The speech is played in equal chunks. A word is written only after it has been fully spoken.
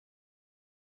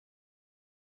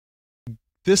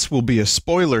This will be a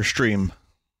spoiler stream.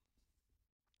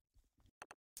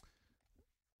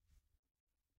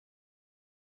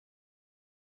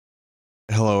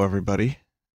 Hello, everybody.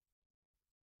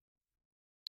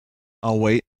 I'll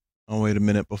wait a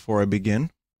minute before I begin.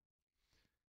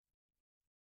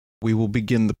 We will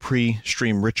begin the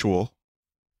pre-stream ritual,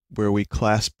 where we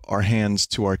clasp our hands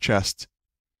to our chest.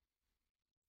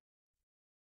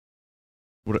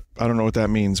 I don't know what that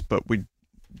means, but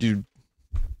you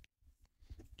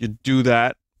do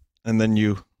that, and then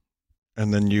you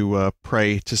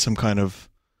pray to some kind of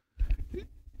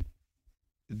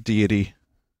deity,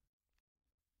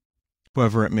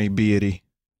 whoever it may be,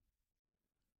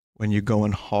 when you're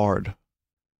going hard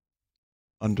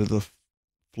under the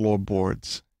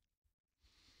floorboards.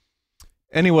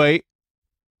 Anyway,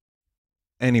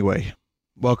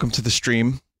 welcome to the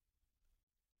stream.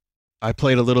 I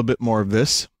played a little bit more of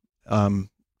this.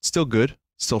 Still good,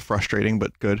 still frustrating,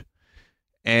 but good.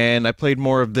 And I played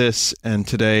more of this, and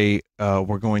today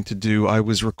we're going to do... I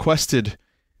was requested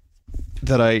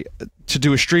to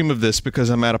do a stream of this because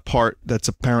I'm at a part that's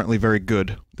apparently very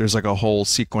good. There's like a whole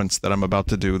sequence that I'm about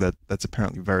to do that's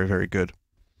apparently very, very good.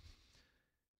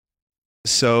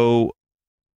 So,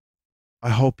 I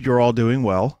hope you're all doing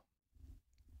well.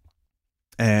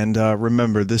 And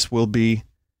remember, this will be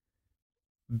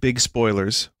big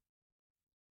spoilers.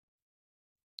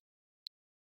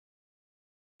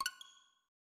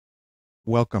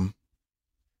 Welcome.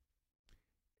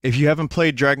 If you haven't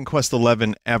played Dragon Quest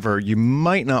XI ever, you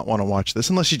might not want to watch this,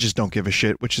 unless you just don't give a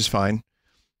shit, which is fine.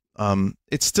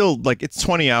 It's still, like, it's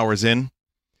 20 hours in.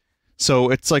 So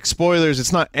it's like spoilers,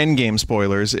 it's not endgame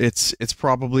spoilers, it's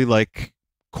probably like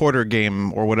quarter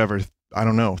game or whatever, I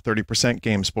don't know, 30%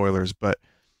 game spoilers, but...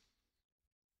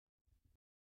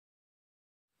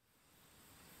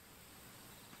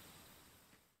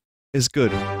 is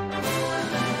good.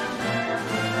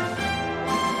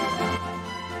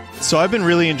 So I've been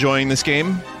really enjoying this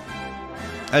game.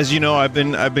 As you know, I've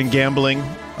been gambling.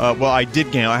 Well, I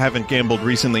did gamble. I haven't gambled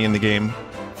recently in the game.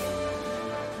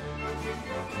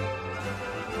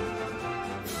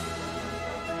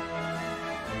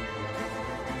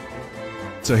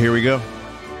 So here we go.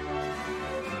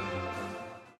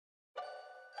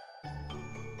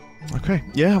 Okay.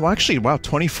 Yeah, well, actually, wow,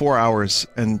 24 hours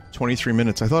and 23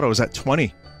 minutes. I thought I was at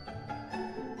 20.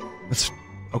 That's...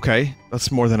 okay.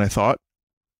 That's more than I thought.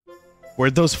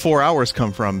 Where'd those 4 hours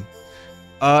come from?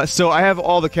 So I have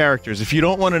all the characters. If you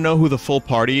don't want to know who the full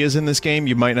party is in this game,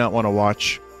 you might not want to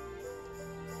watch.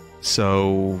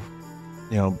 So,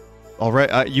 you know,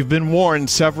 alright, you've been warned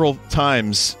several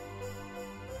times.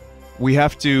 We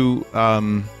have to,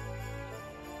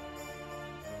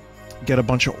 get a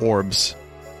bunch of orbs.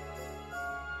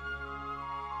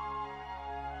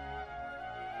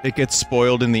 It gets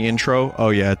spoiled in the intro. Oh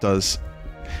yeah, it does.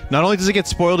 Not only does it get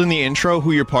spoiled in the intro,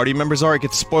 who your party members are, it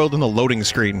gets spoiled in the loading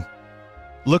screen.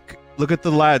 Look at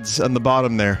the lads on the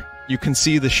bottom there. You can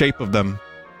see the shape of them.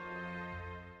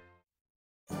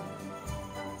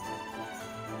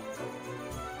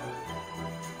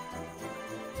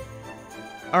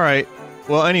 Alright.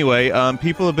 Well, anyway,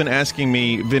 people have been asking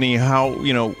me, Vinny, how,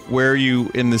 you know, where are you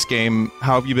in this game?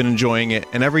 How have you been enjoying it?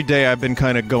 And every day I've been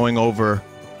kind of going over,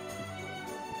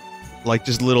 like,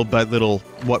 just little by little,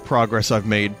 what progress I've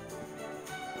made.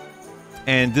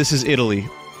 And this is Italy.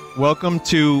 Welcome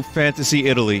to Fantasy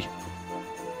Italy.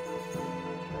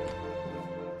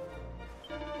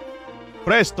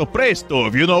 Presto, presto!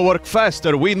 If you no work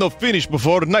faster, we no finish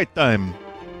before nighttime.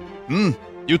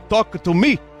 You talk to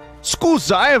me?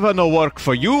 Scusa, I have no work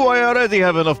for you, I already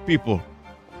have enough people.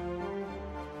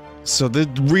 So that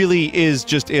really is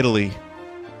just Italy.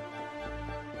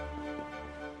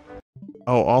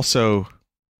 Oh, also...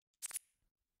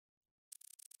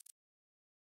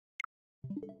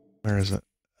 where is it?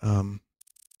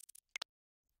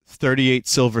 38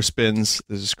 silver spins.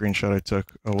 There's a screenshot I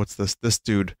took. Oh, what's this? This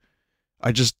dude.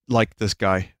 I just like this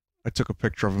guy. I took a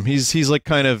picture of him. He's like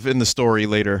kind of in the story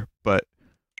later, but...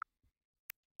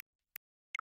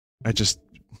 I just...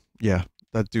 yeah,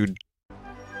 that dude...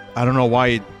 I don't know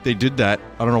why they did that.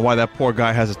 I don't know why that poor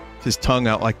guy has his tongue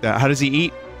out like that. How does he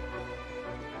eat?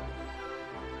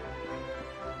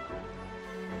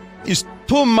 It's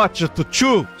too much to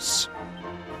choose.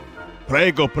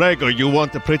 Prego, prego, you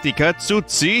want a pretty catsuit?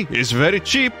 See? It's very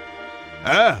cheap.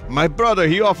 Ah, my brother,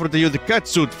 he offered you the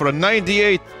catsuit for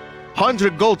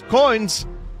 9,800 gold coins.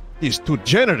 He's too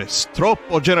generous.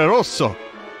 Troppo generoso.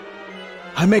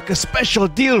 I make a special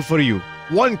deal for you.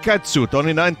 One catsuit,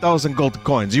 only 9,000 gold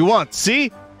coins. You want,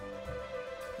 see?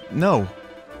 No.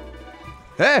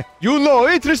 Eh, you no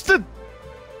interested?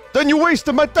 Then you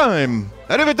wasted my time.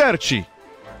 Arrivederci.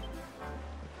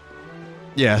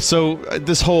 Yeah, so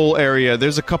this whole area,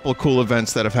 there's a couple of cool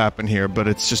events that have happened here, but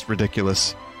it's just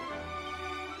ridiculous.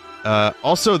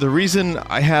 Also, the reason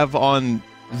I have on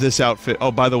this outfit...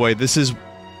 Oh, by the way,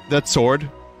 that sword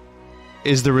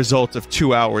is the result of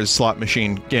 2 hours slot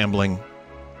machine gambling.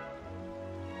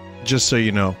 Just so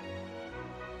you know.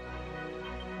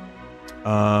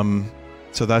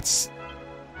 So that's...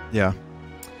 Yeah.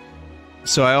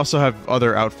 So I also have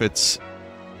other outfits.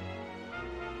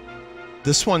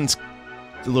 This one's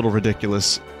a little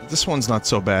ridiculous. This one's not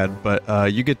so bad,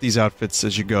 but you get these outfits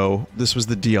as you go. This was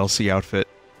the DLC outfit,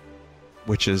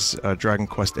 which is a Dragon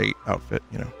Quest VIII outfit,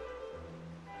 you know.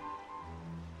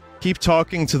 Keep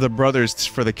talking to the brothers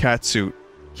for the cat suit.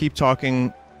 Keep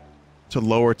talking to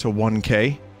lower to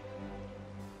 1K.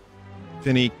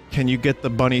 Vinny, can you get the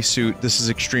bunny suit? This is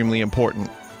extremely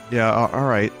important. Yeah,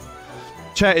 alright.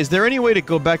 Chat, is there any way to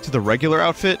go back to the regular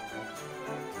outfit?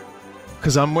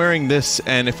 Because I'm wearing this,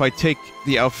 and if I take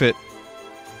the outfit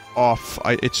off,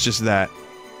 it's just that.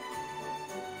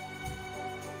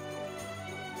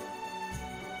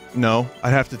 No, I'd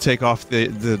have to take off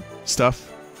the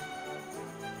stuff.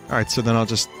 Alright, so then I'll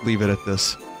just leave it at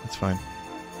this. That's fine.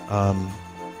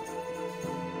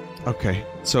 Okay,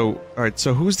 so, alright,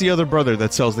 so who's the other brother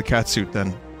that sells the cat suit,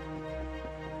 then?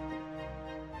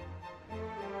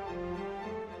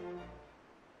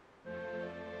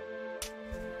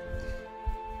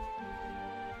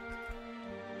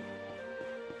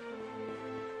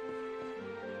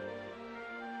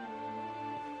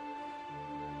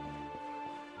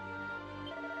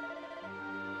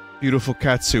 Beautiful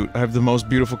catsuit. I have the most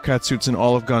beautiful catsuits in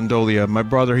all of Gondolia. My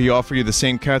brother, he offered you the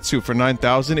same catsuit for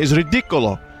 9,000 is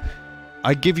ridicolo.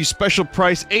 I give you special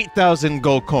price 8,000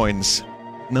 gold coins.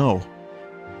 No.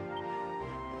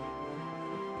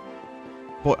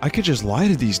 Boy, I could just lie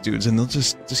to these dudes and they'll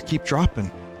just keep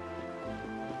dropping.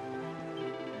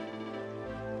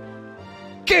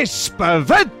 Que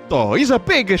spavento! He's a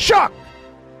big shock!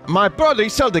 My brother, he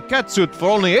sold the catsuit for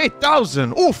only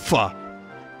 8,000. Uffa!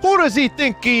 Who does he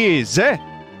think he is, eh?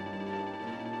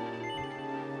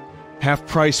 Half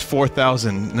price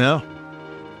 4,000, no?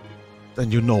 Then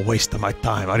you no waste of my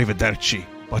time, arrivederci.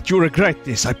 But you regret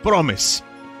this, I promise.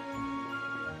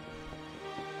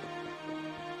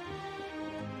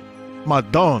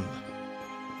 Madon.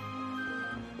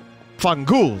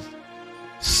 Fangul.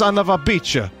 Son of a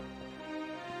bitch.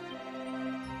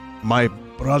 My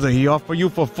brother, he offered you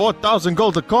for 4,000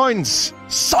 gold coins.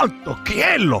 Santo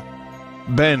cielo!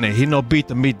 Bene, he no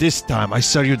beat me this time. I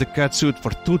sell you the catsuit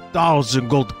for 2,000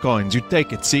 gold coins. You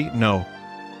take it, see? No.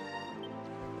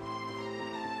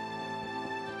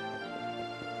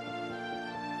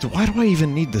 Why do I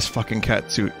even need this fucking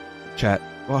catsuit, chat?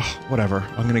 Well, whatever.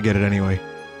 I'm gonna get it anyway.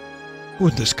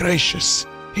 Goodness gracious.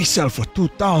 He sell for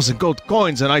 2,000 gold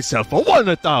coins and I sell for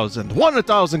 1,000.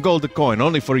 1,000 gold coin,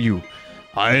 only for you.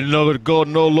 I never go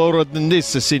no lower than this,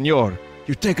 senor.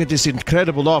 You take this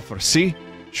incredible offer, see?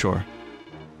 Sure.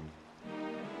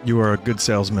 You are a good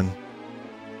salesman.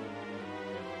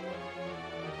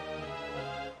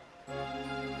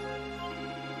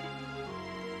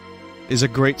 Is a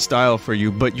great style for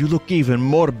you, but you look even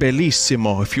more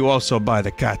bellissimo if you also buy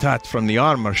the cat hat from the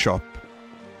armor shop.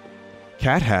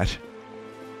 Cat hat?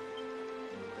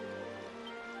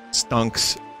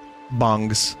 Stunks.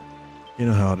 Bongs. You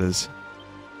know how it is.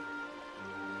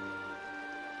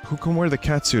 Who can wear the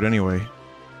cat suit anyway?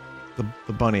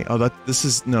 The bunny. Oh, this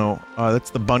is... No.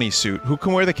 That's the bunny suit. Who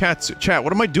can wear the cat suit? Chat,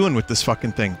 what am I doing with this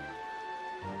fucking thing?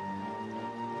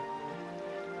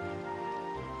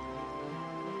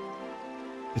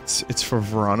 It's for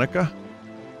Veronica?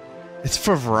 It's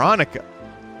for Veronica!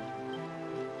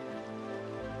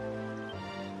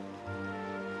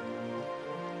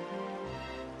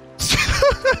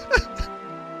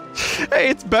 Hey,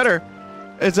 it's better.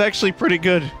 It's actually pretty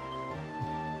good.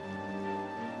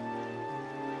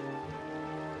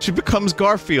 She becomes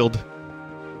Garfield.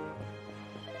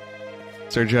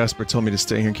 Sir Jasper told me to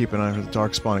stay here and keep an eye on the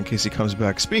Darkspawn in case he comes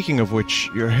back. Speaking of which,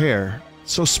 your hair.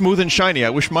 So smooth and shiny. I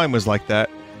wish mine was like that.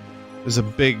 There's a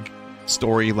big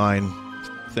storyline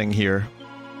thing here.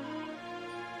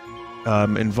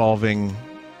 Involving,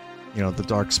 you know, the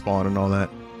Darkspawn and all that.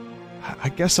 I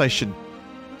guess I should...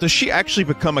 Does she actually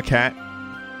become a cat?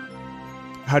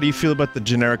 How do you feel about the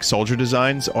generic soldier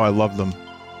designs? Oh, I love them.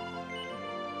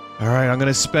 Alright, I'm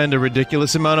gonna spend a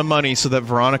ridiculous amount of money so that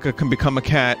Veronica can become a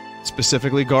cat.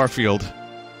 Specifically Garfield.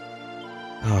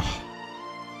 Oh.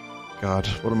 God,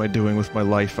 what am I doing with my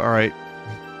life? Alright.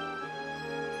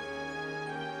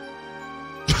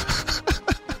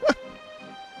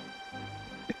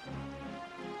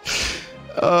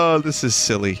 Oh, this is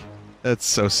silly. That's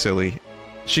so silly.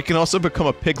 She can also become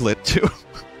a piglet, too.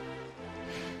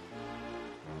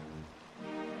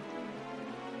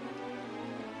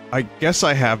 I guess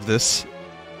I have this.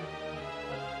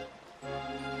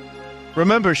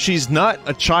 Remember, she's not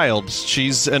a child.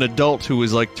 She's an adult who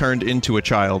is, like, turned into a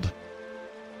child.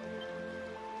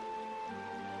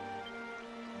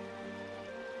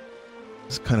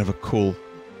 It's kind of a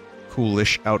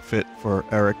coolish outfit for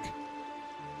Eric.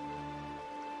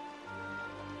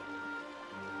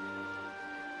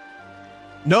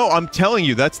 No, I'm telling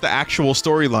you, that's the actual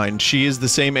storyline. She is the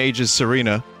same age as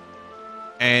Serena,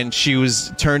 and she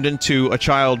was turned into a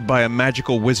child by a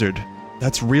magical wizard.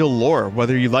 That's real lore,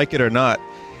 whether you like it or not.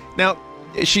 Now,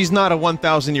 she's not a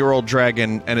 1,000-year-old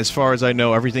dragon, and as far as I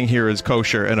know, everything here is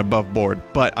kosher and above board,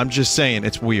 but I'm just saying,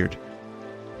 it's weird.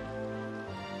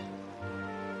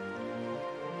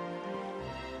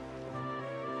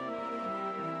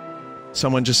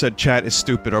 Someone just said chat is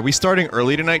stupid. Are we starting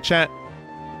early tonight, chat?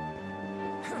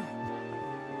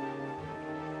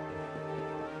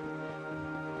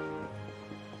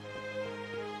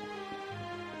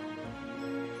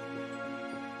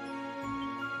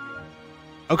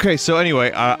 Okay, so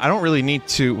anyway, I don't really need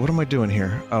to... What am I doing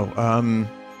here? Oh,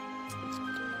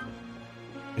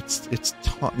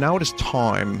 now it is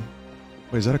time.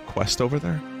 Wait, is that a quest over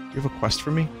there? Do you have a quest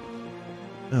for me?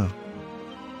 No.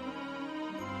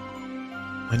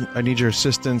 I need your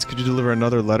assistance. Could you deliver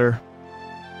another letter?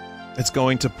 It's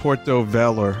going to Porto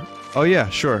Valor. Oh yeah,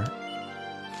 sure.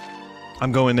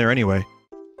 I'm going there anyway.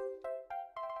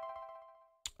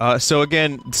 So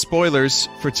again, spoilers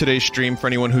for today's stream for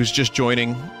anyone who's just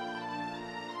joining.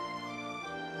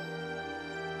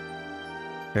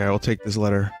 Okay, I will take this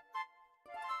letter.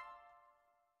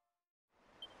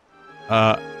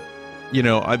 You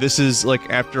know, this is like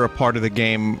after a part of the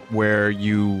game where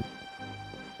you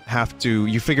have to,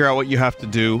 you figure out what you have to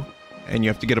do, and you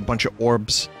have to get a bunch of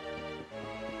orbs.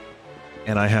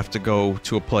 And I have to go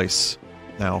to a place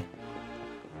now.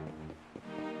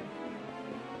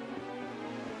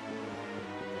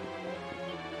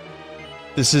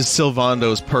 This is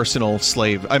Sylvando's personal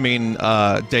slave. I mean,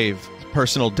 Dave.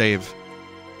 Personal Dave.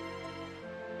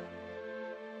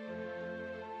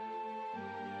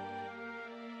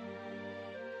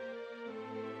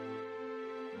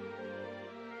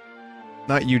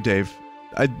 Not you, Dave.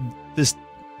 This...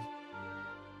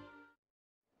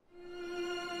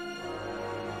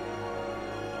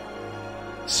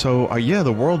 So, yeah,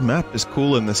 the world map is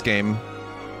cool in this game.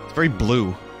 It's very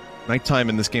blue. Nighttime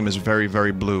in this game is very,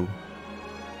 very blue.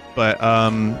 But,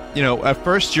 you know, at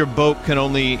first your boat can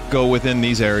only go within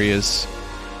these areas.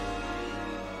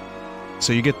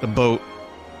 So you get the boat,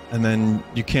 and then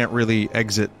you can't really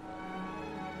exit.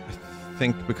 I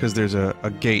think because there's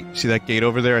a gate. See that gate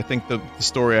over there? I think the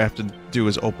story I have to do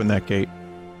is open that gate.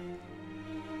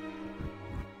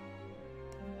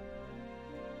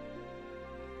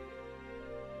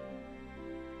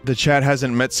 The chat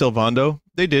hasn't met Sylvando?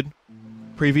 They did.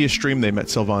 Previous stream they met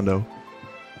Sylvando.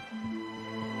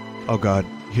 Oh god,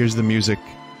 here's the music.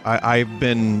 I've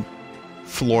been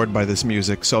floored by this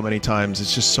music so many times,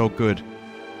 it's just so good.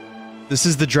 This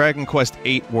is the Dragon Quest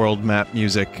VIII world map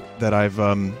music that I've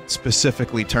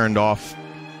specifically turned off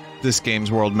this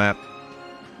game's world map.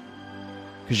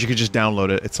 Because you could just download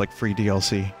it, it's like free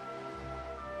DLC.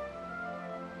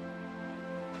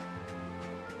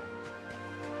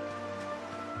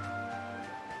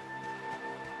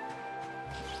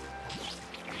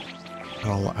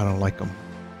 I don't like them.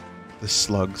 The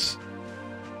slugs.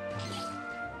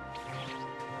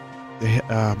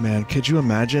 Man, could you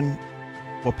imagine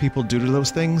what people do to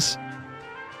those things?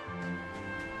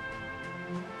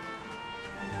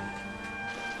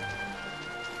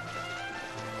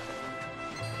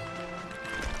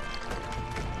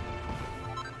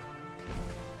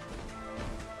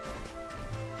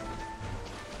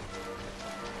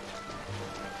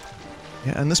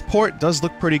 Yeah, and this port does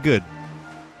look pretty good.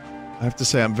 I have to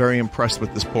say, I'm very impressed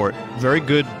with this port. Very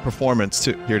good performance,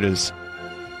 too. Here it is.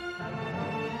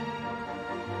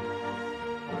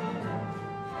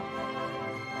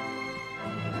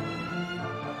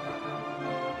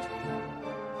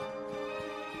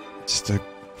 Just a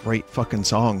great fucking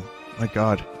song. My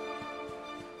god.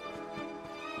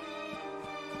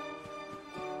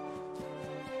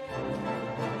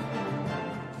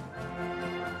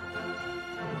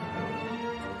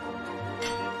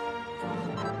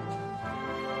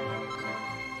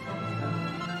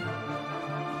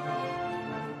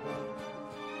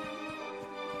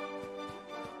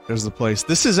 There's the place.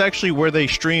 This is actually where they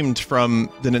streamed from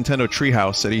the Nintendo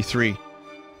Treehouse at E3.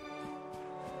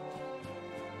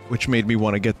 Which made me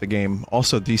want to get the game.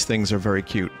 Also, these things are very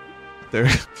cute. They're,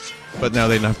 but now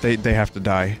they have to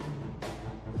die.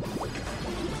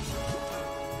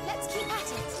 Let's keep at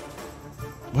it.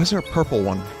 Why is there a purple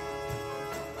one?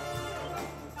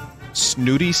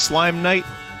 Snooty Slime Knight?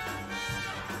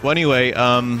 Well, anyway,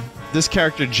 this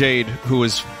character, Jade, who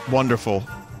is wonderful,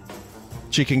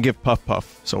 she can give Puff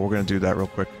Puff, so we're gonna do that real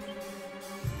quick.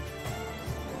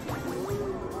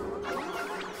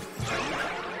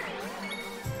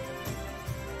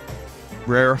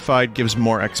 Rarefied gives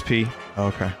more XP.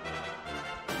 Okay.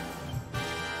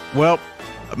 Well,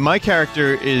 my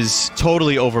character is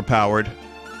totally overpowered.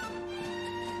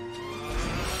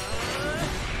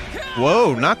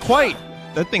 Whoa, not quite!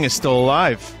 That thing is still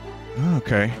alive.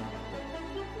 Okay.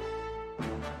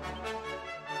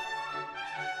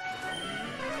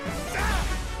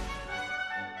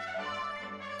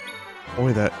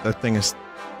 Boy, that thing is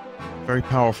very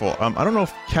powerful. I don't know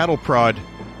if Cattle Prod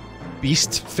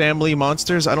Beast family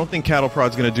monsters. I don't think Cattle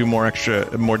Prod's gonna do more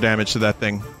damage to that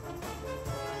thing.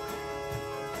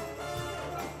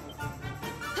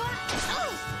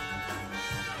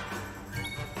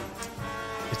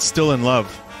 It's still in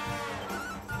love.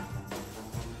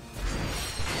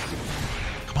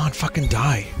 Come on, fucking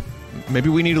die. Maybe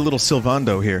we need a little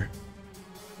Sylvando here.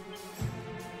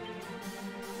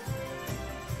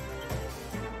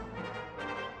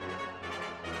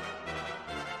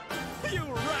 You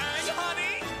rang,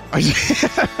 honey?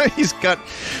 He's got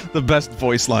the best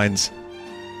voice lines.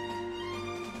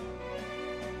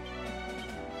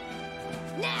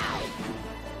 Now.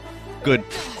 Good.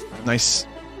 Nice.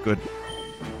 Good.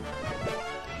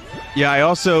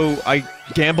 Yeah, I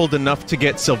gambled enough to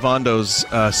get Sylvando's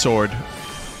sword.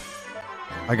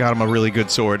 I got him a really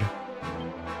good sword.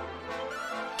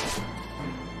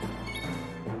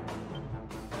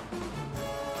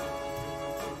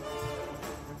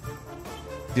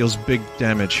 Deals big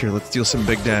damage here. Let's deal some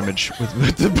big damage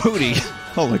with the booty.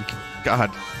 Holy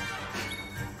God.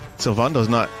 Sylvando's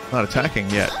not attacking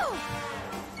yet.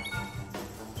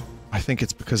 I think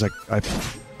it's because I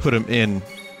put him in,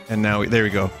 and now there we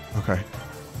go. Okay.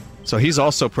 So he's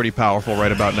also pretty powerful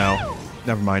right about now.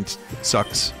 Never mind. It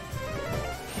sucks.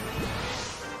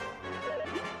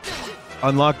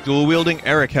 Unlock dual wielding.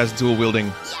 Eric has dual wielding.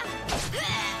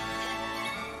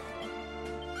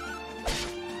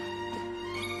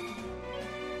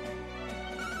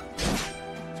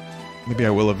 Maybe I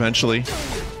will eventually.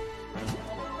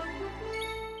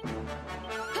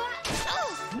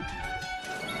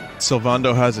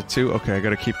 Sylvando has it too? Okay, I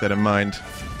gotta keep that in mind.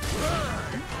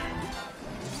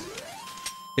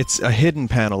 It's a hidden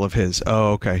panel of his.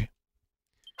 Oh, okay.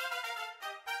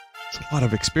 It's a lot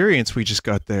of experience we just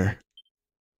got there.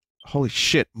 Holy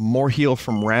shit, more heal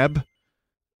from Rab?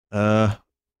 I'm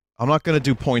not gonna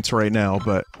do points right now,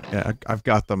 but yeah, I've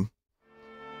got them.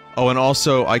 Oh, and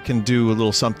also, I can do a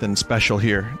little something special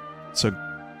here. So,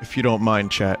 if you don't mind,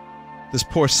 chat. This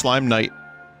poor Slime Knight,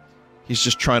 he's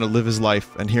just trying to live his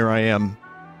life, and here I am,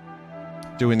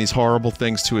 doing these horrible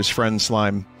things to his friend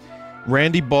Slime.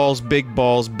 Randy Balls, big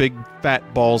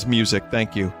fat balls music,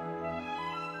 thank you.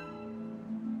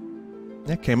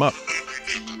 That came up.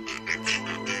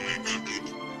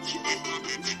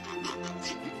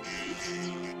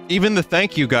 Even the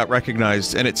thank you got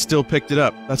recognized, and it still picked it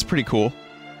up. That's pretty cool.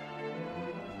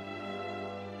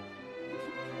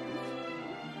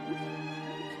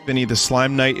 Vinny, the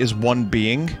Slime Knight is one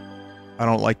being? I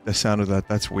don't like the sound of that.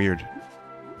 That's weird.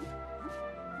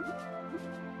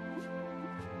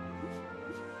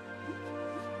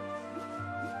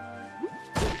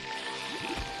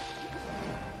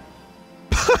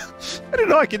 I didn't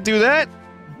know I could do that!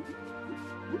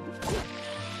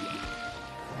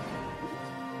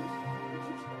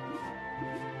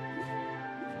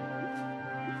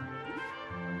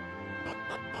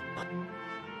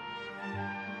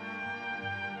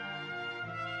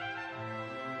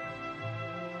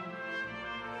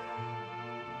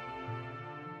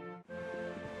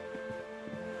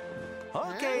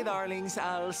 Okay, darlings,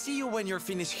 I'll see you when you're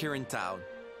finished here in town.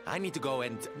 I need to go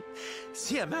and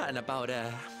see a man about,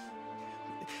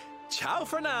 ciao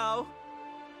for now.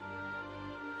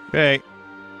 Hey.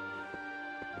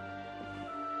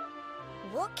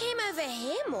 What came over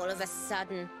him all of a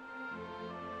sudden?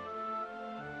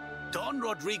 Don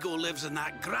Rodrigo lives in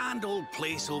that grand old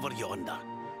place over yonder.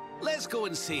 Let's go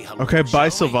and say hello. Okay, bye,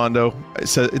 shall we? Sylvando.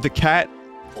 So, the cat...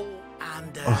 Oh,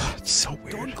 and Oh, it's so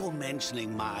weird. don't go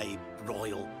mentioning my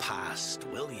royal past,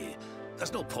 will you?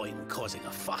 There's no point in causing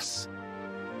a fuss.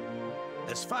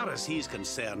 As far as he's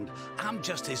concerned, I'm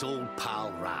just his old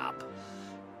pal Rab.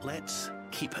 Let's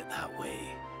keep it that way,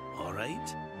 all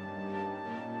right?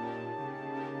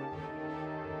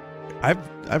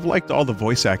 I've liked all the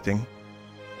voice acting.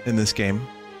 in this game.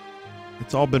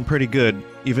 It's all been pretty good,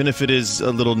 even if it is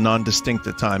a little non-distinct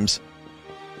at times.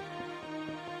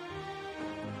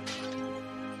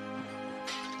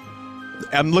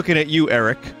 I'm looking at you,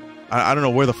 Eric. I don't know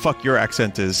where the fuck your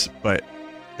accent is, but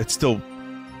it's still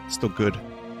good.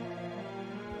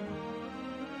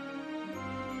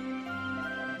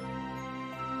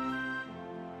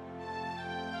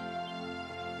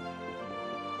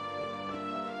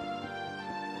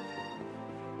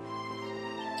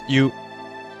 You...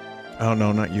 Oh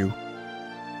no, not you.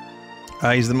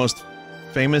 He's the most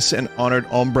famous and honored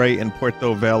hombre in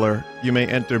Puerto Valor. You may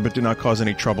enter, but do not cause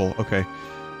any trouble. Okay.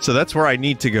 So that's where I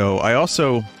need to go. I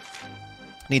also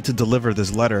need to deliver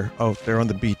this letter. Oh, they're on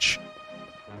the beach.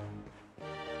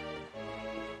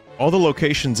 All the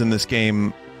locations in this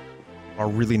game are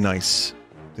really nice.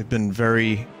 They've been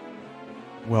very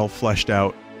well fleshed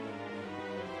out.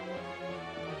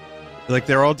 Like,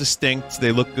 they're all distinct,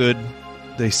 they look good,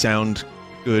 they sound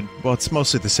good. Well, it's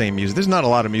mostly the same music. There's not a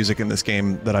lot of music in this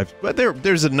game that I've... But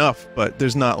there's enough, but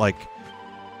there's not, like,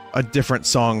 a different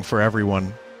song for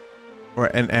everyone.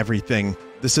 And everything.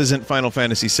 This isn't Final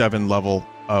Fantasy VII level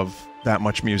of that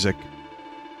much music.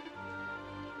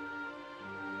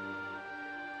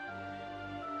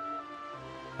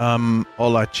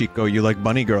 Hola chico, you like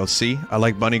bunny girls, see? I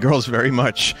like bunny girls very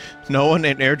much. No one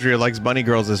in Airdrie likes bunny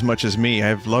girls as much as me.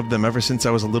 I've loved them ever since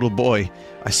I was a little boy.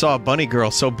 I saw a bunny girl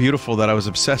so beautiful that I was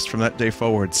obsessed from that day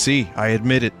forward. See, I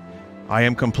admit it. I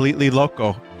am completely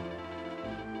loco.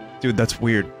 Dude, that's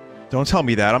weird. Don't tell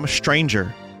me that, I'm a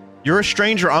stranger. You're a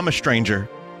stranger, I'm a stranger.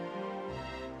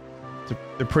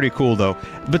 They're pretty cool, though.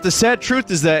 But the sad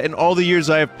truth is that in all the years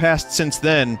I have passed since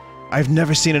then, I've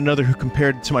never seen another who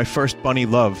compared to my first bunny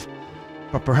love.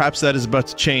 But perhaps that is about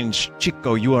to change.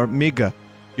 Chico, you are Miga.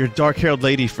 Your dark-haired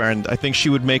lady friend. I think she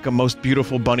would make a most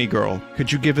beautiful bunny girl.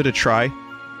 Could you give it a try?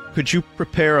 Could you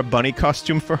prepare a bunny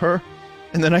costume for her?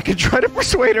 And then I could try to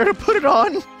persuade her to put it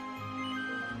on?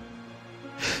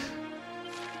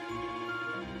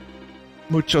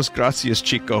 Muchos gracias,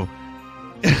 Chico.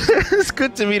 It's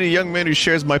good to meet a young man who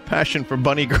shares my passion for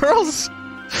bunny girls.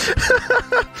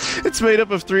 It's made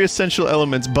up of 3 essential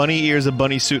elements: bunny ears, a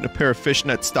bunny suit, and a pair of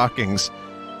fishnet stockings.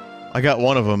 I got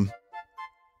one of them.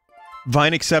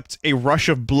 Vine accepts a rush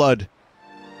of blood.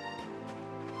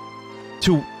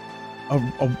 To...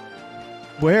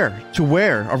 where? To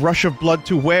where? A rush of blood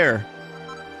to where?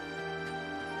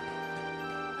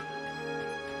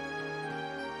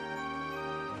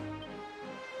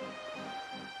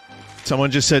 Someone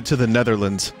just said to the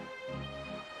Netherlands.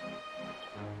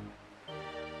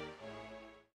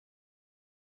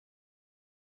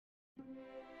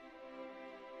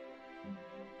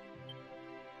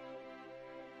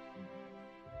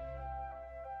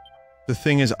 The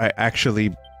thing is, I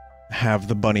actually have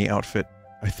the bunny outfit,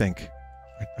 I think.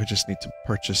 I just need to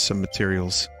purchase some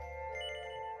materials.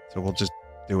 So we'll just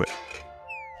do it.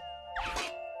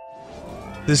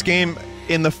 This game,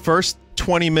 in the first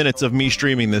 20 minutes of me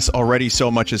streaming this, already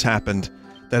so much has happened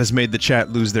that has made the chat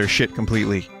lose their shit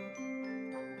completely.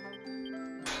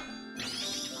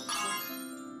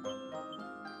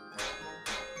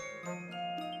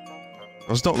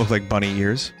 Those don't look like bunny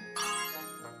ears.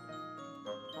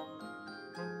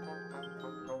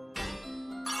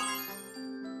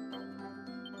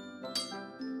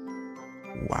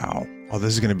 Wow. Oh,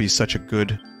 this is gonna be such a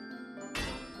good...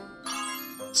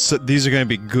 So, these are gonna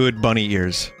be good bunny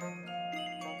ears.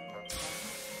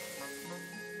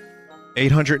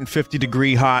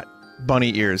 850-degree hot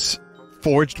bunny ears.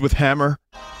 Forged with hammer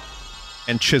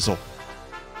and chisel.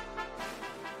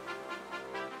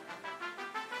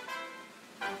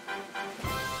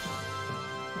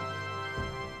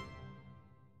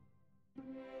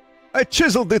 I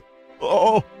chiseled it!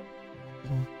 Oh!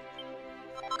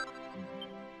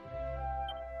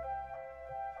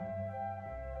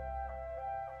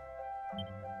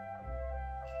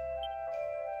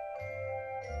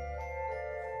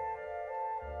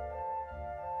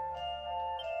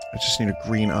 I just need a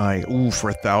green eye. Ooh,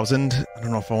 for 1,000? I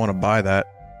don't know if I want to buy that.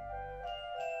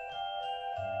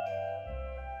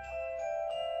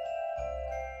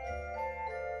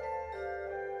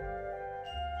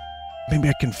 Maybe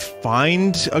I can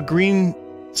find a green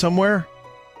somewhere?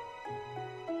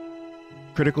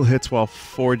 Critical hits while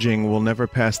forging will never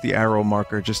pass the arrow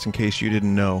marker, just in case you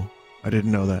didn't know. I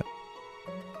didn't know that.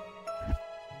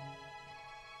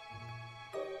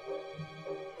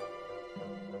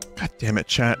 God damn it,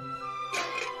 chat.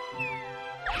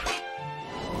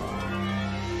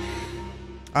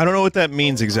 I don't know what that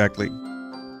means exactly.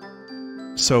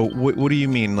 So, what do you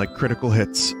mean, like critical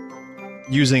hits?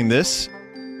 Using this?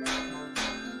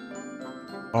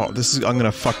 Oh, this is- I'm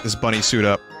gonna fuck this bunny suit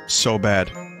up. so bad.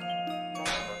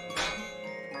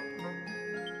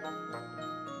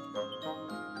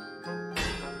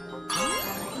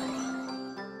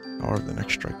 Power of the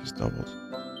next strike is doubled.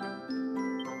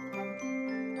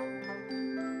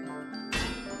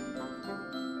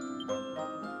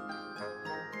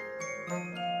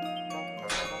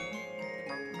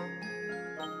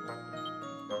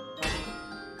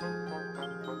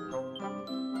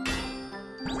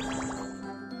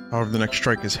 Power of the next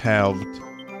strike is halved.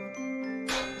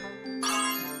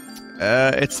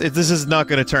 This is not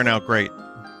going to turn out great.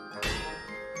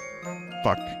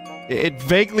 Fuck. It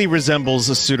vaguely resembles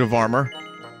a suit of armor.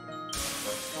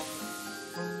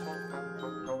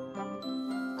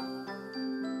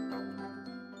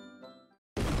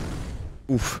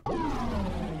 Oof.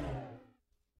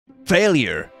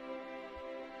 Failure!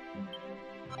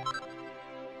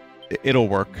 It'll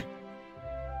work.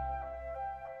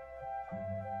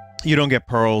 You don't get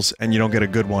pearls, and you don't get a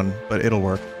good one, but it'll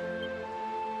work.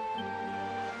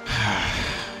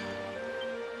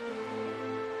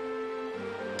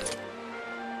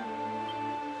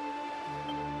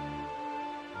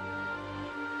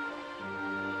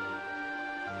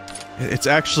 It's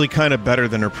actually kind of better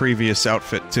than her previous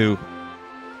outfit, too.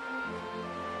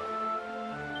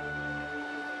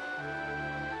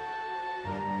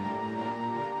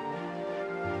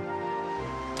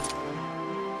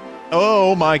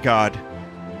 Oh my god.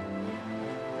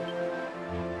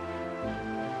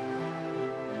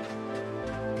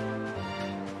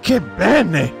 Che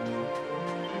bene!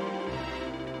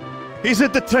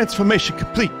 Isn't the transformation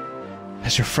complete?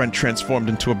 Has your friend transformed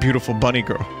into a beautiful bunny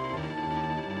girl?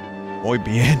 Muy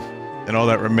bien. And all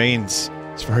that remains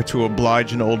is for her to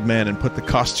oblige an old man and put the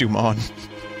costume on.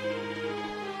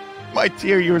 My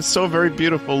dear, you are so very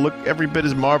beautiful. Look every bit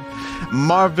as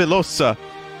marvelosa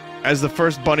as the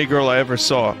first bunny girl I ever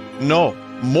saw. No,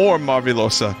 more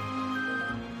marvelosa.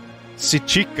 Si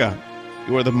chica,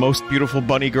 you are the most beautiful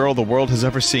bunny girl the world has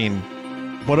ever seen.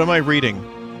 What am I reading?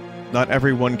 Not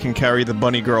everyone can carry the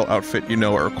bunny girl outfit, you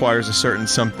know. It requires a certain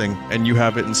something, and you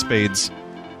have it in spades.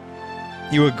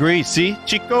 You agree, see,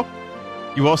 Chico?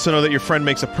 You also know that your friend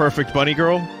makes a perfect bunny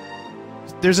girl?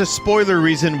 There's a spoiler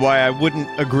reason why I wouldn't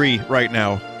agree right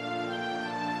now.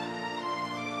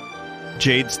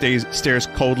 Jade stares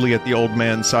coldly at the old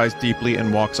man, sighs deeply,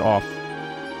 and walks off.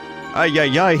 Ay,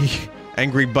 ay, ay.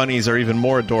 Angry bunnies are even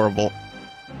more adorable.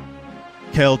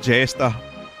 Quel gesta.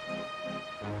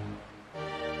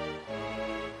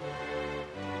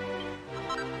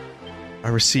 I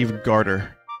received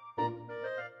garter.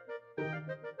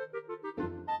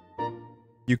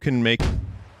 You can make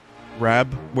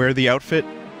Rab wear the outfit?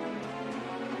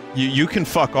 You can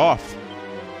fuck off.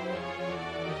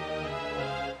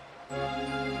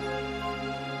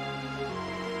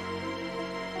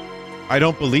 I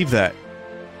don't believe that.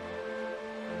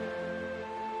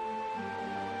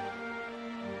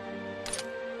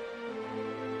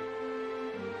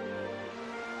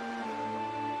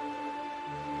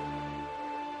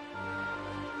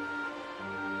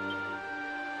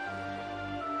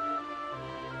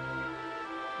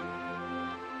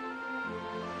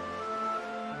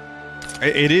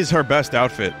 It is her best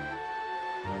outfit.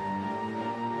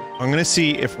 I'm gonna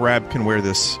see if Rab can wear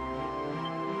this.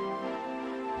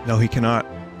 No, he cannot.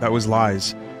 That was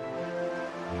lies.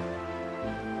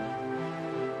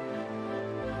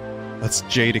 That's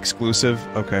Jade exclusive?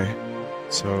 Okay.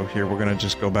 So here, we're gonna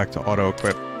just go back to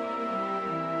auto-equip.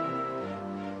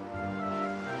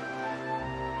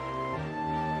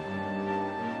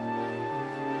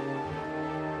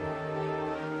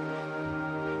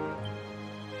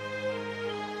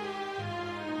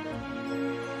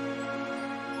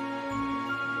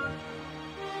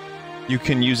 You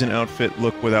can use an outfit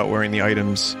look without wearing the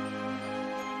items.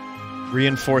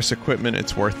 Reinforce equipment,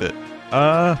 it's worth it.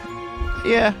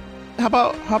 Yeah. How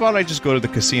about I just go to the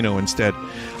casino instead?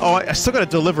 Oh, I still gotta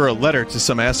deliver a letter to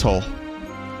some asshole.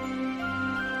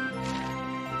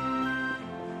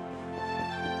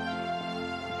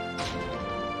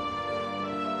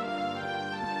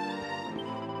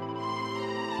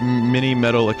 Mini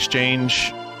metal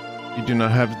exchange. You do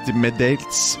not have the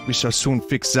medals. We shall soon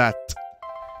fix that.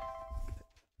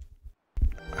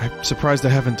 I'm surprised I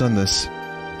haven't done this.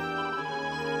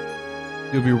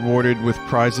 You'll be rewarded with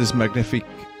prizes magnifique.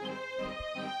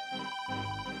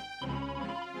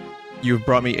 You've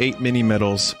brought me 8 mini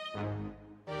medals.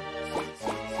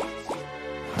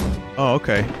 Oh,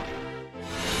 okay.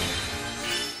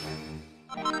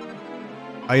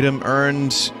 Item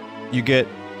earned, you get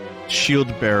shield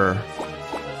bearer.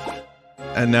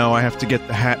 And now I have to get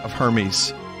the hat of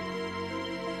Hermes.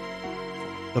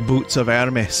 The boots of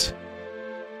Hermes.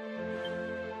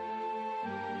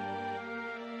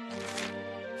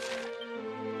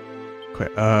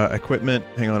 Equipment.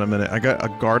 Hang on a minute. I got a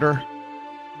garter.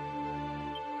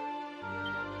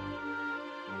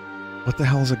 What the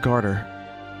hell is a garter?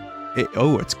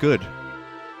 Oh, it's good.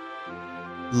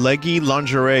 Leggy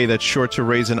lingerie that's sure to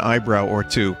raise an eyebrow or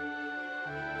two.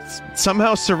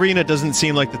 Somehow Serena doesn't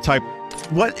seem like the type...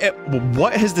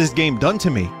 What has this game done to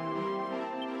me?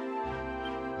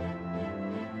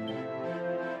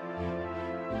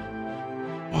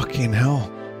 Fucking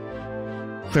hell.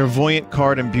 Clairvoyant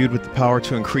card imbued with the power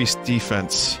to increase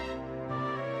defense.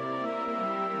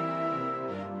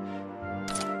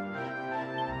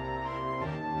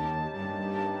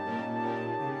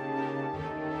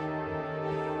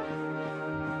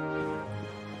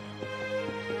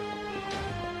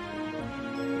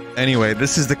 Anyway,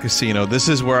 this is the casino. This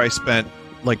is where I spent,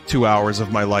 like, 2 hours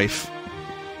of my life.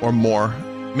 Or more.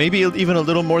 Maybe even a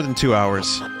little more than 2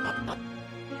 hours.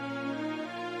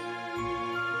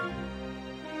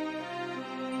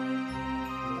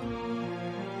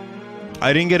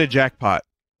 I didn't get a jackpot.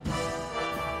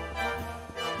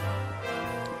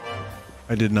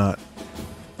 I did not.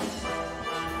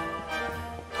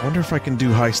 I wonder if I can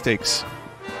do high stakes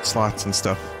slots and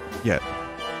stuff yet.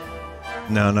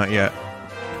 No, not yet.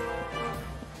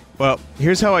 Well,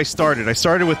 here's how I started. I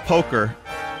started with poker,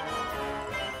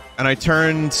 and I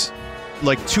turned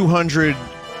like 200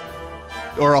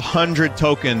 or 100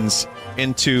 tokens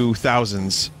into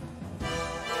thousands.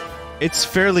 It's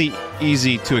fairly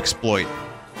easy to exploit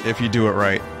if you do it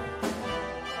right.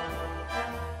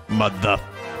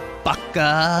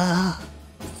 Motherfucker.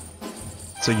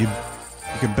 So you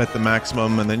can bet the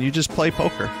maximum, and then you just play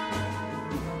poker.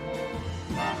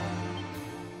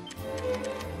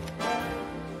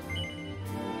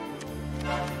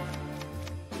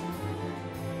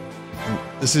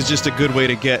 This is just a good way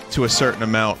to get to a certain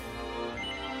amount.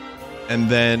 And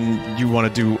then you want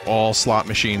to do all slot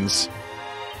machines.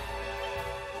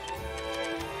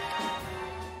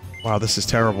 Wow, this is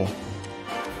terrible.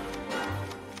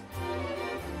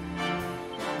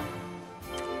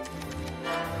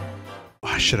 Oh,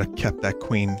 I should have kept that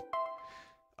queen.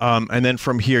 And then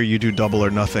from here you do double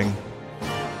or nothing.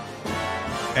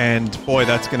 And boy,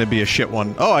 that's gonna be a shit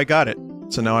one. Oh, I got it.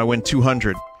 So now I win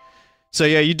 200. So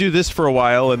yeah, you do this for a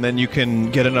while, and then you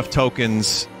can get enough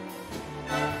tokens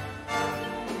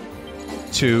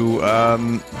to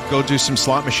go do some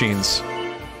slot machines.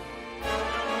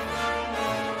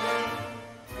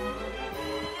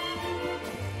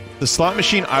 The slot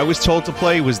machine I was told to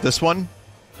play was this one,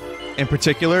 in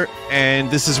particular,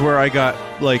 and this is where I got,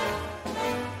 like...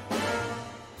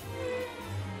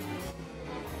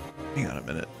 Hang on a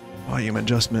minute. Volume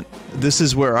adjustment. This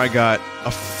is where I got a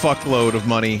fuckload of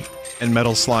money and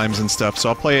metal slimes and stuff, so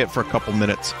I'll play it for a couple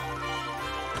minutes.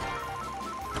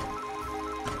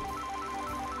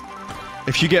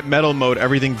 If you get metal mode,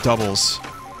 everything doubles.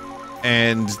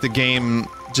 And the game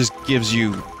just gives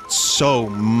you so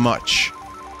much.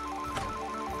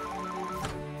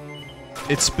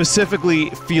 It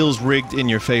specifically feels rigged in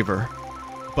your favor.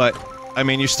 But, I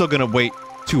mean, you're still gonna wait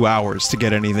 2 hours to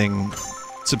get anything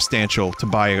substantial to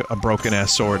buy a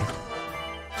broken-ass sword.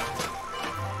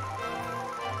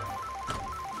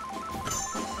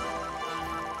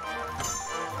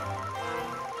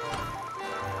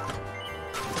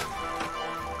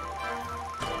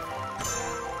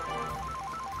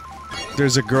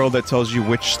 There's a girl that tells you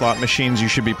which slot machines you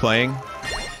should be playing.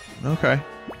 Okay.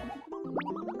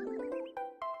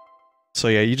 So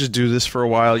yeah, you just do this for a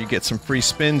while, you get some free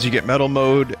spins, you get metal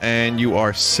mode, and you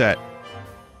are set.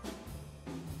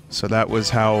 So that was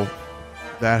how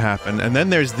that happened. And then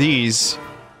there's these,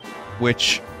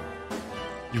 which...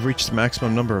 You've reached the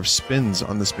maximum number of spins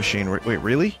on this machine. Wait,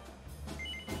 really?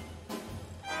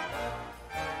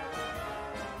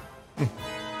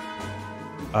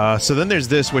 So then there's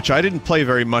this, which I didn't play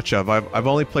very much of. I've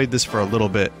only played this for a little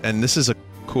bit, and this is a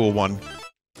cool one.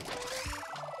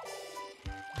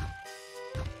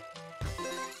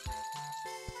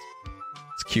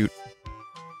 It's cute.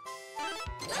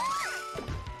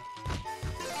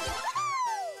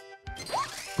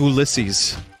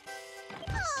 Ulysses.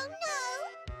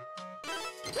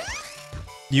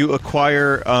 You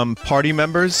acquire, party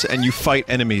members, and you fight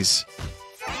enemies.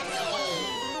 I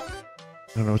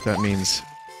don't know what that means.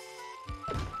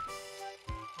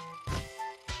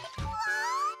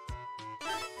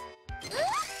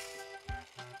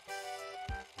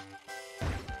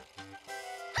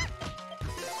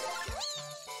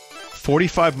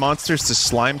 $45 monsters to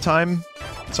slime time?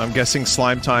 So I'm guessing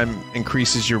slime time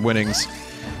increases your winnings.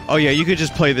 Oh yeah, you could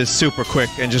just play this super quick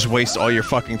and just waste all your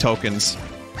fucking tokens.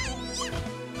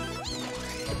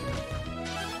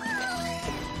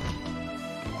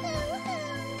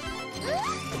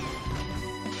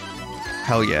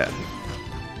 Hell yeah.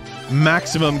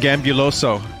 Maximum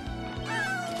Gambuloso.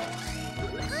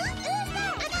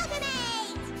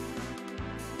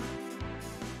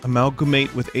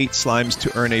 Amalgamate with 8 slimes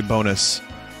to earn a bonus.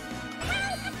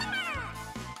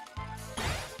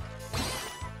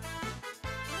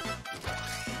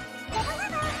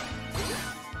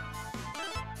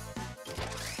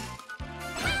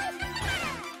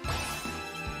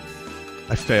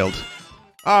 I failed.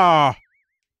 Ah!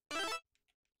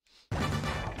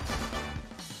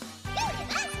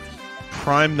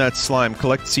 Prime that slime.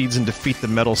 Collect seeds and defeat the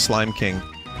Metal Slime King.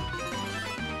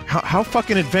 How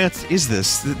fucking advanced is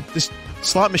this? This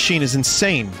slot machine is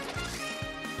insane.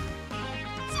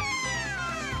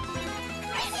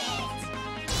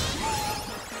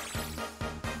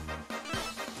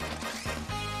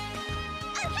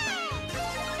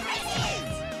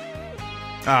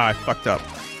 Ah, I fucked up.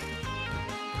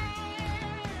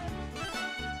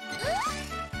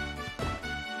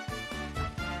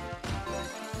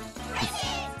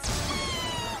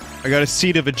 I got a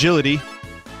seed of agility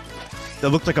that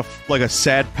looked like a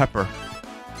sad pepper.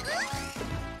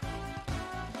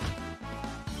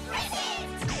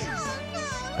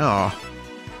 Oh.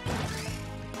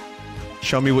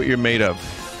 Show me what you're made of.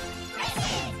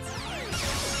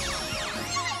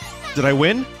 Did I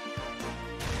win?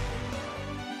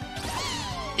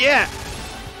 Yeah!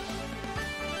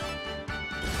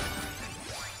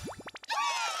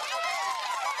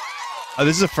 Oh,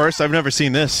 this is a first. I've never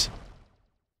seen this.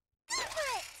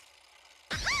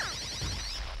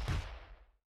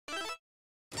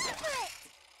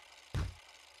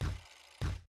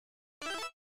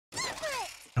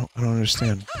 I don't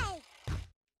understand.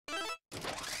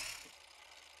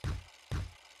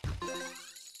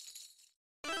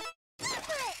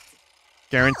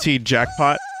 Guaranteed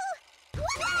jackpot.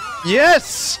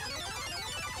 Yes!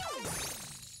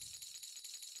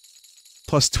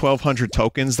 Plus 1,200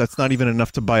 tokens. That's not even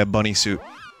enough to buy a bunny suit.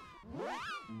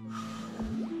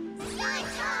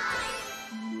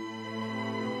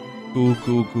 Goo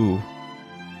goo goo.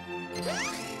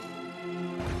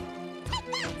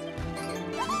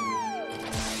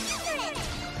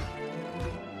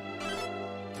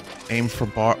 Aim for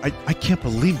bar. I can't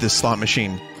believe this slot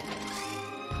machine.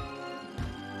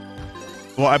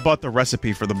 Well, I bought the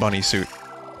recipe for the bunny suit.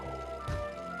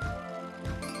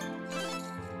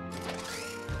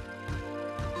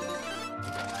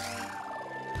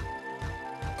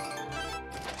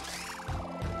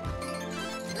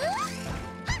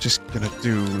 Just gonna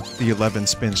do the 11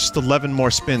 spins. Just 11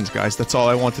 more spins, guys. That's all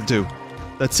I want to do.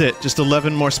 That's it. Just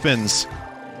 11 more spins.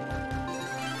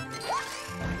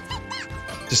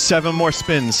 Just 7 more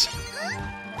spins.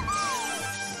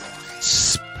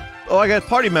 Oh, I got a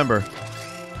party member.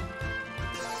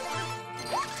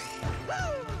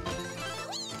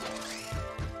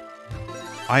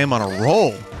 I am on a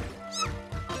roll.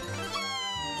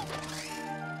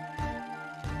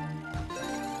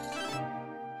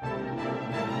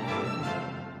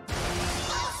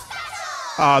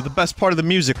 The best part of the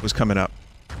music was coming up.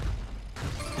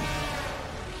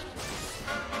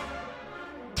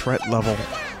 Threat level.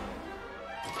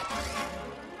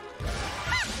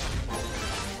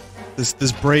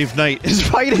 This brave knight is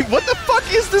fighting. What the fuck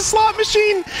is this slot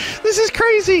machine? This is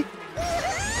crazy.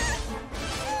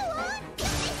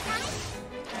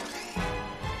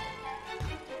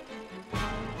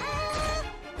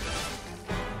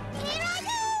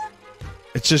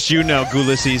 It's just you now,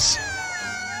 Ulysses.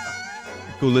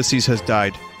 Ulysses has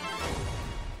died.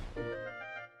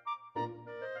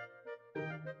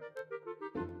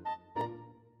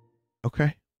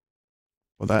 Okay.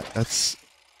 Well, that's...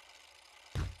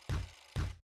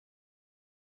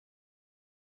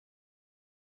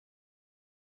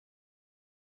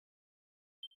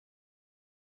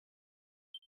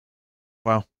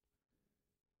 Wow.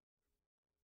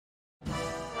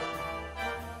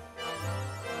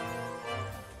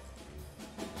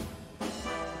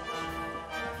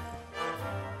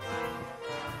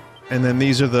 And then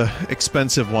these are the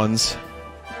expensive ones.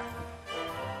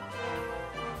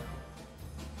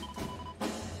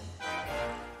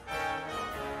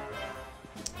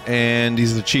 And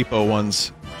these are the cheapo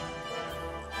ones.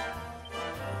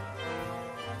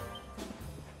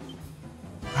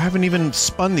 I haven't even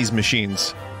spun these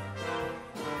machines.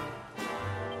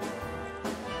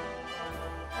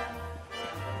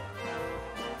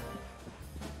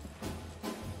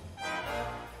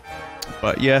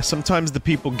 But yeah, sometimes the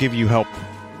people give you help.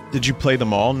 Did you play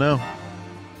them all? No.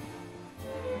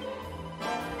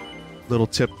 Little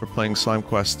tip for playing slime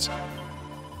quests.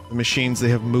 The machines, they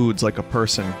have moods like a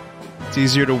person. It's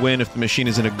easier to win if the machine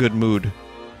is in a good mood.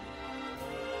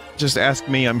 Just ask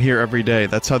me, I'm here every day.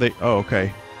 That's how they... Oh,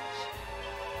 okay.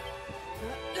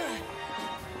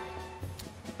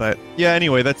 But, yeah,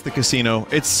 anyway, that's the casino.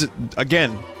 It's,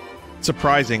 again,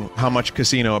 surprising how much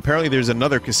casino. Apparently there's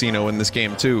another casino in this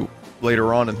game, too,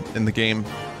 later on in the game.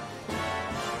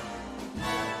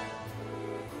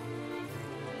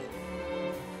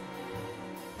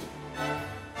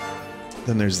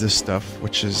 Then there's this stuff,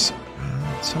 which is...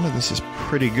 some of this is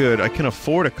pretty good. I can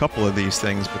afford a couple of these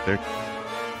things, but they're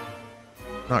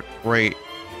not great.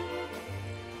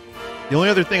 The only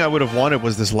other thing I would have wanted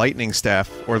was this lightning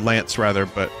staff, or lance rather,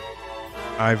 but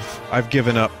I've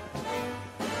given up.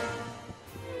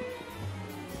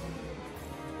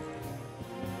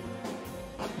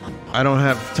 I don't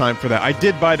have time for that. I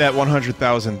did buy that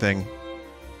 100,000 thing,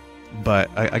 but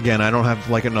again, I don't have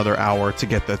like another hour to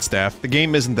get that staff. The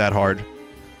game isn't that hard.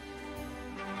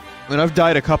 I mean, I've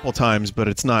died a couple times, but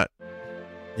it's not,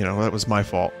 you know, that was my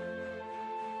fault.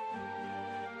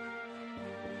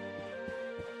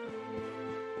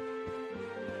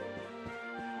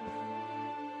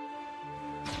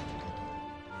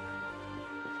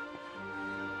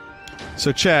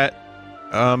 So chat,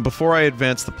 before I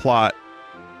advance the plot,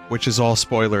 which is all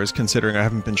spoilers considering I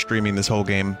haven't been streaming this whole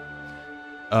game,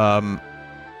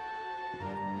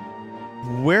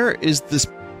 where is this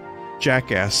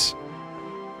jackass?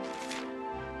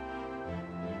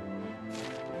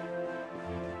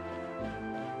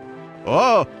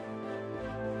 Oh!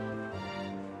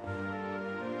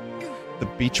 The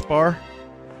beach bar?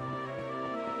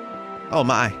 Oh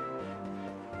my.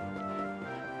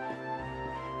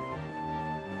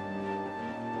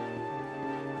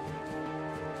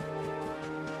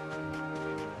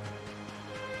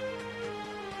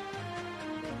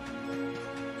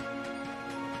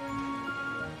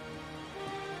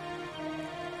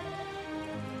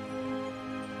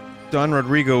 Don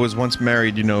Rodrigo was once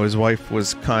married, you know, his wife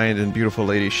was kind and beautiful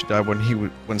lady. She died when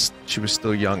she was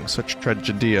still young. Such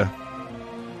tragedia.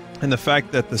 And the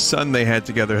fact that the son they had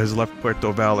together has left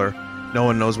Puerto Valor, no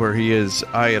one knows where he is.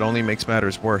 It only makes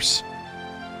matters worse.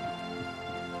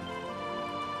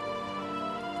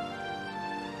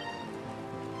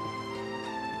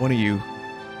 One of you.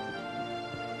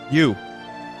 You!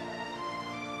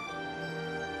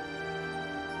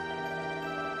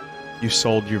 You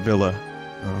sold your villa.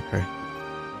 Oh, okay.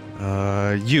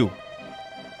 You.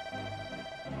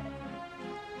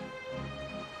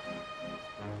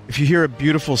 If you hear a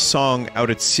beautiful song out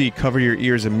at sea, cover your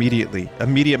ears immediately.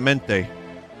 Immediatamente.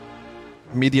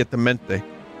 Immediatamente.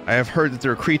 I have heard that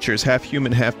there are creatures, half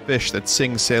human, half fish, that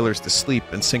sing sailors to sleep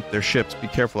and sink their ships. Be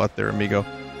careful out there, amigo.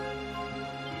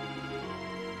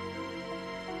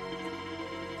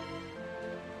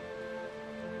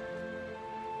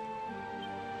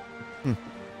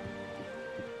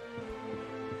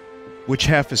 Which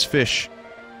half is fish?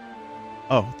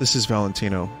 Oh, this is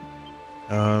Valentino.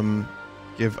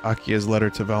 Give Akia's letter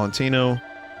to Valentino.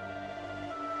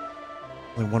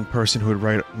 Only one person who would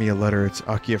write me a letter. It's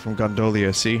Akia from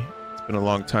Gondolia, see? It's been a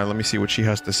long time. Let me see what she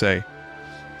has to say.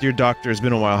 Dear Doctor, it's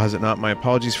been a while, has it not? My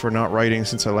apologies for not writing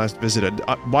since I last visited.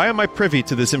 Why am I privy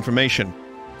to this information?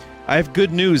 I have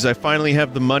good news. I finally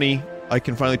have the money. I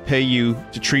can finally pay you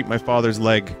to treat my father's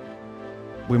leg.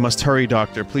 We must hurry,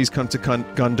 Doctor. Please come to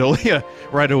Gondolia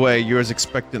right away. Yours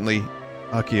expectantly,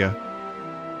 Akia.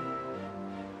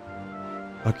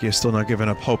 Akia still not giving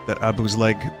up hope that Abu's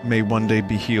leg may one day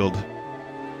be healed.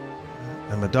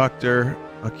 I'm a doctor.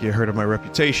 Akia heard of my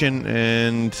reputation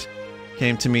and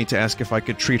came to me to ask if I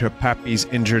could treat her pappy's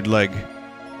injured leg.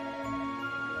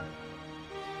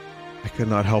 I could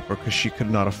not help her because she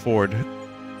could not afford.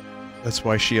 That's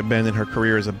why she abandoned her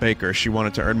career as a baker. She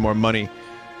wanted to earn more money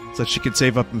so that she could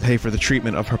save up and pay for the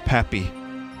treatment of her pappy.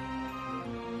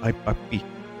 My pappy.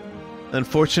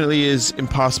 Unfortunately, it is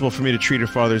impossible for me to treat her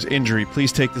father's injury.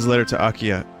 Please take this letter to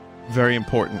Akia. Very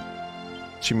important.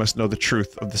 She must know the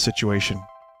truth of the situation.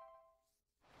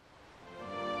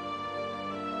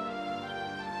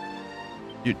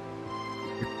 You're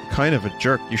kind of a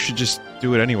jerk. You should just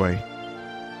do it anyway.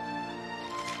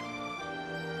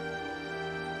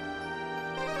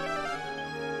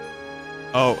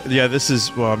 Oh, yeah, this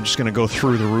is... well, I'm just gonna go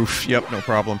through the roof. Yep, no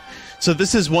problem. So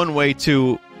this is one way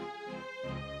to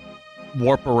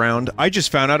warp around. I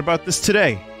just found out about this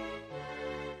today.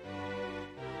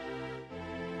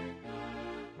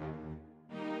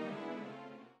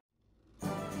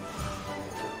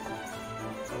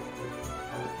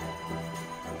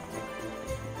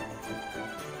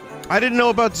 I didn't know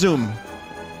about Zoom.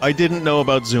 I didn't know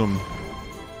about Zoom.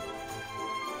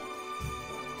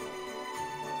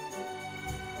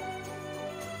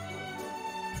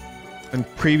 In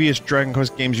previous Dragon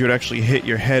Quest games, you would actually hit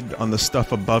your head on the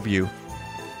stuff above you.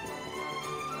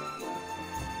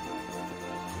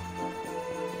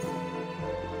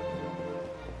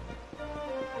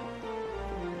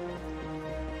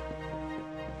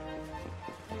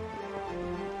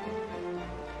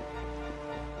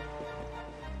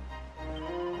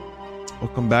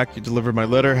 Welcome back. You delivered my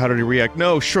letter. How did he react?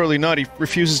 No, surely not. He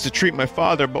refuses to treat my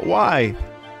father, but why?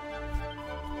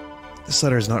 This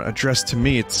letter is not addressed to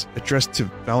me. It's addressed to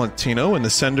Valentino, and the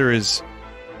sender is...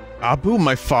 Abu,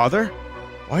 my father?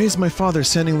 Why is my father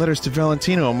sending letters to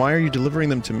Valentino, and why are you delivering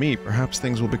them to me? Perhaps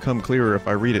things will become clearer if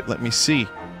I read it. Let me see.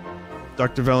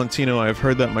 Dr. Valentino, I have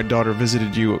heard that my daughter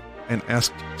visited you and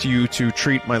asked you to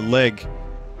treat my leg.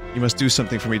 You must do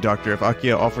something for me, doctor. If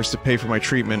Akia offers to pay for my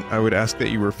treatment, I would ask that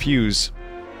you refuse.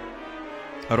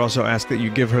 I would also ask that you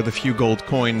give her the few gold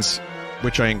coins,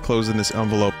 which I enclose in this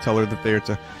envelope. Tell her that they are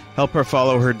to help her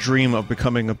follow her dream of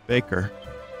becoming a baker.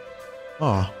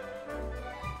 Aw.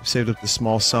 I've saved up this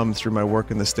small sum through my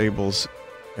work in the stables,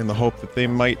 in the hope that they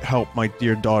might help my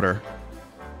dear daughter.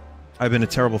 I've been a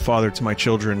terrible father to my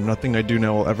children. Nothing I do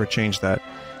now will ever change that.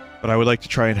 But I would like to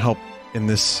try and help in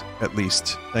this, at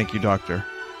least. Thank you, doctor.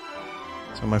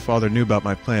 So my father knew about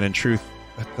my plan. In truth,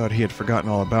 I thought he had forgotten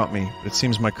all about me, but it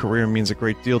seems my career means a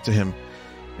great deal to him.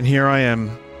 And here I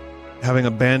am, having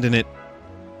abandoned it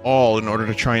all in order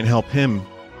to try and help him.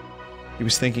 He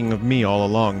was thinking of me all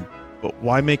along, but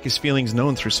why make his feelings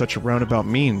known through such a roundabout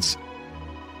means?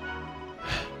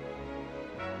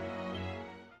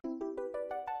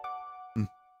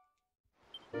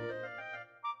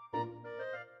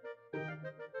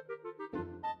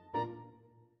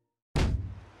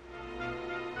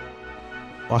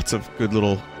 Lots of good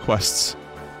little quests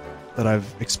that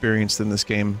I've experienced in this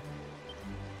game.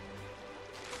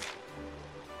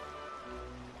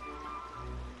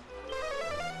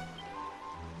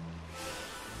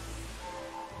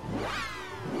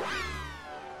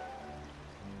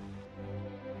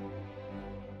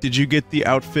 Did you get the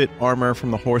outfit armor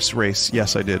from the horse race?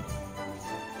 Yes, I did.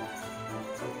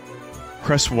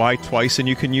 Press Y twice and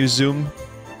you can use zoom.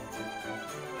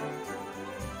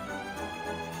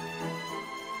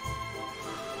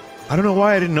 I don't know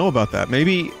why I didn't know about that.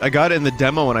 Maybe I got it in the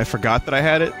demo and I forgot that I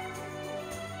had it.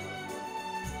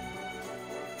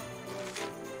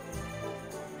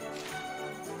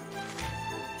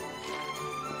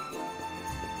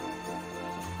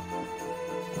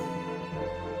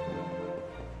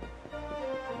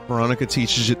 Veronica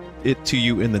teaches it to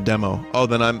you in the demo. Oh,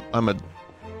 then I'm a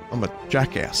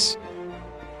jackass.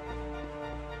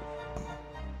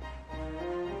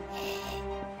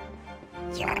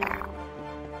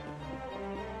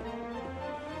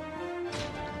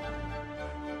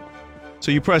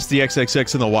 So you press the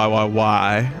XXX and the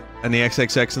YYY, and the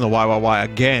XXX and the YYY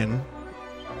again.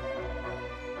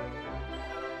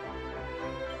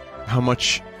 How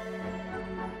much?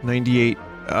 98.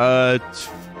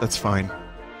 That's fine.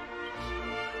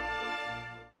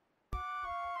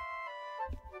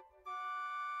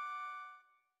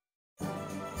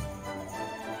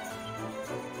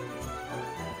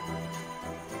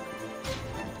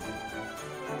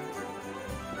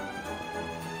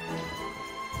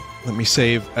 Let me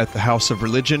save at the House of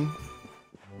Religion.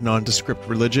 Nondescript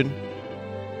religion.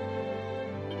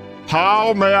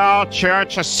 How may our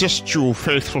church assist you,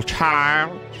 faithful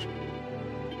child?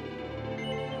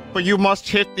 But you must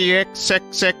hit the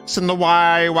XXX and the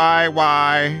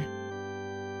YYY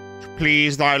to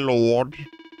please thy Lord.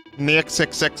 And the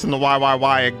XXX and the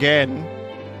YYY again.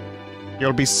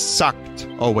 You'll be sucked.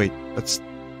 Oh wait, that's...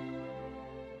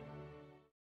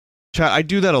 Chat, I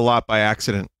do that a lot by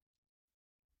accident.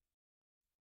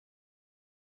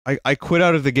 I quit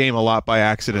out of the game a lot by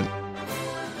accident.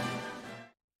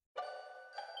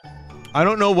 I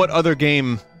don't know what other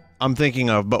game I'm thinking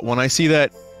of, but when I see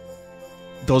that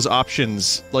those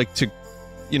options, like to,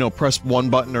 you know, press one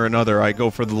button or another, I go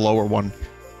for the lower one.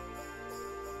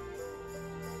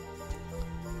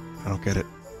 I don't get it.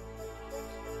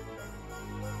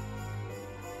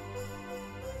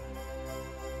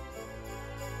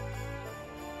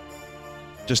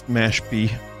 Just mash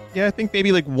B. Yeah, I think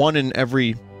maybe like 1 in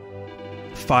every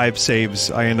 5 saves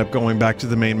I end up going back to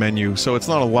the main menu, so it's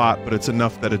not a lot, but it's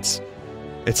enough that it's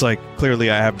like,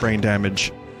 clearly I have brain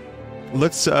damage.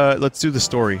 Let's do the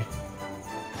story.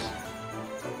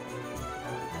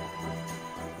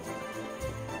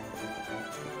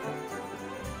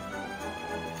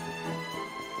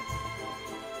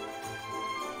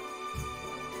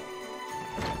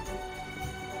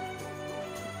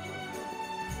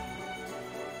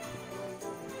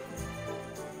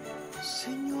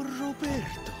 Senor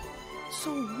Roberto,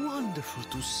 so wonderful. wonderful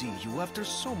to see you after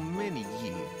so many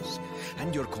years.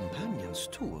 And your companions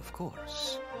too, of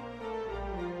course.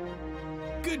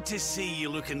 Good to see you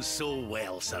looking so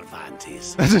well,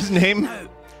 Cervantes. That's his name? Now,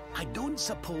 I don't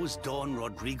suppose Don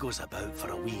Rodrigo's about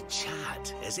for a wee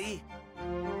chat, is he?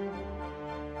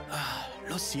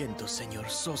 Lo siento, señor,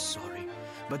 so sorry.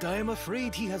 But I am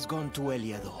afraid he has gone to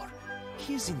Eliador.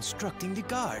 He is instructing the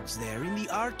guards there in the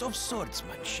art of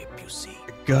swordsmanship, you see.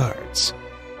 Guards.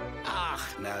 Ah,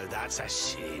 now that's a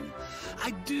shame. I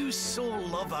do so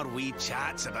love our wee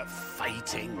chats about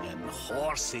fighting and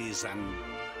horses and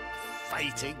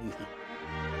fighting.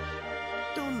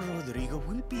 Don Rodrigo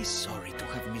will be sorry to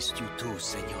have missed you too,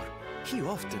 senor. He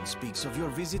often speaks of your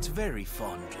visits very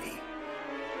fondly.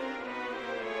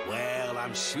 Well,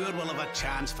 I'm sure we'll have a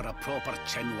chance for a proper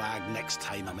chinwag next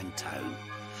time I'm in town.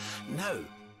 Now,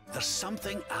 there's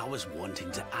something I was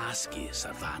wanting to ask you,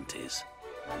 Cervantes.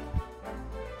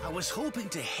 I was hoping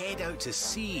to head out to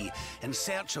sea in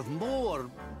search of more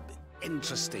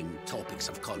interesting topics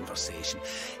of conversation.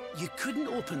 You couldn't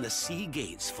open the sea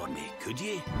gates for me, could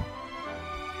you?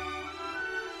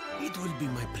 It will be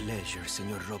my pleasure,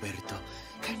 Senor Roberto.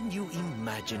 Can you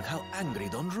imagine how angry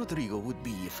Don Rodrigo would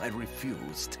be if I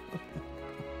refused?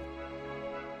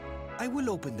 I will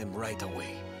open them right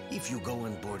away. If you go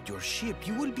on board your ship,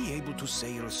 you will be able to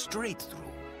sail straight through.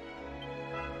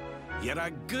 You're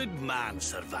a good man,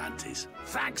 Cervantes.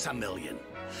 Thanks a million.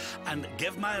 And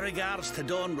give my regards to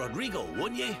Don Rodrigo,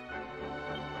 won't you?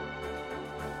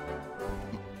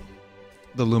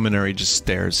 The luminary just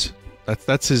stares.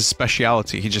 That's his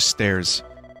speciality. He just stares.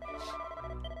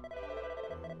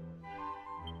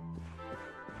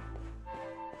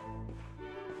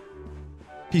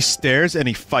 He stares and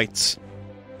he fights.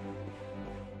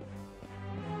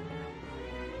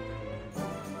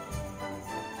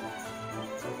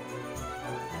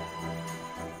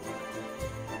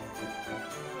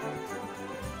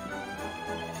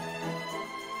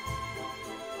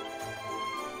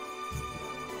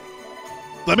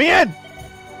 Let me in!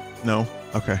 No?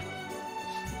 Okay.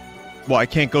 Well, I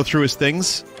can't go through his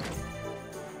things?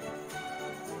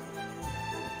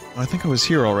 I think I was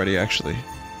here already, actually.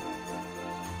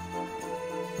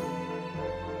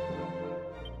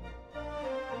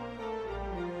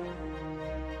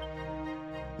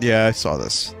 Yeah, I saw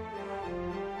this.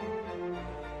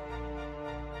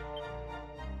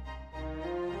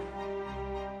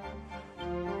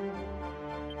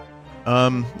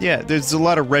 Yeah, there's a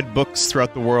lot of red books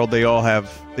throughout the world. They all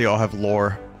have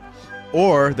lore.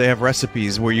 Or they have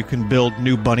recipes where you can build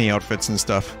new bunny outfits and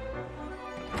stuff.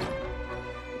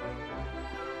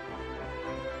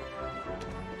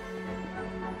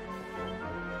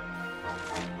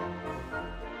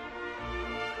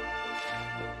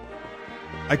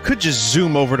 I could just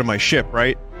zoom over to my ship,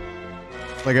 right?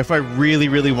 Like, if I really,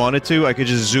 really wanted to, I could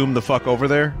just zoom the fuck over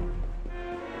there.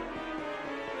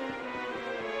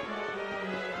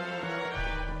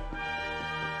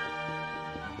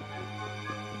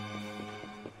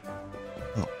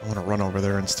 Oh, I want to run over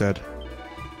there instead.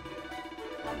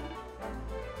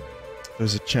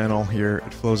 There's a channel here.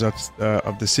 It flows out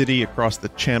of the city across the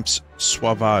Champs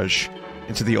Sauvage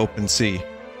into the open sea.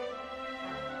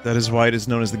 That is why it is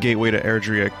known as the Gateway to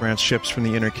Erdria. It grants ships from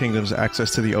the Inner Kingdoms access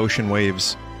to the ocean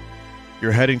waves.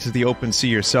 You're heading to the open sea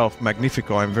yourself.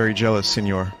 Magnifico, I'm very jealous,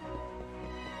 senor.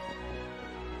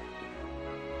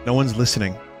 No one's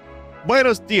listening.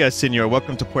 Buenos dias, senor.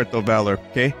 Welcome to Puerto Valor,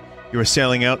 okay? You are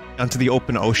sailing out onto the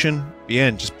open ocean.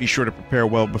 Bien, just be sure to prepare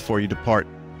well before you depart.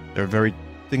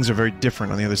 Things are very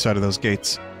different on the other side of those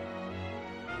gates.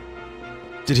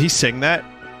 Did he sing that?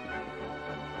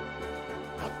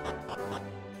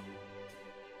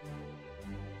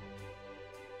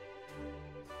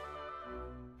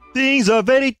 Things are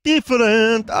very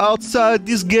different outside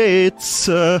these gates.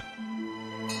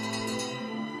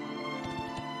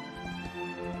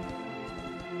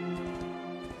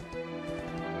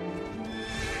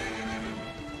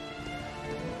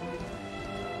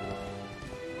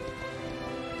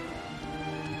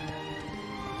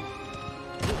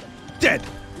 Dead.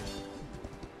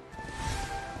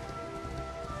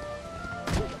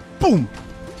 Boom.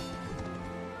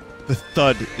 The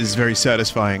thud is very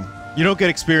satisfying. You don't get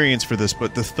experience for this,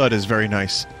 but the thud is very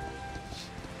nice.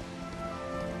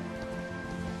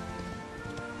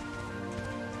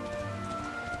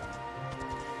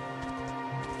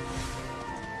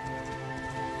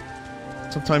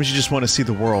 Sometimes you just want to see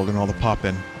the world and all the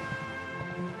pop-in.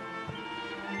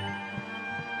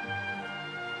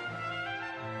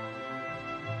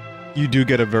 You do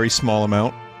get a very small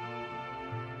amount.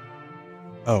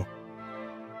 Oh.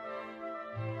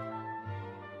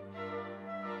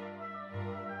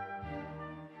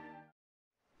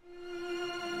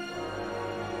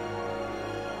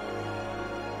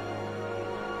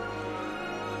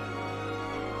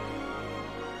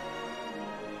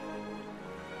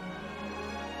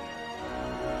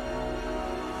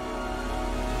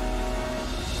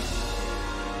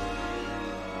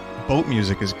 boat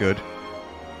music is good.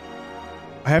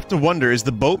 I have to wonder, is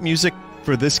the boat music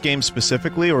for this game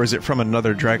specifically, or is it from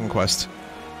another Dragon Quest?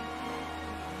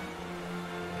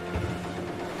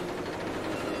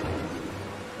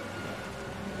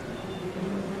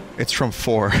 It's from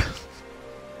 4.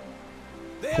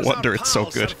 There's Wonder our it's so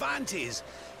pal good. Cervantes.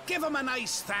 Give him a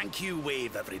nice thank you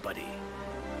wave, everybody.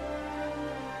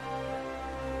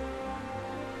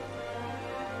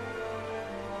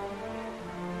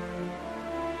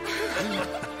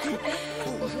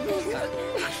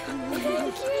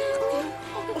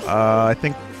 I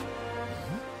think...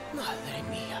 Madre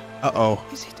mia. Uh-oh.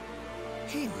 Is it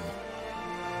him?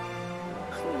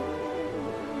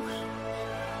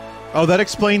 Oh, that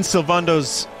explains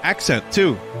Sylvando's accent,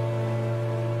 too.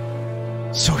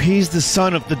 So he's the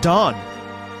son of the Dawn.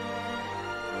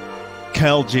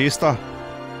 Kel Gista.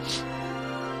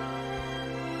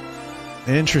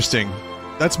 Interesting.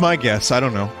 That's my guess, I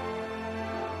don't know.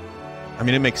 I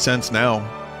mean, it makes sense now.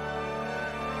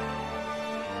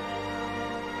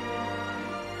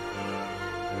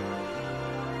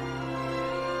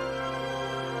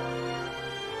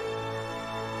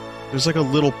 There's like a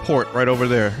little port right over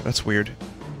there. That's weird.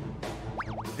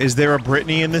 Is there a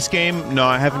Brittany in this game? No,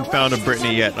 I haven't found a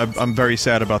Brittany yet. I'm very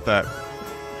sad about that.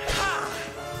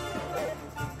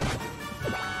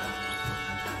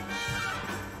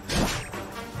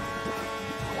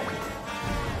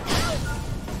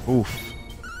 Oof.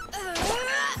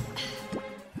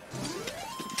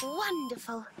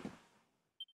 Wonderful.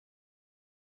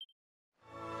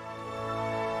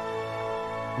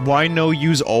 Why no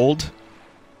use old?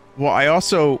 Well, I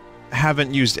also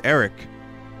haven't used Eric.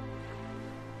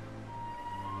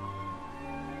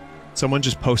 Someone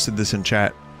just posted this in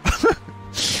chat.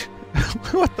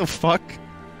 What the fuck?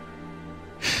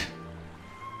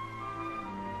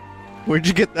 Where'd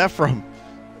you get that from?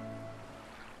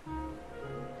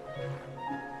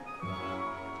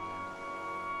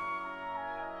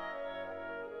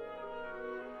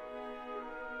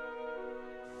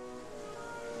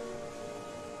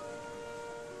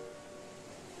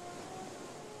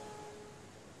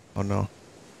 Oh no.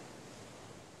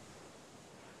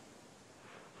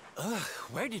 Ugh,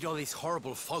 where did all this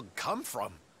horrible fog come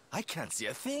from? I can't see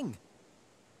a thing.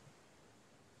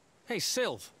 Hey,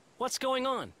 Sylv, what's going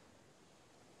on?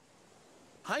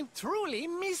 I'm truly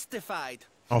mystified.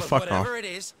 Oh, but fuck off. whatever it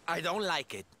is, I don't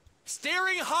like it.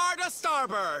 Steering hard a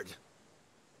starboard!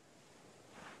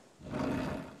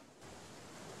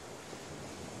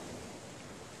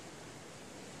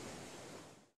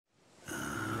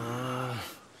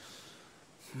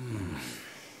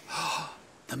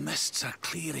 The mists are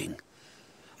clearing.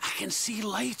 I can see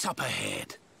light up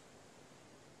ahead.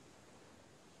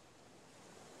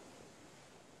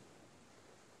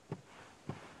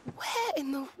 Where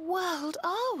in the world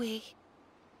are we?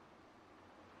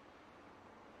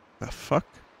 The fuck?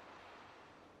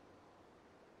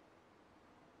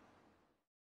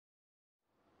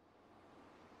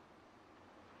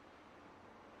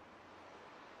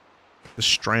 The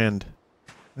Strand.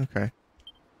 Okay.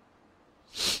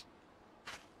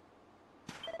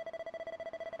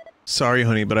 Sorry,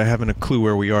 honey, but I haven't a clue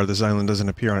where we are. This island doesn't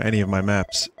appear on any of my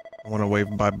maps. I want to wave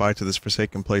bye-bye to this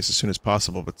forsaken place as soon as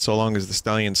possible, but so long as the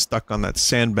stallion's stuck on that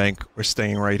sandbank, we're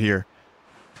staying right here.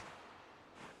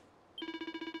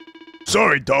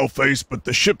 Sorry, Dollface, but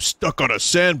the ship's stuck on a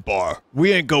sandbar.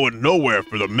 We ain't going nowhere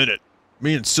for the minute.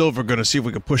 Me and Silver gonna see if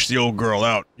we can push the old girl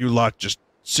out. You lot just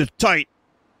sit tight.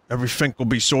 Everything will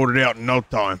be sorted out in no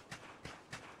time.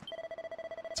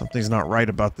 Something's not right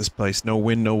about this place. No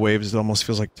wind, no waves. It almost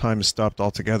feels like time has stopped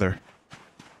altogether.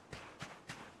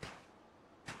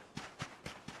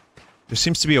 There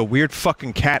seems to be a weird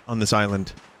fucking cat on this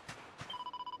island.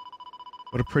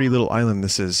 What a pretty little island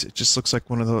this is. It just looks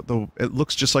like one of the it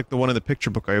looks just like the one in the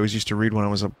picture book I always used to read when I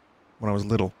was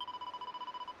little.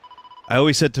 I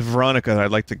always said to Veronica that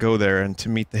I'd like to go there and to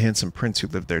meet the handsome prince who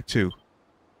lived there too.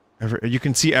 You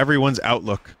can see everyone's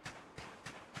outlook.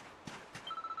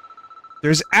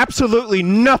 There's absolutely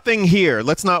nothing here.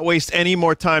 Let's not waste any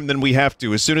more time than we have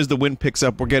to. As soon as the wind picks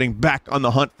up, we're getting back on the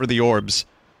hunt for the orbs.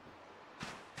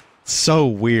 So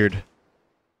weird.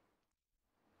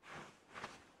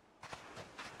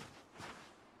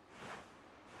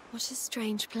 What a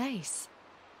strange place.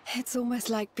 It's almost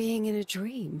like being in a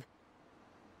dream.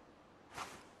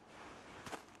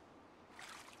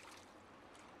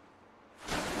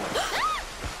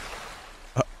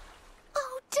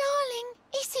 Oh, darling,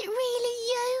 is it really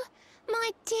you? My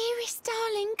dearest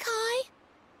darling Kai?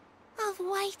 I've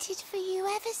waited for you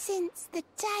ever since the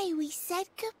day we said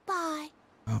goodbye.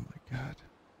 Oh my god.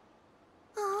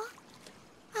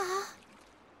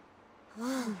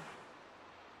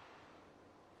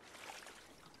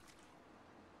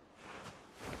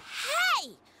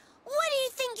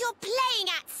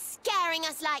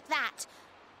 that.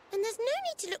 And there's no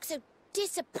need to look so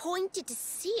disappointed to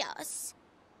see us.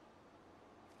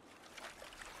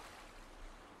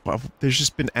 Well, there's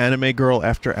just been anime girl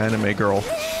after anime girl.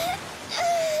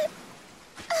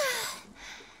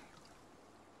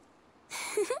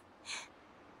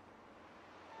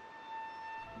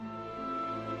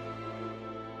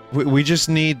 We just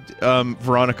need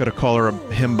Veronica to call her a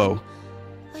himbo.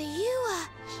 Are you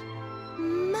a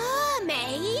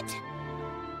mermaid?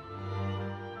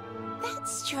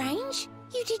 That's strange.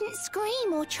 You didn't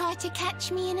scream or try to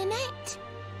catch me in a net.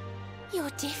 You're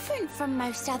different from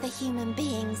most other human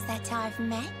beings that I've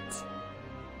met.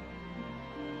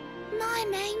 My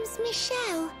name's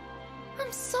Michelle.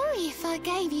 I'm sorry if I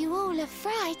gave you all a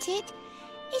fright.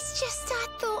 It's just I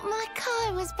thought my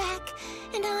car was back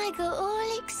and I got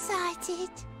all excited.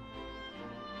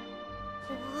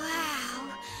 Wow,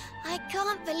 I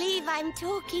can't believe I'm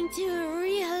talking to a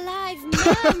real live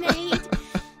mermaid.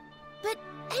 But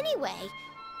anyway,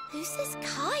 who's this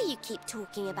Kai you keep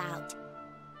talking about?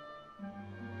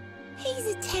 He's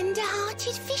a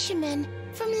tender-hearted fisherman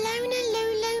from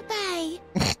Honolulu Bay.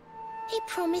 He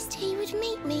promised he would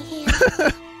meet me here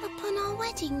upon our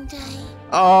wedding day.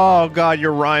 Oh god,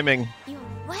 you're rhyming. Your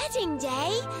wedding day?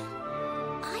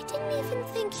 I didn't even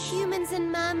think humans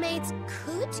and mermaids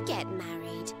could get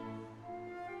married.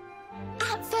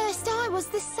 At first I was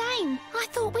the same. I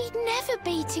thought we'd never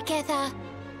be together.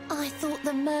 I thought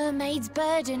the mermaid's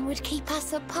burden would keep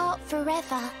us apart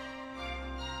forever.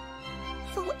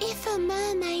 For if a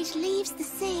mermaid leaves the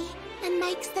sea and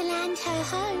makes the land her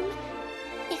home,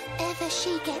 if ever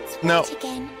she gets wet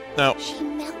again, she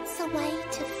melts away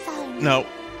to foam. No.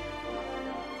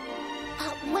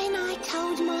 But when I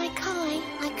told my Kai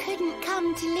I couldn't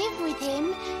come to live with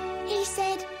him, he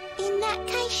said, in that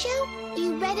case, Shell,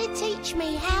 you better teach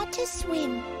me how to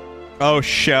swim. Oh,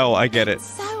 Shell, I get it.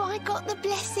 So I got the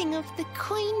blessing of the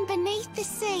Queen beneath the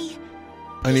sea.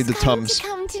 I need the Tums. To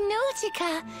come to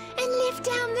Nautica and live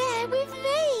down there with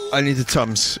me. I need the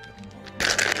Tums.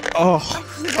 Oh,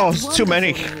 it's too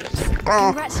many.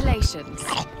 Congratulations.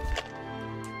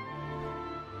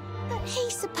 But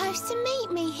he's supposed to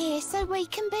meet me here so we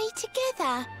can be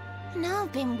together. And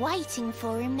I've been waiting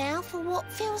for him now for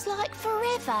what feels like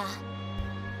forever.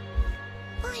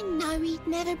 I know he'd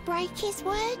never break his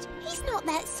word. He's not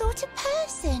that sort of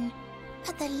person.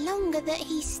 But the longer that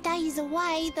he stays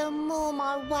away, the more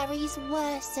my worries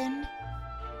worsen.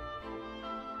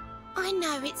 I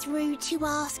know it's rude to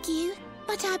ask you,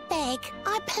 but I beg,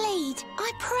 I plead,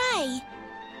 I pray.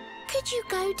 Could you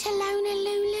go to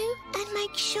Honolulu and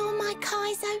make sure my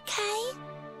Kai's okay?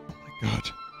 Oh my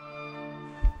god.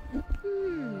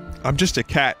 I'm just a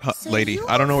cat, lady.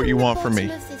 I don't know what you want from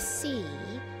me. Of the sea,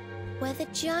 where the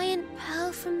giant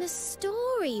pearl from the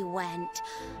story went.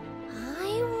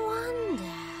 I wonder.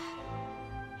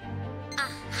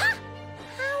 Aha!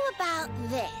 How about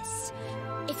this?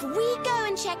 If we go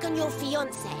and check on your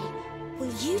fiancé,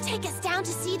 will you take us down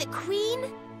to see the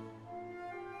Queen?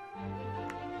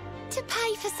 To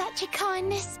pay for such a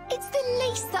kindness, it's the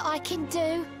least that I can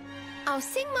do. I'll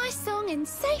sing my song and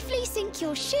safely sink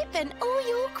your ship and all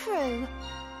your crew.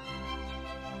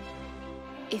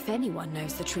 If anyone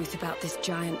knows the truth about this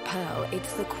giant pearl,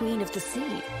 it's the Queen of the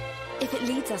Sea. If it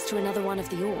leads us to another one of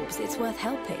the orbs, it's worth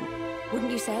helping.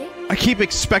 Wouldn't you say? I keep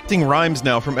expecting rhymes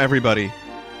now from everybody.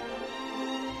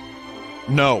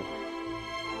 No.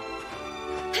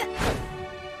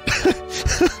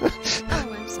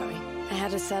 Oh, I'm sorry. I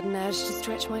had a sudden urge to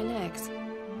stretch my legs.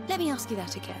 Let me ask you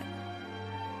that again.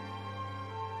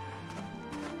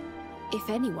 If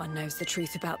anyone knows the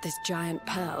truth about this giant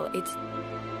pearl, it's...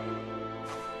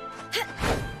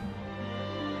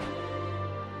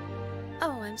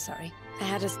 Oh, I'm sorry. I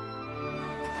had a...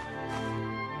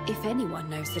 If anyone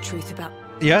knows the truth about...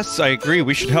 Yes, I agree.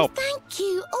 We should help. Thank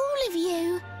you, all of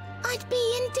you. I'd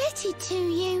be indebted to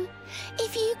you.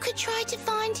 If you could try to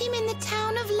find him in the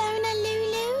town of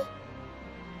Honolulu.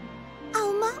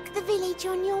 I'll mark the village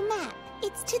on your map.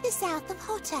 It's to the south of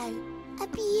Hotto. A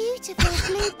beautiful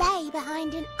blue bay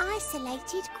behind an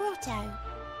isolated grotto.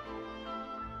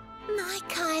 My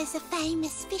Kai's a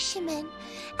famous fisherman,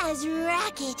 as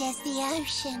rugged as the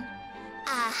ocean.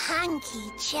 A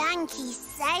hanky-chanky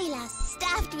sailor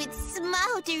stuffed with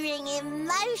smouldering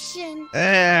emotion.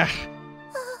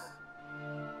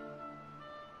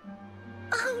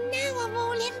 Oh, now I'm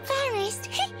all embarrassed.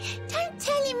 Don't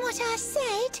tell him what I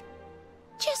said.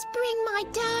 Just bring my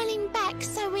darling back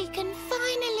so we can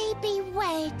finally be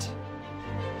wed.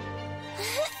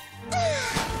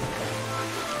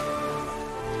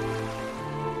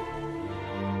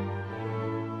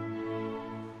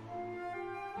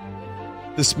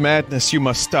 This madness you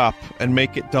must stop, and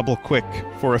make it double quick,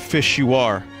 for a fish you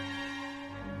are.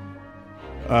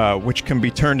 Which can be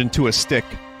turned into a stick.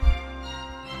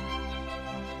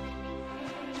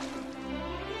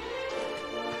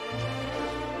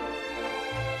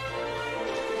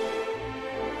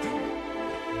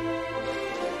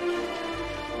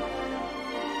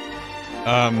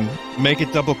 Make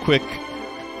it double quick,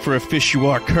 for a fish you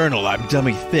are, Colonel, I'm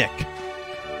dummy thick.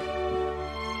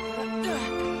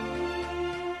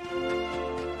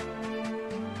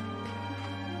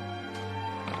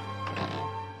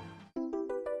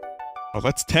 Oh,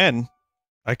 that's 10.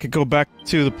 I could go back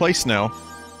to the place now.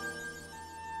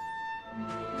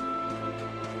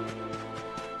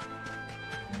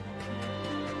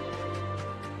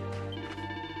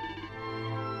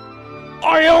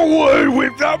 I own word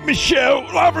with that Michelle,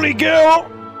 lovely girl.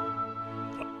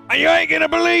 You ain't gonna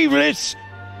believe this.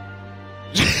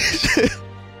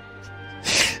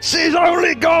 She's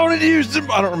only gone and used them.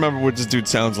 I don't remember what this dude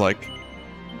sounds like.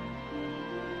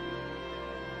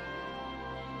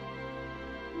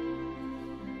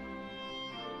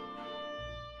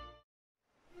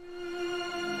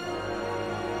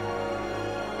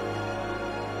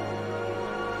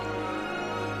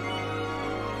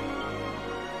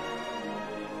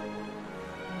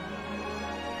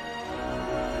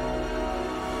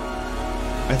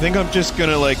 I think I'm just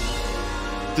gonna, like,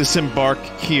 disembark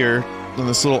here on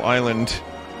this little island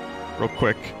real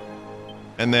quick.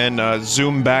 And then,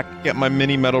 zoom back, get my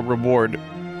mini medal reward.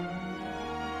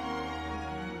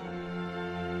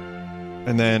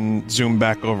 And then zoom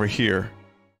back over here.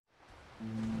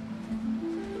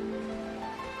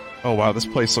 Oh wow, this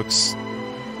place looks...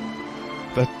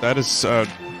 That is,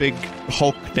 big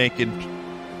Hulk naked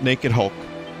Hulk.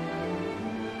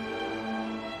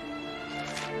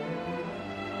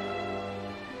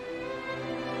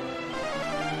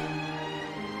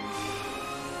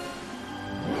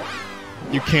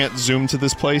 You can't zoom to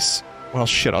this place? Well,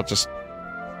 shit, I'll just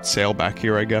sail back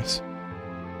here, I guess.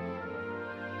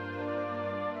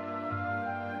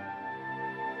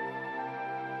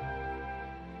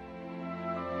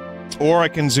 Or I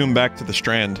can zoom back to the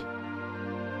strand.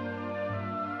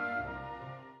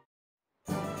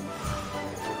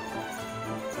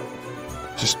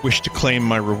 Just wish to claim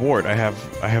my reward. I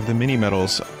have the mini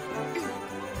medals.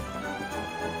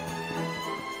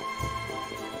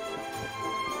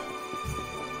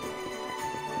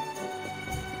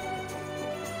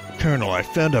 Colonel, I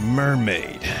found a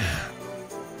mermaid.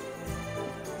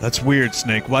 That's weird,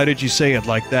 Snake. Why did you say it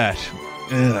like that?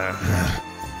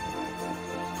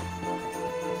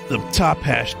 The top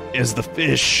hat is the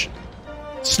fish.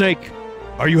 Snake,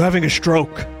 are you having a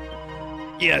stroke?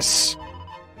 Yes.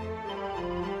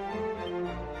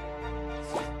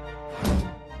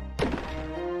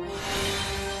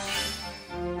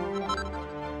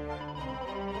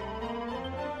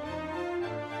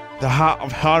 The heart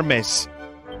of Hermes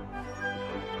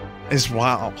is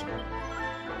wow.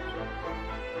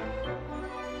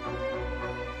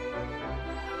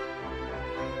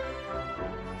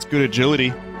 It's good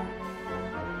agility.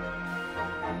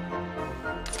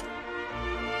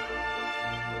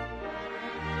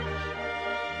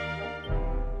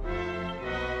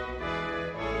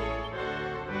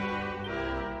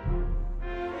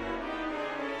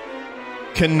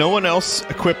 Can no one else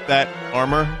equip that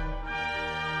armor?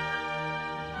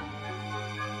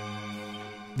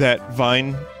 That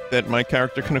vine that my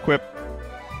character can equip?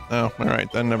 Oh,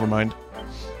 alright, then never mind.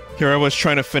 Here I was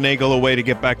trying to finagle a way to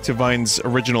get back to Vine's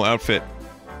original outfit.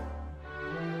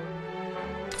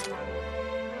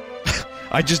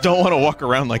 I just don't want to walk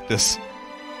around like this.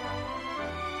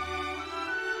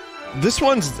 This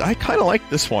one's... I kinda like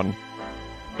this one.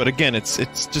 But again, it's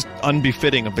just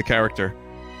unbefitting of the character.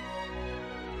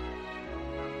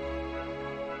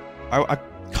 I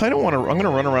kinda wanna... I'm gonna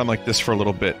run around like this for a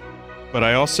little bit. But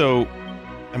I also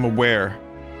am aware...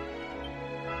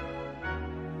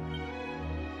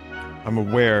 I'm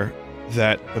aware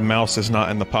that the mouse is not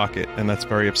in the pocket, and that's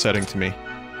very upsetting to me.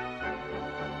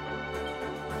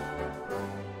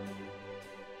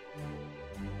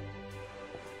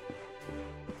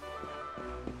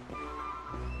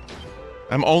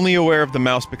 I'm only aware of the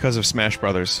mouse because of Smash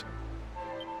Brothers.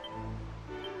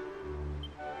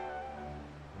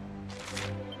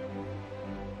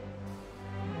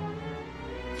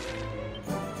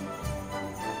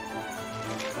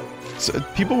 So,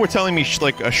 people were telling me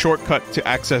like a shortcut to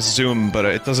access zoom, but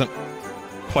it doesn't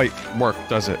quite work,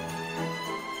 does it?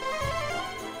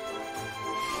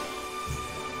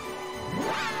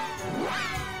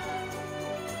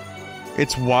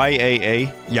 It's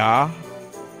YAA, yeah.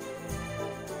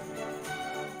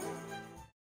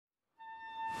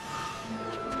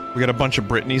 We got a bunch of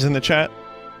Britneys in the chat.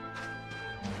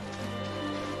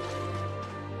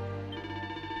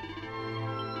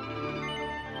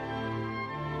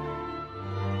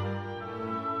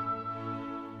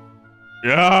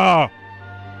 Yeah!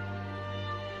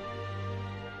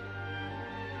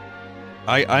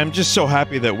 I'm just so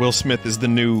happy that Will Smith is the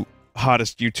new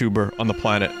hottest YouTuber on the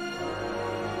planet.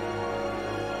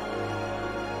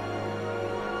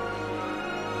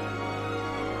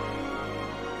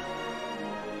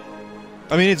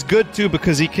 I mean, it's good too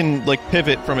because he can, like,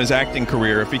 pivot from his acting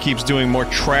career if he keeps doing more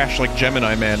trash like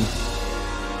Gemini Man.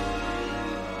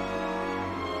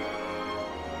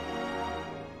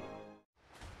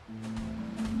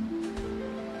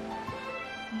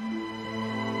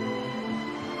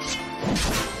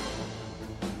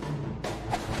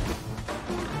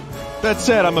 That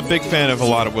said, I'm a big fan of a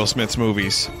lot of Will Smith's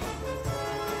movies.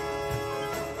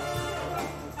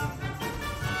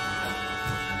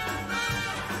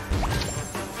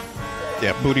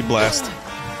 Yeah, Booty Blast.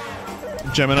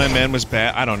 Gemini Man was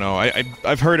bad. I don't know.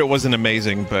 I've heard it wasn't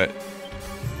amazing, but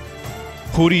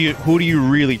who do you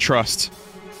really trust?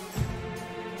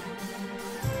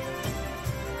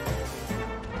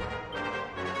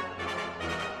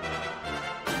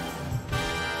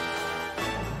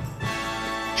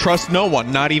 Trust no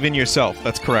one, not even yourself.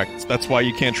 That's correct. That's why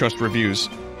you can't trust reviews.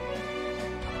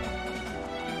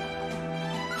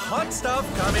 Hot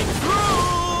stuff coming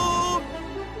through!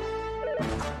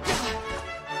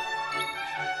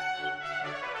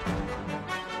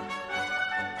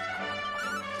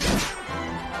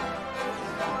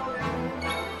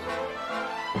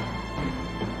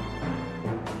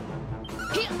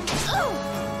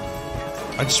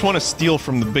 I just want to steal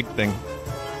from the big thing.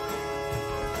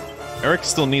 Eric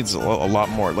still needs a lot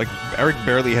more. Like, Eric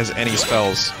barely has any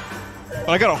spells. But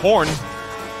I got a horn.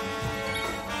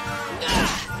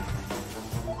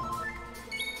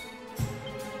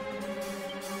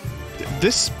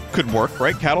 This could work,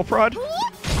 right? Cattle prod?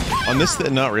 On this,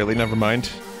 not really, never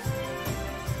mind.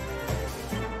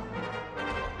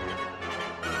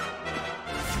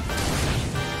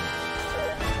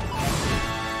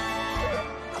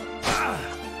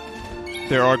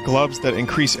 There are gloves that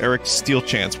increase Eric's steal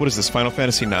chance. What is this, Final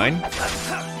Fantasy IX?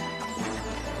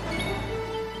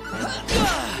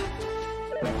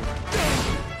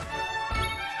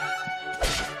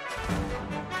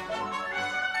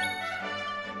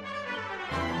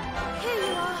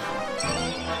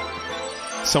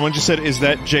 Someone just said, is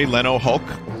that Jay Leno Hulk?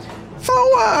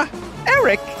 So,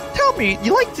 Eric, tell me,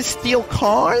 you like to steal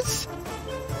cars?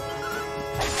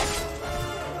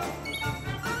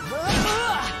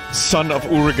 Son of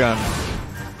Uragan.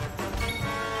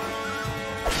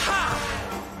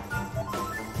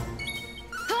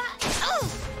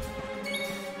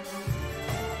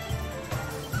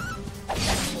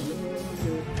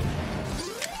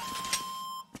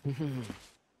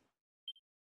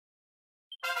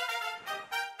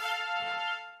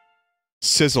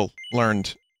 Sizzle.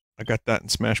 Learned. I got that in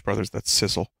Smash Brothers. That's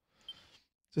Sizzle.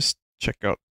 Just check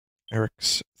out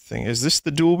Eric's thing. Is this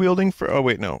the dual wielding for... Oh,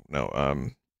 wait, no.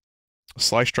 A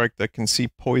Sly Strike that can see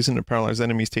poison and paralyze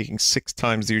enemies taking 6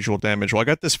 times the usual damage. Well, I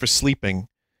got this for sleeping.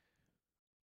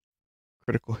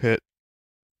 Critical hit.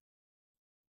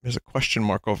 There's a question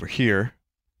mark over here.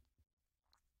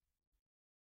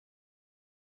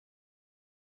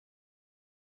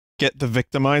 Get the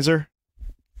Victimizer.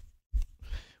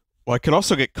 Well, I could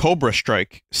also get Cobra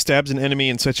Strike. Stabs an enemy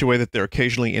in such a way that they're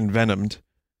occasionally envenomed.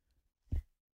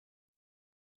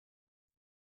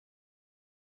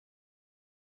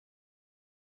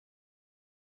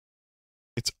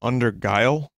 It's under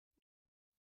Guile?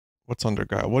 What's under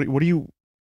Guile? What are you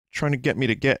trying to get me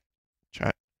to get,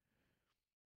 chat?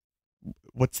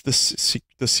 What's the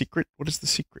secret? What is the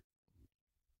secret?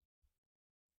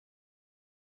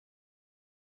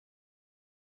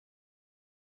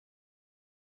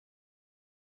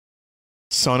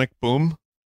 Sonic Boom?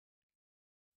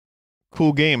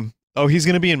 Cool game. Oh, he's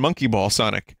gonna be in Monkey Ball,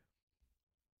 Sonic.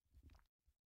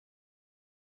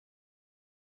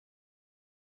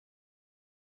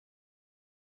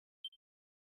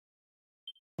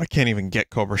 I can't even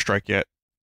get Cobra Strike yet.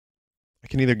 I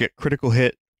can either get Critical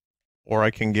Hit, or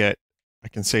I can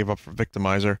save up for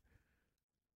Victimizer.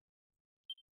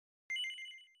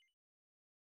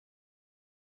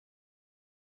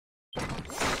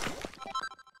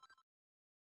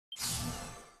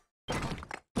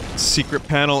 Secret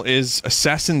panel is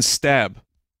Assassin's Stab.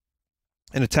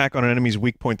 An attack on an enemy's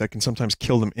weak point that can sometimes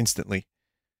kill them instantly.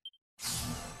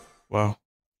 Wow.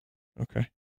 Okay.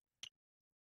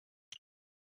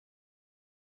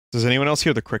 Does anyone else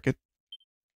hear the cricket?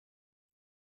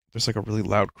 There's like a really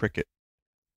loud cricket.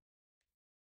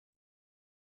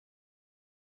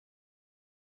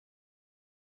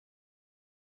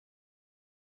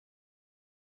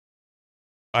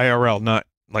 IRL, not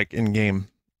like in-game.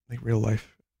 Like real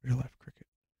life cricket.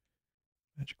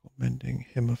 Magical mending,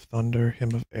 hymn of thunder,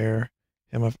 hymn of air,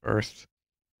 hymn of earth.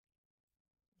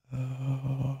 You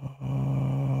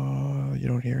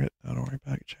don't hear it? Oh, don't worry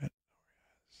about it, chat.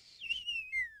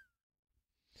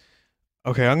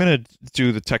 Okay, I'm gonna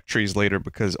do the tech trees later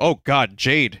because... Oh god,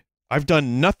 Jade! I've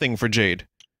done nothing for Jade.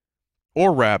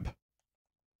 Or Rab.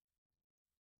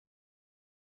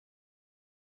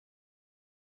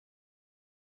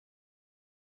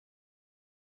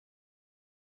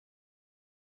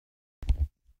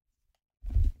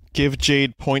 Give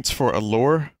Jade points for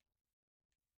allure.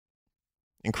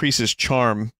 Increases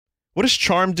charm. What does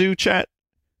charm do, chat?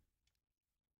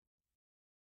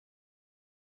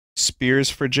 Spears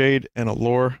for Jade and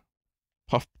allure.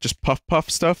 Puff, just puff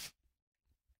stuff.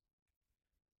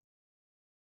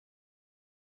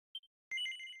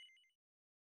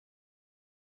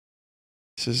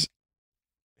 This is...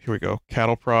 Here we go.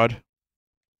 Cattle prod.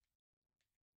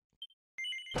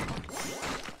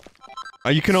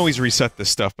 You can always reset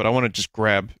this stuff, but I want to just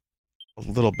grab a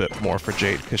little bit more for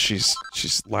Jade, because she's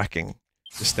lacking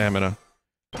the stamina.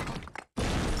 It's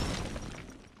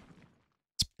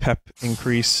pep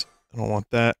increase. I don't want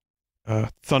that.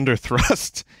 Thunder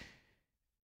thrust.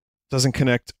 Doesn't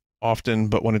connect often,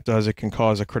 but when it does, it can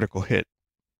cause a critical hit.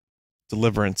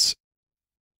 Deliverance.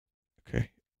 Okay.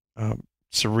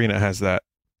 Serena has that.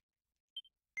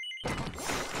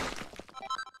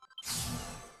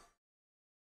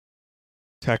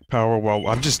 Attack power, well,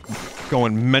 I'm just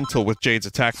going mental with Jade's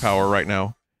attack power right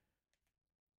now.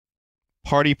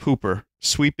 Party Pooper.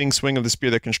 Sweeping swing of the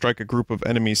spear that can strike a group of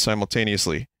enemies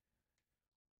simultaneously.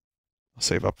 I'll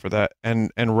save up for that. And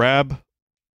Rab.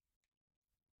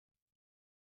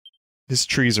 His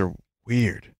trees are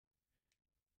weird.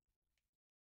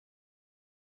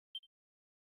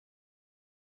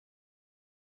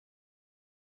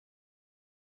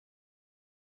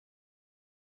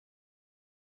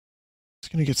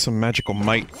 Gonna get some magical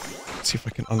might. Let's see if I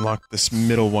can unlock this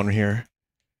middle one here.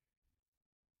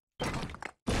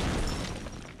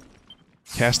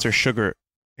 Caster Sugar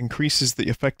increases the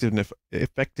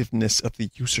effectiveness of the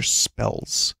user's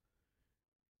spells.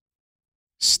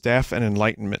 Staff and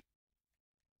Enlightenment.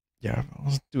 Yeah, I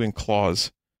was doing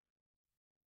claws.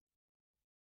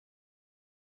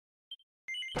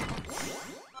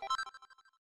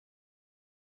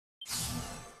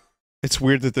 It's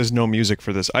weird that there's no music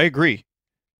for this. I agree.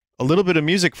 A little bit of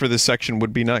music for this section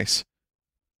would be nice.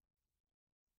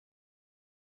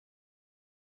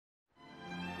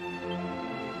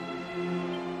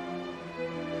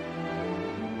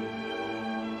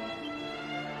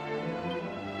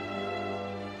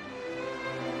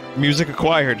 Music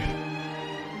acquired.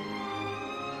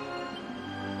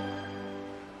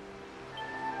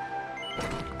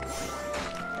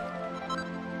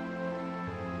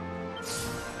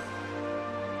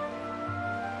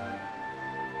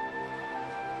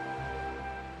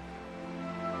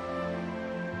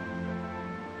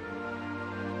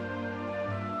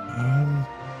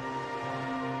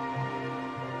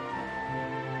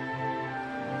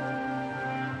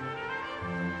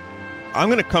 I'm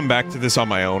gonna come back to this on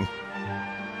my own.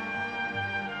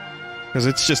 Because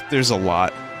it's just, there's a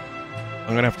lot.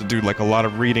 I'm gonna have to do like a lot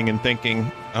of reading and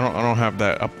thinking. I don't have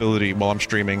that ability while I'm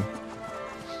streaming.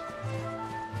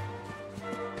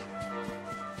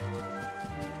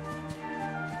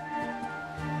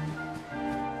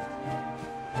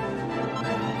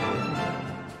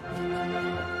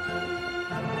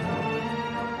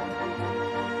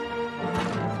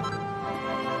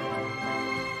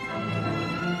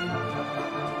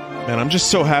 Man, I'm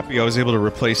just so happy I was able to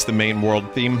replace the main world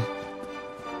theme.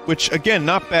 Which, again,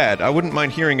 not bad. I wouldn't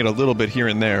mind hearing it a little bit here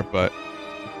and there, but...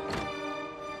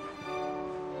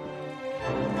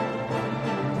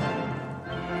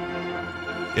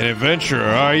 An adventurer,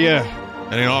 are ya?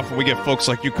 And then often we get folks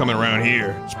like you coming around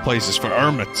here. This place is for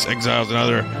hermits, exiles, and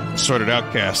other assorted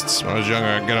outcasts. When I was younger,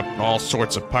 I'd get up in all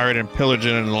sorts of pirating,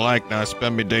 pillaging, and the like. Now I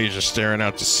spend my days just staring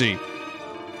out to sea.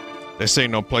 This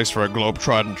ain't no place for a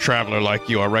globe-trotting traveler like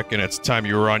you. I reckon it's time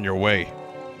you were on your way.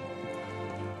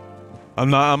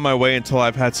 I'm not on my way until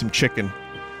I've had some chicken.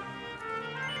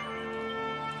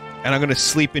 And I'm gonna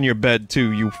sleep in your bed,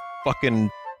 too, you fucking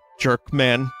jerk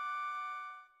man.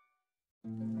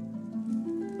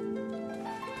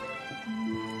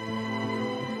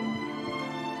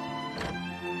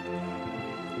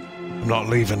 I'm not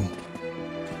leaving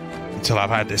until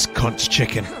I've had this cunt's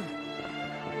chicken.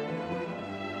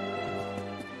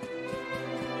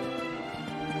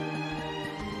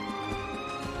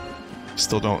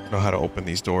 Still don't know how to open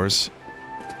these doors.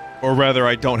 Or rather,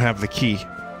 I don't have the key.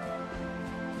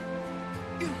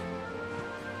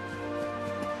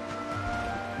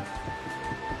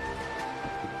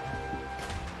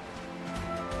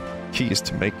 keys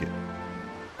to make it.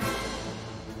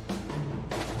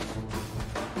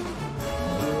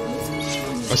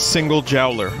 A single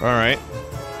jowler, alright.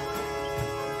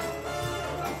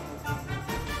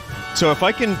 So if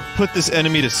I can put this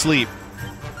enemy to sleep,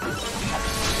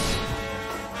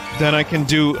 then I can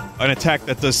do an attack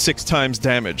that does 6 times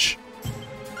damage.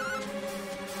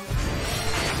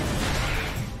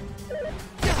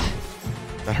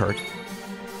 That hurt.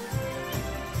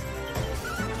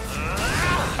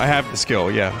 I have the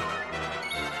skill, yeah.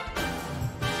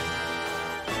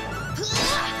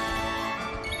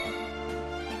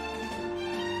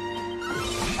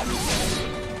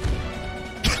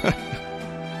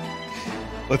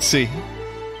 Let's see.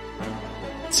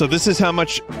 So this is how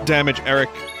much damage Eric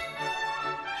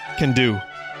can do.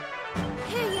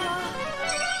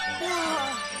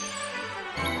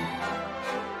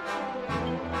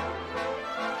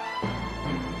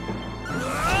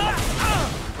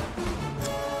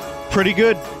 Pretty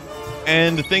good.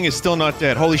 And the thing is still not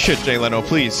dead. Holy shit, Jay Leno,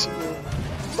 please.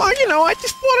 Well, you know, I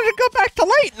just wanted to go back to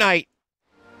late night.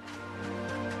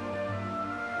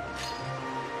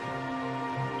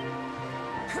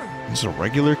 This is a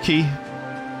regular key?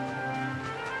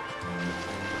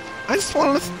 I just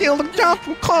wanted to steal the job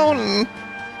from Conan.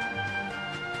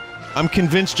 I'm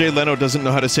convinced Jay Leno doesn't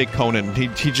know how to say Conan. He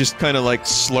just kind of like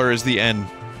slurs the N.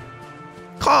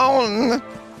 Conan.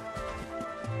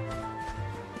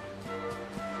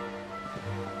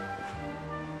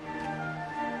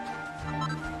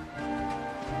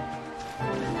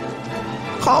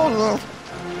 Conan.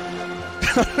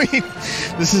 I mean,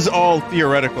 this is all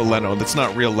theoretical Leno. That's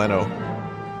not real Leno.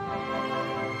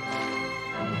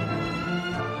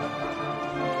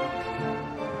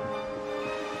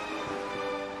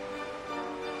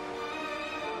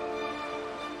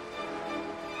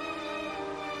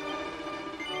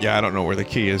 Yeah, I don't know where the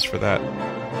key is for that.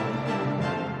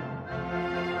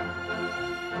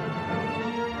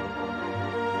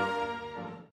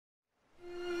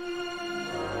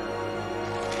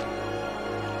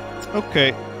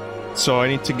 Okay, so I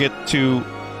need to get to...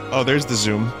 Oh, there's the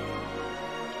zoom.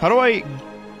 How do I...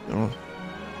 Oh.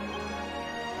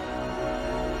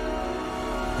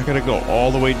 I gotta go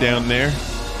all the way down there.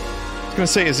 I was gonna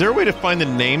say, is there a way to find the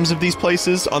names of these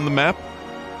places on the map?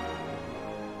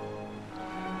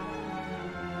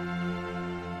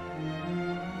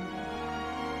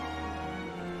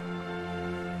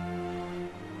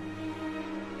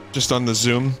 Just on the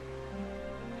zoom.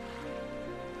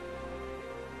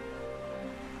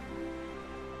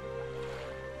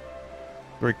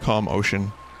 Very calm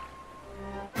ocean.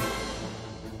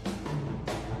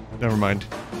 Never mind.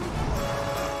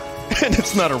 And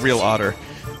it's not a real otter.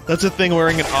 That's a thing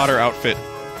wearing an otter outfit.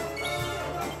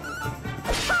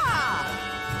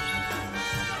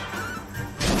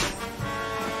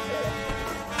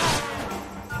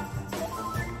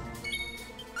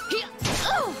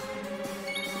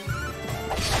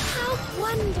 How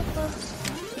wonderful.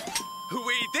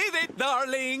 We did it,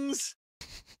 darlings!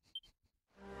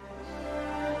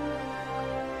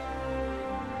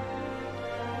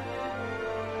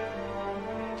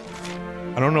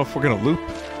 I don't know if we're gonna loop.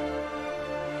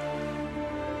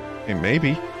 Okay,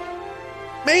 maybe.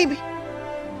 Maybe.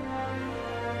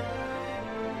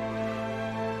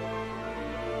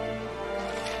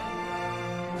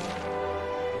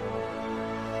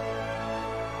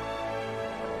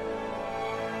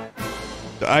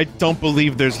 I don't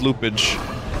believe there's loopage.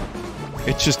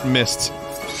 It's just mist.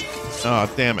 Aw,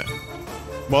 oh, damn it.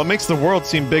 Well, it makes the world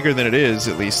seem bigger than it is,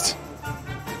 at least.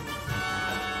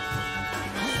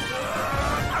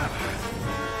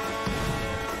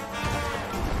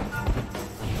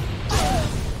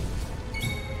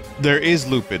 There is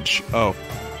loopage. Oh.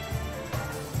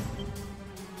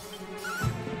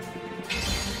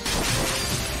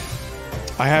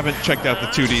 I haven't checked out the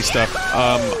 2D stuff.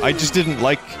 I just didn't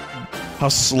like how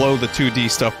slow the 2D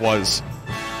stuff was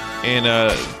in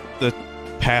the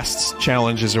past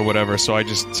challenges or whatever, so I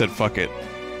just said fuck it.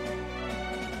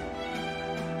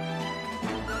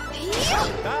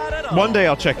 One day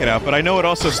I'll check it out, but I know it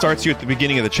also starts you at the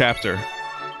beginning of the chapter.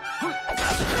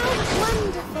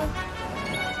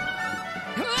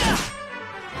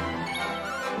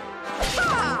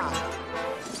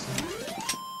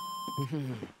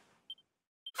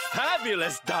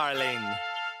 Fabulous, darling!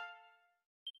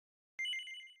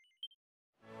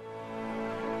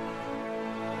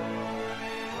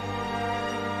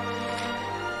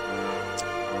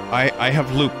 I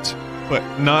have looped, but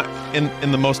not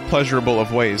in the most pleasurable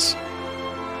of ways.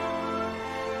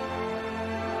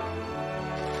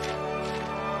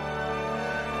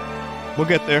 We'll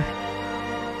get there.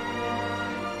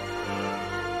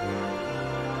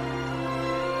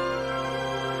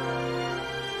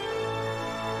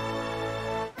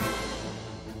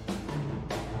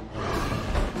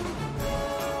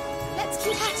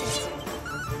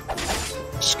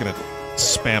 just gonna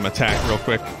spam attack real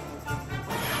quick.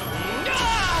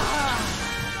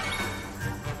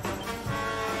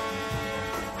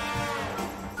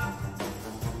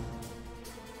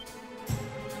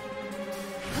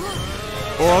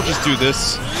 Or I'll just do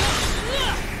this.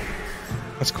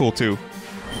 That's cool too.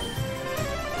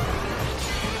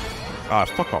 Ah,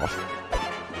 fuck off.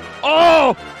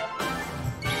 Oh!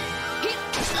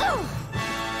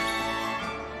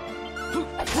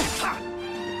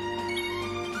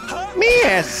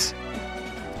 Miss!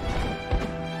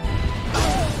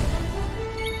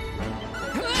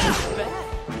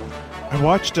 I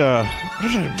watched, what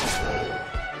did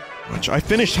I watch? I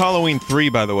finished Halloween 3,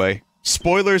 by the way.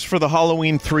 Spoilers for the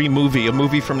Halloween 3 movie, a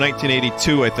movie from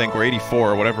 1982, I think, or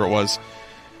 84, or whatever it was.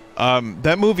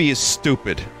 That movie is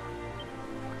stupid.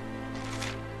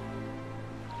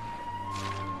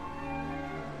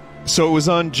 So it was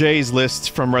on Jay's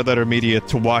list from Red Letter Media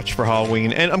to watch for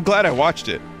Halloween, and I'm glad I watched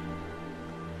it.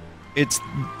 It's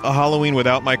a Halloween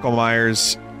without Michael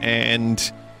Myers, and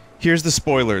here's the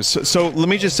spoilers. So let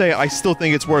me just say, I still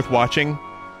think it's worth watching,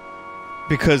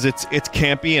 because it's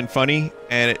campy and funny,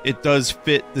 and it does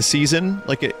fit the season.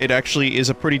 Like, it actually is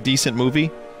a pretty decent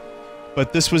movie.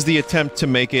 But this was the attempt to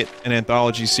make it an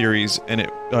anthology series, and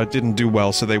it didn't do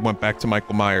well, so they went back to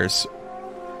Michael Myers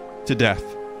to death.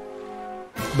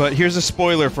 But here's a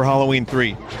spoiler for Halloween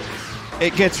 3.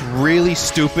 It gets really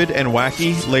stupid and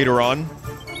wacky later on.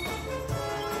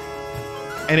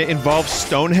 And it involves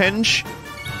Stonehenge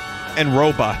and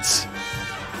robots.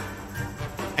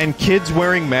 And kids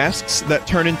wearing masks that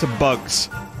turn into bugs.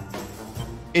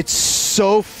 It's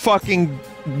so fucking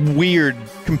weird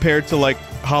compared to, like,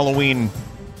 Halloween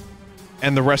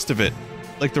and the rest of it.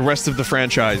 Like, the rest of the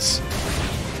franchise.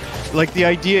 Like, the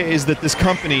idea is that this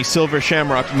company, Silver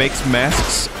Shamrock, makes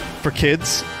masks for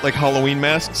kids, like Halloween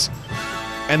masks,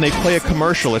 and they play a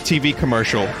commercial, a TV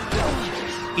commercial.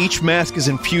 Each mask is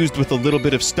infused with a little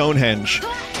bit of Stonehenge,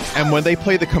 and when they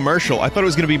play the commercial, I thought it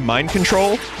was going to be mind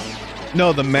control.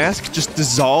 No, the mask just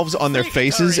dissolves on their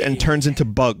faces and turns into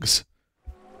bugs.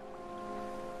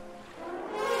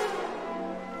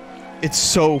 It's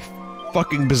so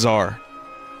fucking bizarre.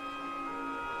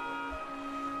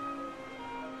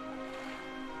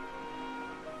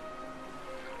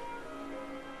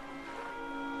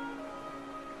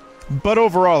 But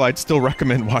overall, I'd still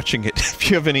recommend watching it if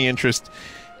you have any interest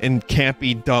in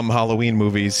campy, dumb Halloween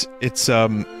movies. It's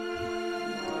fun.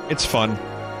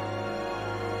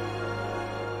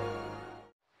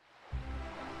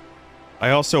 I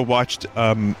also watched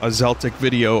a Zeltic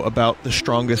video about the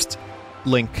strongest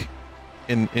Link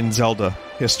in Zelda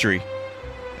history.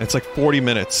 It's like 40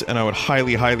 minutes, and I would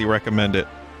highly, highly recommend it.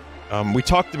 We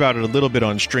talked about it a little bit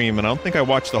on stream, and I don't think I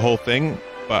watched the whole thing,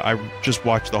 but I just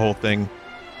watched the whole thing,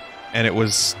 and it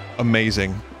was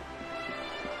amazing.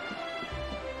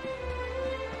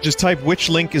 Just type which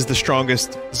Link is the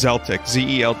strongest Zeltic.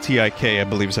 Z-E-L-T-I-K, I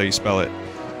believe is how you spell it.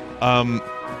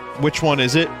 Which one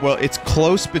is it? Well, it's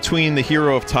close between the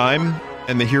Hero of Time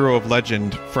and the Hero of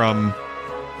Legend from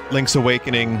Link's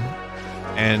Awakening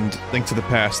and Link to the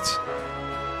Past.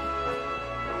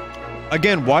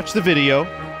 Again, watch the video.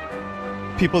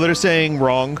 People that are saying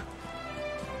wrong,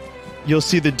 you'll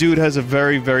see the dude has a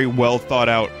very, very well thought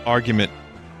out argument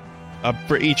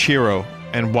for each hero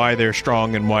and why they're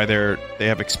strong and why they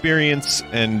have experience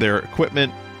and their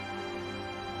equipment.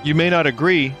 You may not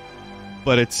agree,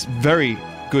 but it's very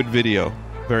good video.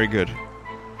 Very good.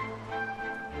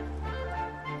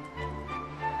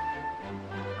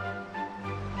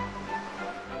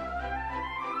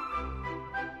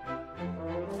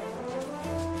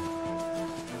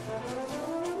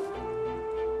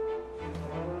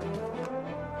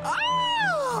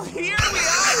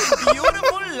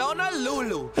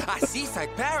 A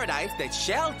seaside paradise that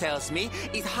Shell tells me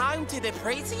is home to the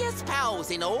prettiest pals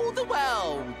in all the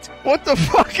world. What the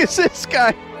fuck is this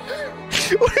guy?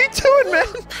 What are you doing, man?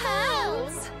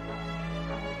 Pearls!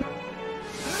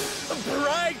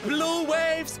 Bright blue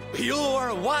waves,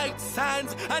 pure white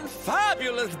sands, and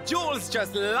fabulous jewels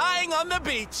just lying on the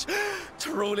beach.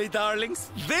 Truly,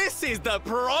 darlings, this is the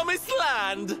promised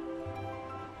land.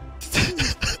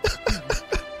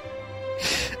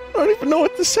 I don't even know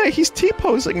what to say. He's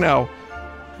T-posing now.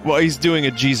 Well, he's doing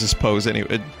a Jesus pose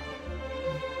anyway.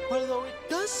 Although it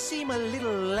does seem a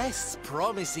little less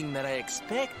promising than I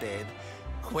expected.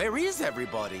 Where is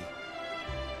everybody?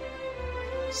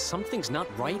 Something's not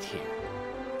right here.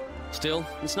 Still,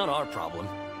 it's not our problem.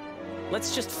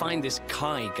 Let's just find this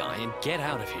Kai guy and get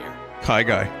out of here. Kai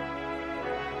guy.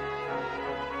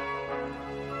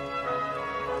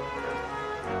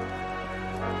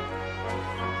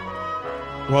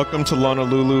 Welcome to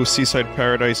Honolulu, seaside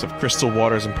paradise of crystal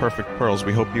waters and perfect pearls.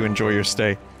 We hope you enjoy your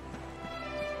stay.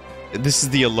 This is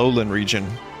the Alolan region.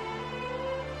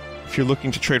 If you're looking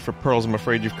to trade for pearls, I'm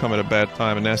afraid you've come at a bad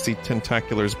time. A nasty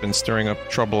tentacular's been stirring up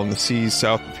trouble in the seas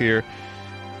south of here,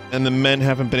 and the men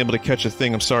haven't been able to catch a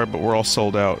thing. I'm sorry, but we're all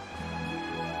sold out.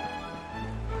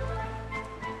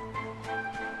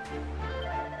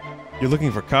 You're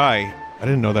looking for Kai. I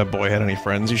didn't know that boy had any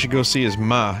friends. You should go see his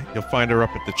ma. You'll find her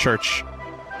up at the church.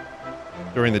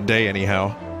 During the day,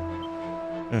 anyhow.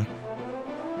 Yeah.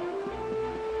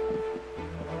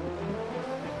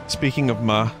 Speaking of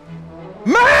ma...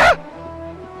 Ma!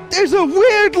 There's a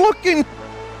weird looking...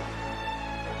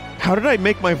 How did I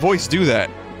make my voice do that?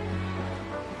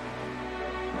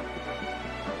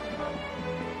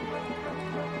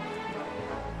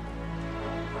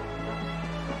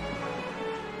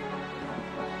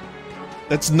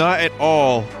 That's not at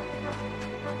all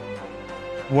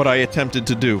what I attempted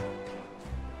to do.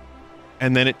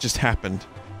 And then it just happened.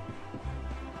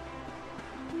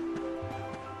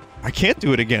 I can't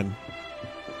do it again.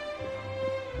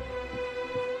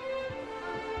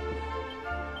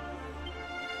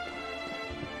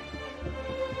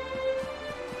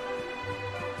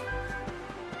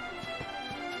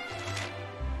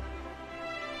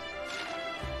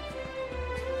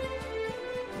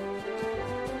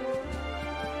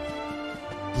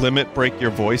 Limit break your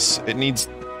voice. It needs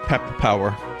pep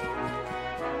power.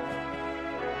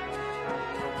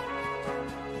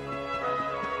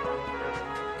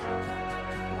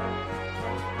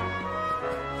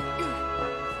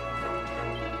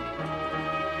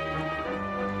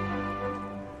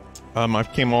 I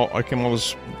came all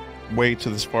this way to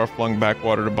this far-flung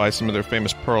backwater to buy some of their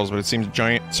famous pearls, but it seems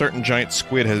certain giant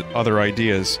squid has other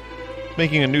ideas. It's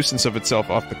making a nuisance of itself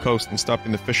off the coast and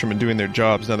stopping the fishermen doing their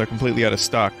jobs. Now they're completely out of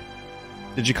stock.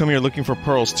 Did you come here looking for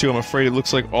pearls too? I'm afraid it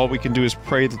looks like all we can do is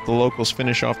pray that the locals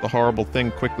finish off the horrible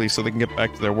thing quickly so they can get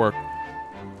back to their work.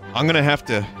 I'm gonna have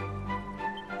to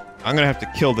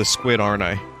kill this squid, aren't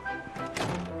I?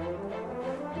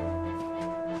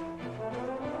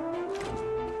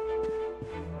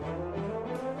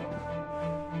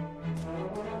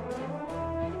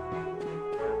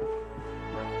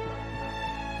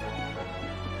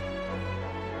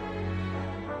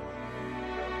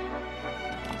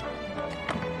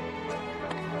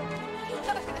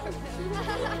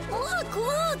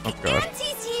 Look,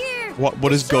 Auntie's here.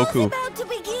 What is Goku? About to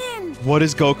begin. What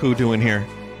is Goku doing here?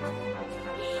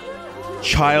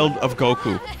 Child of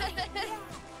Goku.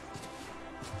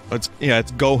 It's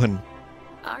Gohan.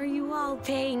 Are you all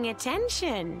paying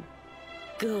attention?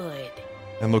 Good.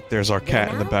 And look, there's our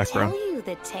cat in the background. I'll tell you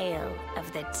the tale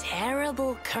of the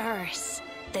terrible curse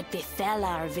that befell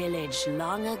our village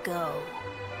long ago.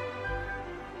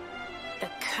 The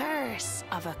curse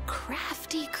of a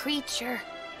crafty creature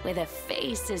with a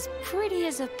face as pretty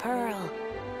as a pearl,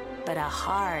 but a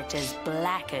heart as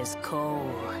black as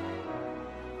coal.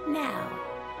 Now,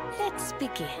 let's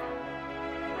begin.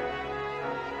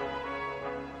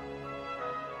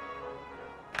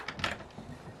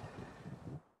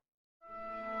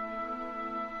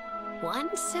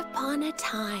 Once upon a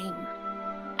time,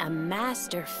 a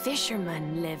master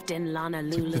fisherman lived in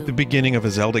Honolulu. At the beginning of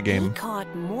a Zelda game. He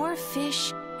caught more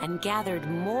fish and gathered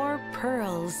more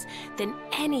pearls than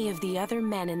any of the other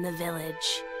men in the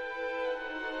village.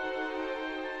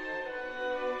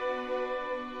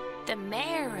 The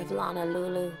mayor of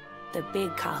Honolulu, the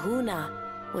big kahuna,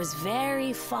 was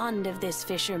very fond of this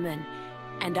fisherman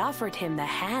and offered him the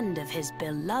hand of his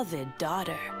beloved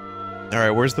daughter.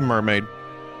 Alright, where's the mermaid?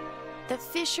 The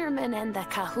fisherman and the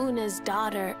kahuna's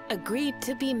daughter agreed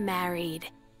to be married,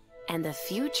 and the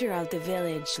future of the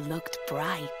village looked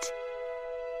bright.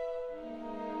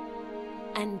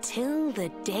 Until the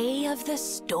day of the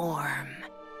storm.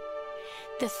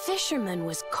 The fisherman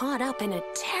was caught up in a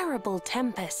terrible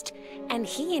tempest, and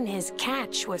he and his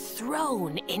catch were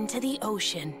thrown into the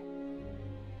ocean.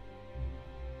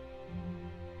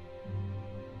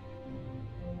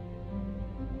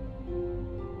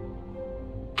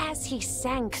 As he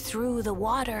sank through the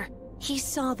water, he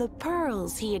saw the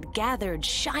pearls he had gathered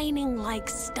shining like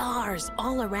stars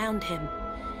all around him.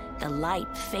 The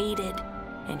light faded,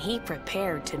 and he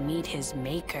prepared to meet his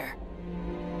maker.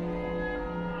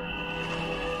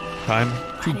 Time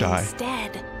to die.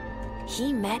 Instead,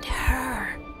 he met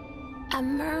her. A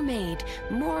mermaid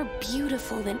more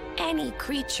beautiful than any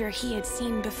creature he had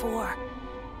seen before.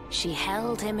 She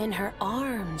held him in her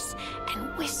arms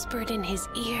and whispered in his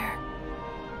ear.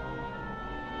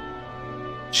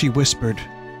 She whispered,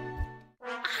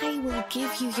 I will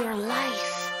give you your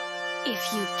life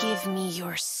if you give me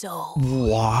your soul.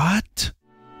 What?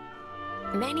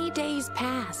 Many days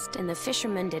passed, and the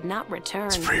fisherman did not return.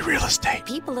 It's free real estate.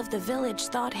 People of the village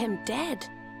thought him dead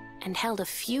and held a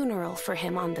funeral for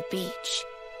him on the beach.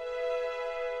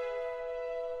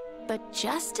 But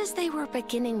just as they were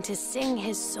beginning to sing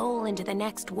his soul into the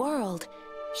next world,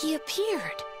 he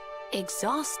appeared,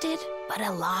 exhausted but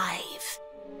alive.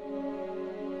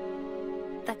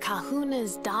 The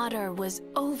kahuna's daughter was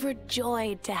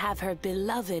overjoyed to have her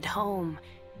beloved home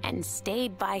and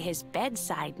stayed by his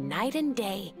bedside night and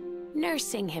day,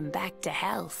 nursing him back to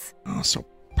health. Oh, so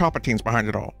Palpatine's behind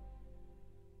it all.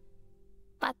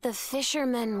 But the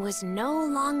fisherman was no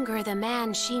longer the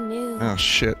man she knew. Oh,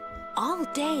 shit. All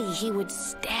day he would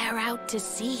stare out to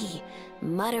sea,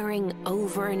 muttering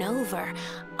over and over,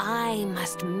 "I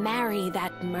must marry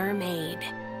that mermaid."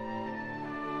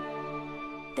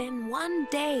 Then one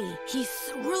day, he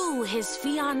threw his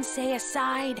fiancée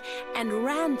aside and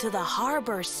ran to the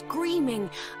harbor screaming,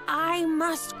 "I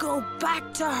must go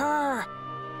back to her!"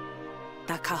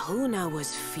 The kahuna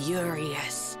was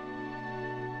furious.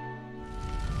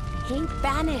 He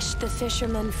banished the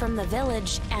fisherman from the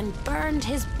village and burned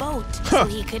his boat so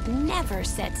he could never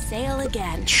set sail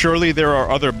again. Surely there are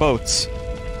other boats.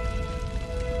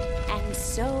 And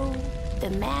so,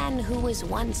 the man who was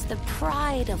once the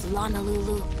pride of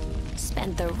Honolulu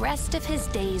spent the rest of his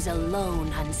days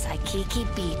alone on Saikiki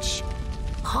Beach,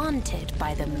 haunted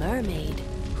by the mermaid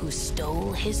who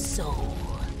stole his soul.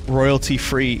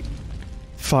 Royalty-free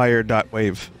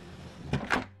fire.wave.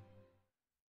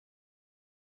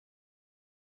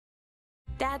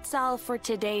 That's all for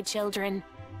today, children.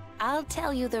 I'll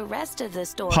tell you the rest of the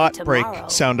story Pot tomorrow. break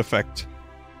sound effect.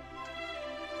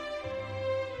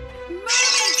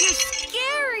 Mermaids are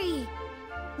scary!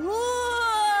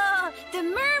 Whoa! The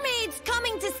mermaid's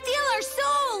coming to steal our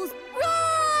souls!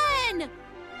 Run!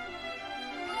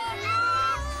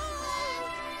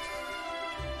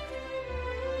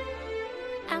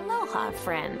 Aloha,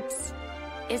 friends.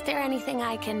 Is there anything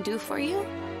I can do for you?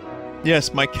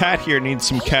 Yes, my cat here needs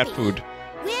some cat food.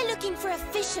 We're looking for a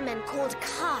fisherman called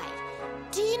Kai.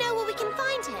 Do you know where we can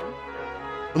find him?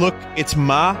 Look, it's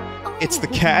Ma, it's the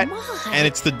cat, my. and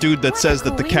it's the dude that What says a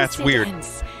that the cat's weird.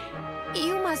 coincidence.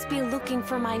 You must be looking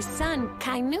for my son,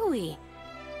 Kainui.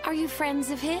 Are you friends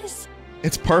of his?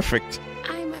 It's perfect.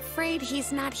 I'm afraid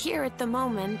he's not here at the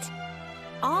moment.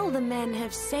 All the men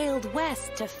have sailed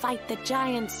west to fight the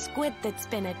giant squid that's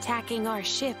been attacking our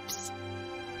ships.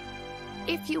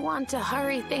 If you want to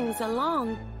hurry things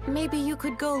along, maybe you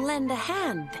could go lend a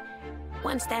hand.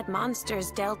 Once that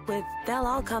monster's dealt with, they'll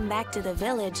all come back to the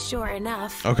village, sure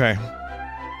enough. Okay.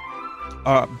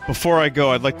 Before I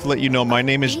go, I'd like to let you know my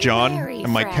name is Be John, wary,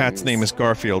 and my cat's friends. name is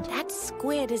Garfield. That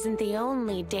squid isn't the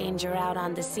only danger out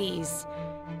on the seas.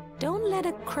 Don't let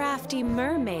a crafty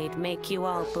mermaid make you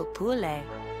all pupule.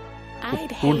 I'd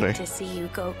Pupule. hate to see you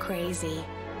go crazy.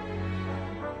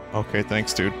 Okay,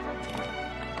 thanks, dude.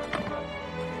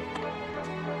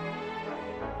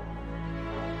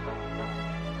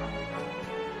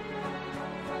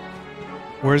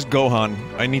 Where's Gohan?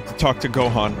 I need to talk to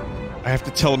Gohan. I have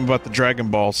to tell him about the Dragon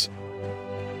Balls.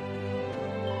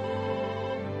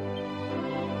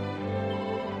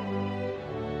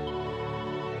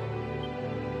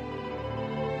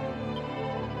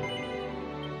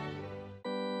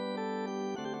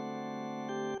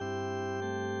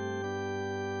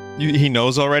 He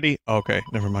knows already? Okay,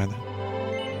 never mind then.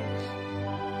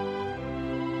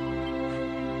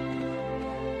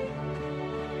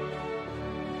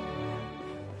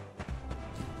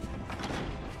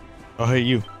 Oh, hey,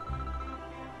 you.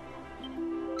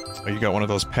 Oh, you got one of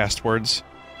those passwords?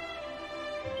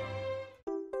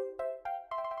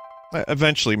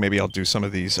 Eventually, maybe I'll do some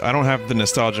of these. I don't have the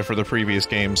nostalgia for the previous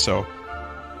game, so...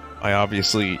 I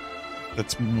obviously...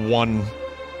 That's one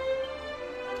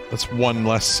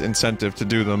less incentive to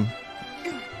do them.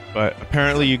 But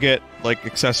apparently you get, like,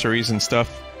 accessories and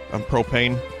stuff on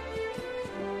propane.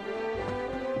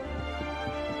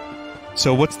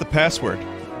 So what's the password?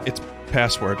 It's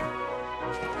password.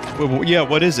 Well, yeah,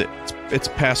 what is it? It's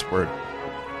password.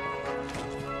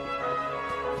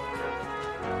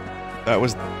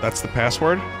 That's the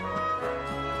password?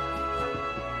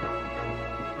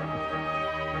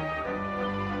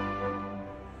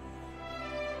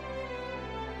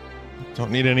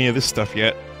 Don't need any of this stuff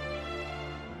yet.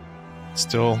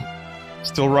 Still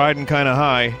riding kind of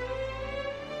high.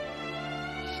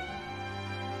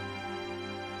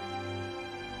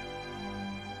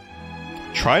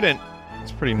 Trident.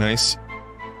 It's pretty nice.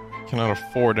 Cannot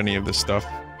afford any of this stuff.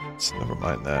 So never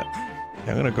mind that.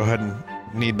 Yeah, I'm gonna go ahead and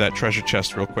need that treasure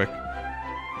chest real quick.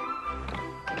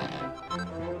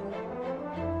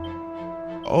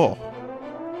 Oh.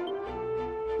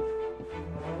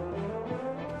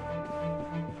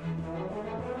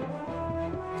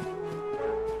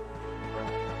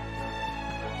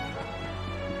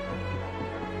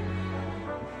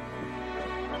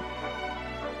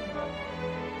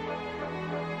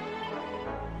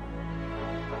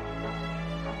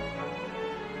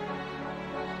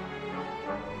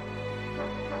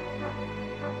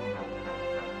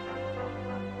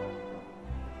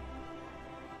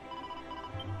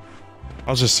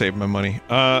 I'll just save my money.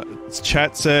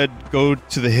 Chat said go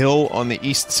to the hill on the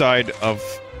east side of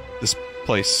this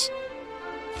place.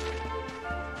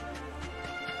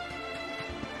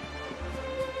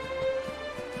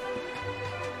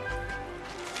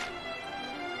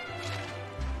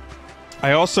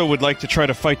 I also would like to try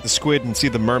to fight the squid and see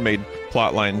the mermaid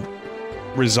plotline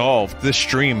resolved this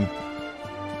stream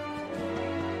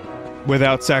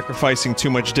without sacrificing too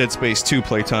much Dead Space 2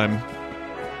 playtime.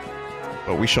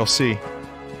 But we shall see.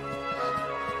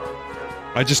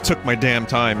 I just took my damn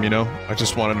time, you know? I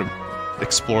just wanted to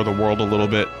explore the world a little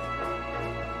bit.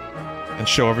 And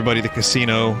show everybody the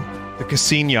casino. The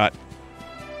casino yacht.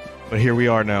 But here we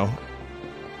are now.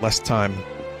 Less time.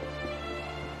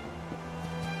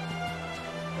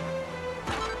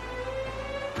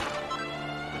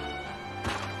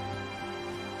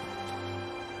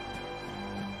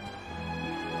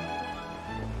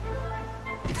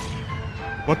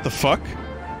 What the fuck?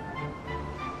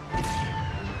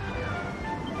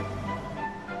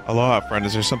 Aloha, friend.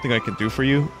 Is there something I can do for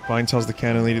you? Vine tells the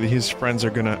cannon leader that his friends are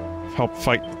gonna help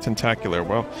fight the Tentacular.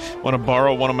 Well, want to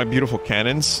borrow one of my beautiful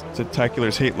cannons?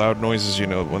 Tentaculars hate loud noises, you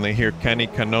know. When they hear Kani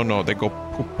Kanono, they go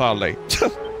pupale.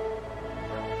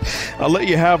 I'll let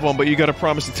you have one, but you gotta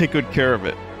promise to take good care of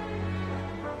it.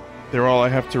 They're all I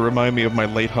have to remind me of my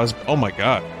late husband. Oh my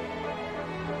god.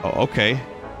 Oh, okay.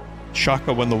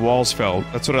 Shaka when the walls fell.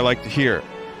 That's what I like to hear.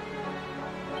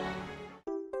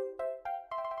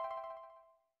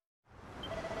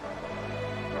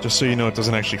 Just so you know, it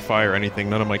doesn't actually fire anything.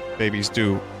 None of my babies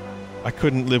do. I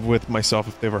couldn't live with myself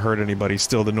if they ever hurt anybody.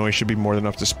 Still, the noise should be more than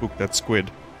enough to spook that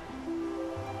squid.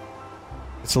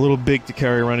 It's a little big to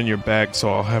carry around in your bag, so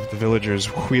I'll have the villagers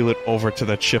wheel it over to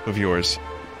that ship of yours.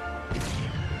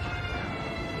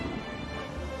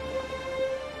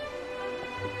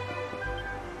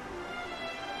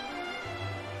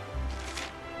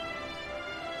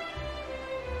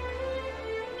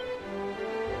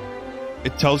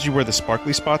 It tells you where the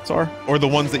sparkly spots are? Or the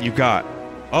ones that you got?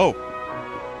 Oh.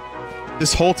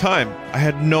 This whole time, I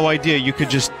had no idea you could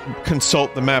just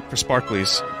consult the map for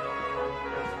sparklies.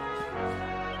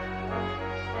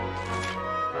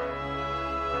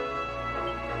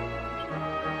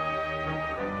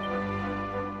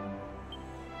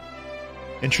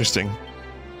 Interesting.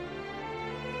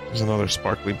 There's another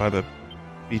sparkly by the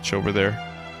beach over there.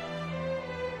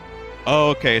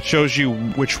 Oh, okay, it shows you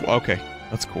which... Okay,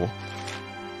 that's cool.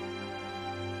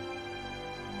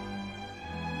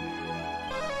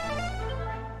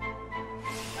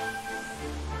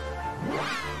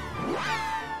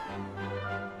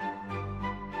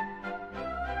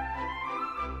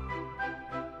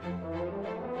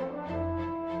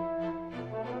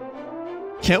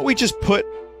 Can't we just put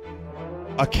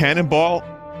a cannonball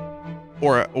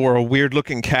or a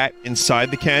weird-looking cat inside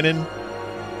the cannon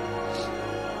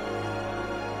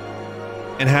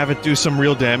and have it do some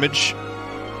real damage?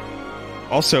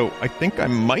 Also, I think I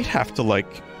might have to,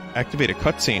 like, activate a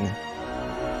cutscene.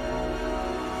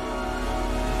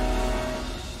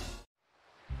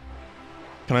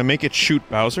 Can I make it shoot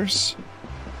Bowsers?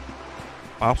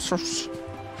 Bowsers?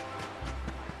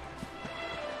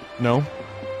 No?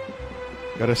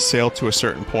 Gotta sail to a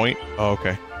certain point? Oh,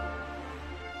 okay.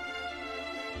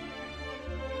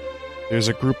 There's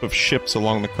a group of ships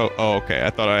along the coast. Oh, okay.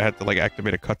 I thought I had to, like,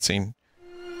 activate a cutscene.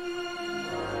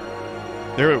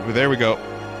 There we go.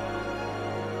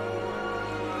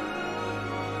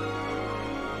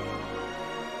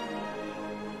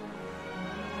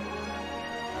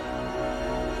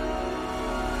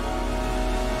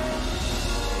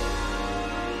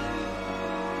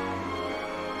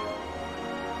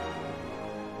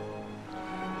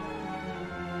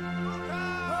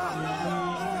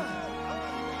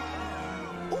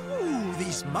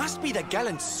 Must be the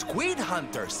gallant squid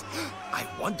hunters. I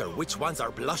wonder which one's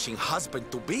our blushing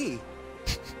husband-to-be.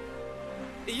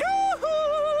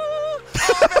 Yoo-hoo!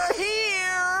 Over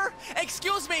here!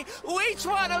 Excuse me, which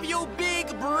one of you big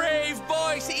brave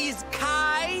boys is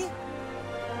Kai?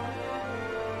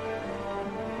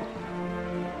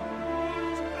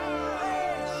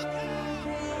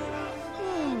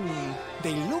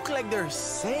 They look like they're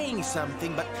saying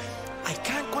something, but I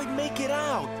can't quite make it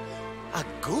out. A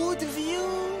good view?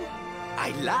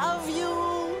 I love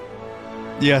you?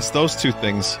 Yes, those two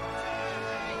things.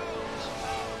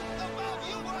 Above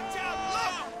you, watch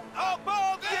out!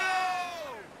 Look! Above you!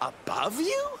 Above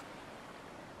you?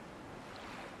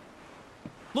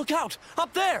 Look out!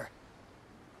 Up there!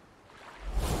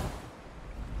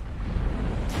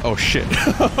 Oh shit.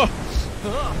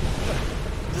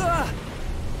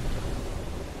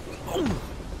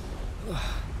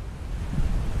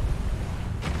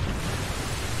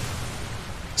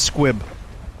 squib.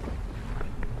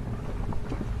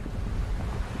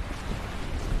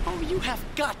 Oh, you have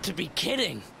got to be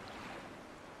kidding.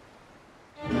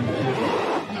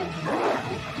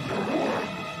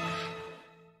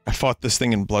 I fought this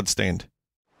thing in Bloodstained.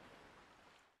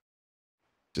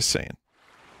 Just saying.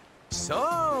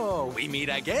 So, we meet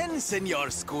again, Senor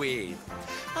Squid.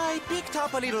 I picked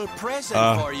up a little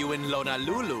present for you in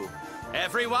Honolulu.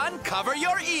 Everyone, cover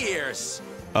your ears.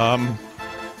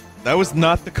 That was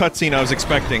not the cutscene I was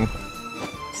expecting.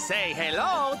 Say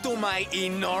hello to my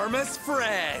enormous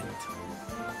friend.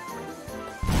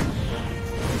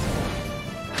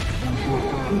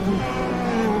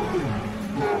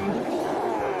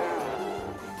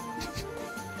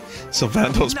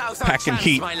 Sylvando's Now's our packing chance,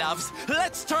 heat. my loves.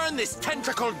 Let's turn this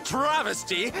tentacled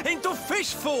travesty into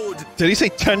fish food. Did he say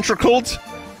tentacled?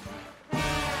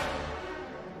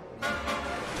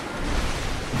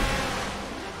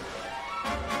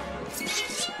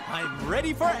 I'm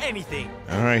ready for anything.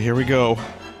 Alright, here we go.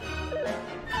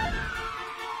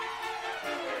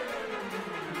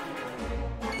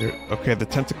 Okay, the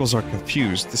tentacles are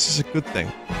confused. This is a good thing.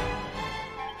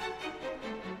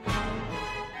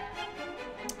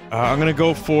 I'm gonna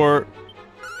go for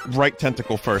right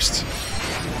tentacle first.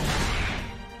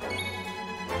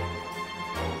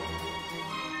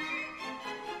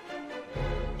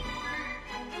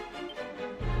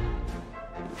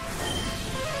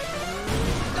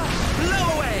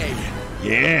 Blow away!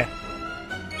 Yeah!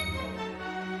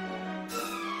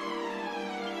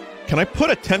 Can I put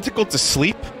a tentacle to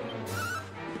sleep?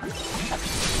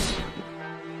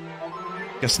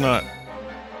 Guess not.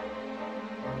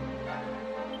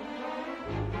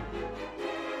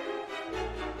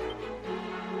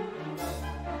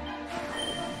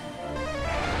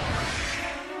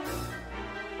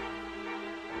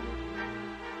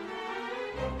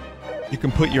 You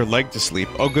can put your leg to sleep.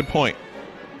 Oh, good point.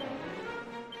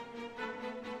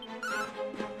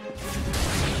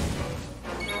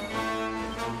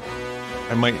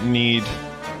 I might need...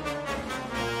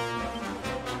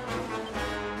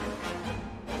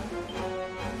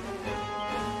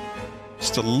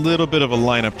 just a little bit of a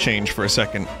lineup change for a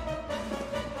second.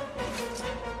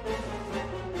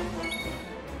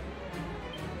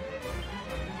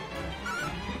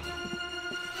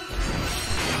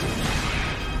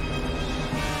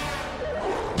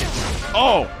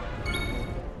 Oh!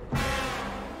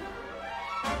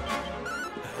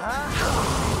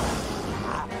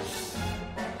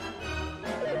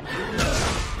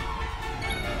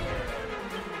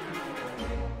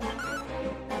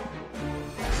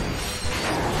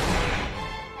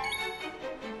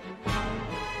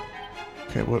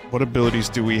 Okay, what abilities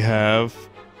do we have?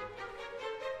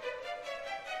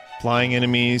 Flying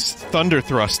enemies, thunder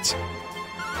thrusts.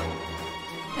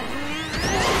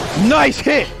 Nice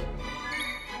hit!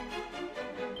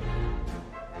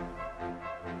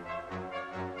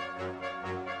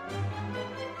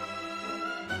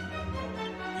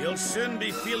 You'll soon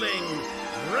be feeling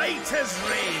right as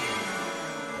rain.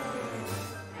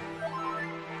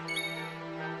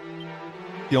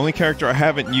 The only character I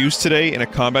haven't used today in a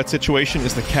combat situation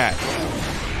is the cat.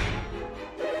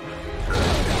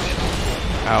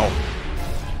 Ow.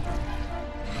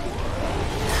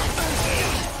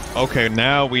 Okay,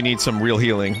 now we need some real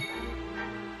healing.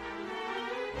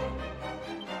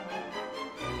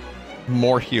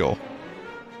 More heal.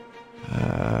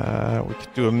 We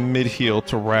could do a mid-heal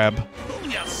to Rab. Pull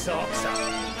your socks up.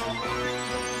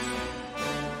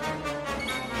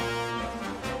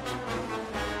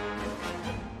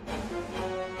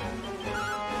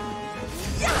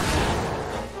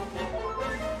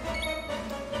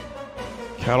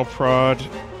 Cattle Prod,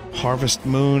 Harvest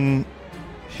Moon,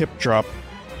 Hip Drop.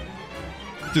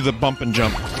 Do the bump and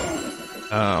jump.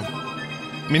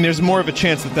 I mean, there's more of a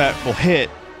chance that that will hit,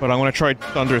 but I'm gonna try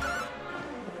Thunder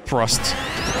Thrust.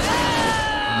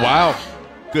 Wow,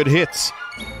 good hits.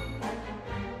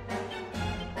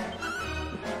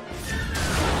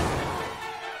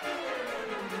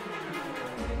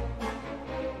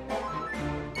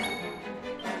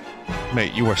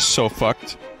 Mate, you are so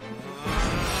fucked.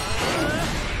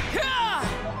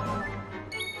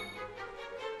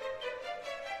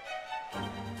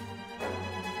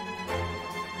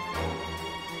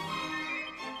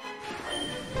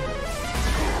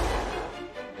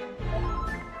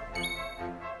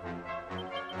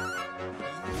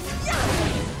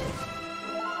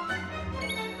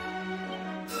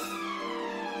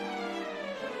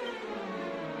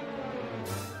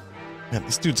 Man,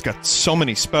 this dude's got so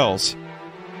many spells.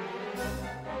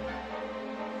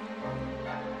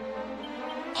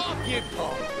 Off you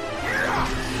pop!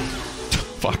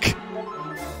 Fuck.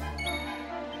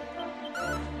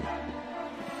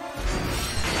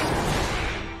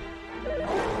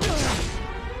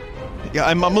 Yeah,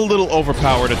 I'm a little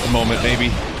overpowered at the moment,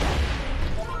 maybe.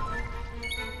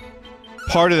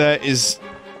 Part of that is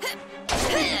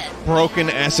broken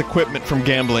ass equipment from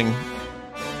gambling.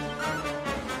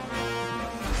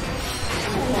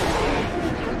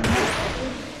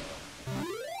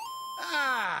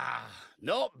 Ah,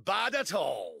 not bad at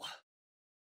all.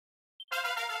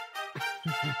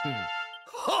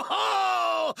 Ho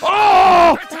ho!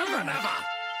 Oh! Better than ever.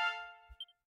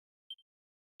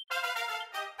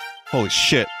 Holy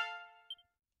shit.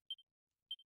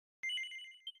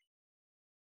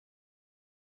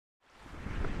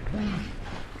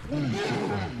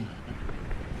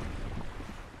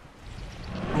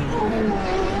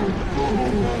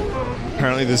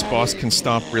 Apparently this boss can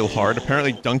stomp real hard.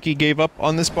 Apparently Donkey gave up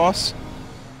on this boss.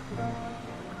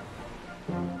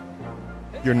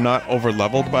 You're not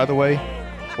over-leveled, by the way.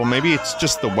 Well, maybe it's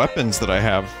just the weapons that I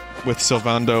have with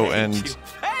Sylvando and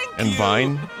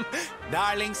Vine.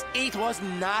 Darlings, it was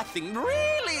nothing,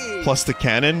 really. Plus the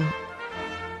cannon.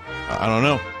 I don't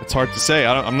know. It's hard to say.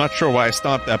 I'm not sure why I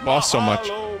stomped that boss so much.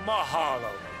 Mahalo, mahalo.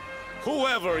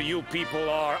 Whoever you people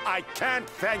are, I can't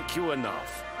thank you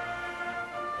enough.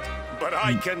 But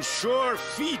I can sure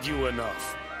feed you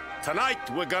enough. Tonight,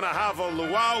 we're gonna have a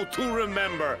luau to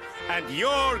remember, and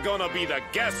you're gonna be the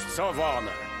guests of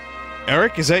honor.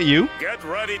 Eric, is that you? Get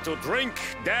ready to drink,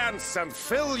 dance, and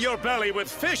fill your belly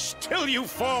with fish till you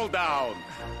fall down.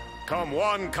 Come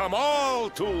one, come all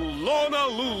to Lona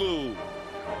Lulu.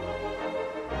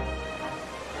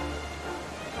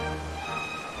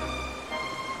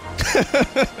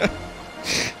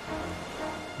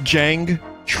 Jang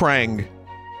Trang.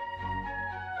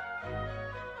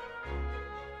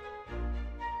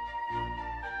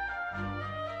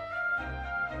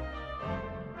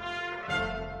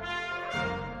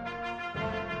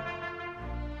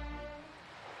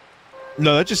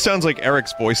 No, that just sounds like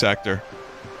Eric's voice actor.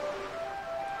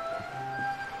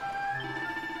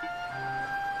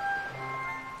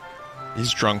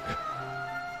 He's drunk.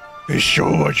 It's so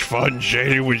much fun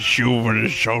sailing with Silver the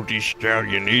Salty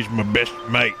Stallion. He's my best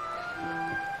mate.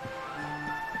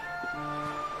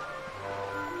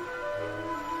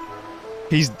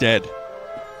 He's dead.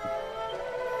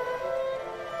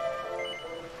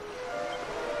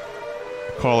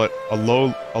 Call it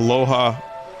Aloha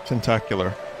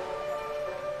Tentacular.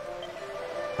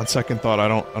 On second thought, I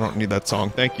don't need that song.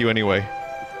 Thank you anyway.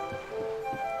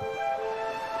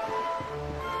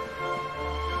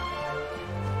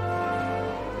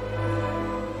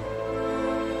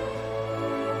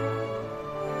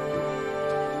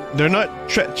 They're not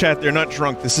chat. They're not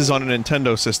drunk. This is on a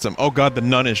Nintendo system. Oh god, the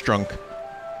nun is drunk.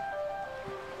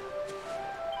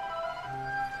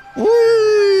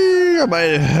 Whee! I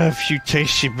might have a few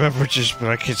tasty beverages, but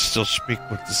I can still speak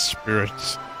with the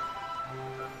spirits.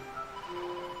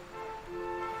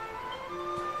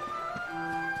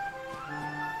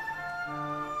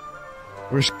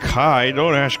 Where's Kai?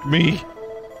 Don't ask me.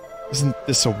 Isn't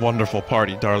this a wonderful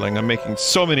party, darling? I'm making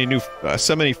so many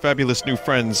fabulous new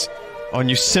friends. And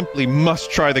you simply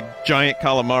must try the giant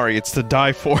calamari. It's to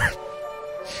die for.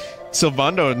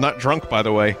 Sylvando is not drunk, by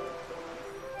the way.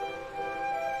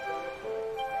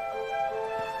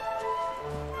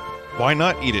 Why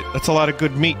not eat it? That's a lot of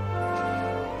good meat.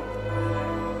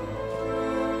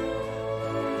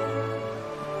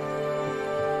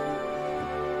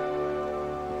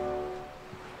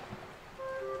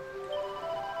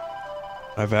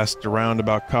 I've asked around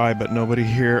about Kai, but nobody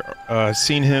here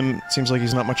seen him. Seems like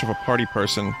he's not much of a party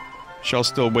person. Shell's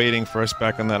still waiting for us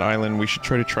back on that island. We should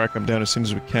try to track him down as soon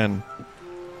as we can.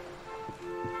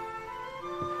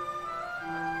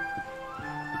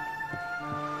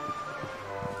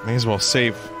 May as well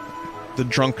save the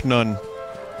drunk nun.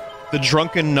 The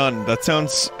drunken nun. That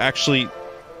sounds actually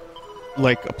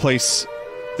like a place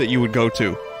that you would go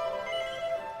to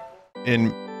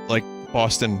in, like,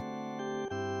 Boston.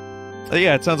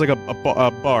 Yeah, it sounds like a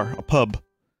bar, a pub,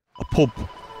 a pub.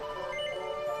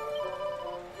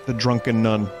 The drunken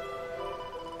nun.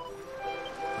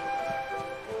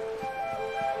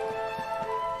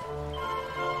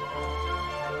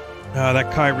 Ah,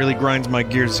 that Kai really grinds my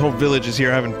gears. This whole village is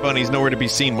here having fun. He's nowhere to be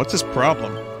seen. What's his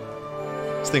problem?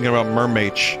 He's thinking about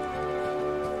Mermaid.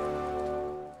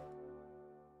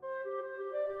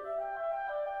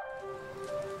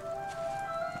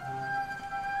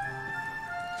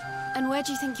 And where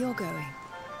do you think you're going?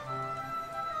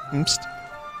 Oops.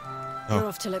 Oh. You're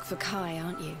off to look for Kai,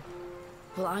 aren't you?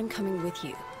 Well, I'm coming with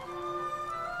you.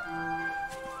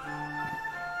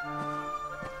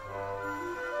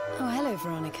 Oh, hello,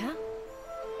 Veronica.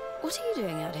 What are you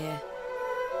doing out here?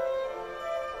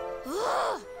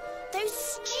 Oh, those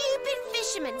stupid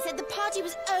fisherman said the party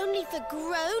was only for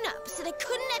grown-ups, so they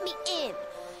couldn't let me in.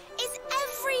 Is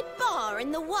every bar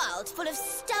in the world full of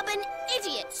stubborn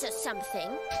idiots or something?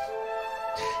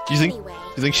 Do you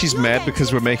think she's mad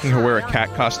because we're making her wear a cat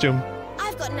costume?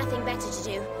 I've got nothing better to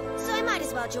do, so I might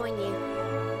as well join you.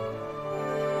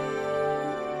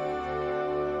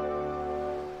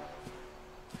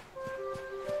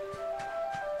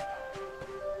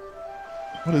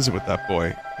 What is it with that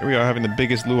boy? Here we are having the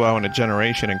biggest luau in a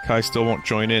generation, and Kai still won't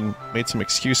join in. Made some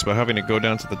excuse about having to go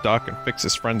down to the dock and fix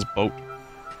his friend's boat.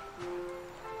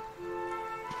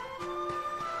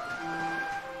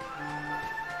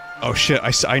 Oh shit,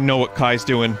 I know what Kai's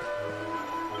doing.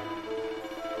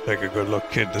 Take a good look,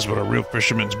 kid. This is what a real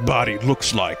fisherman's body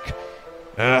looks like.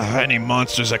 Any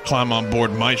monsters that climb on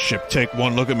board my ship take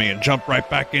one look at me and jump right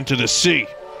back into the sea.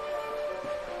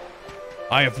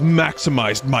 I have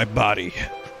maximized my body.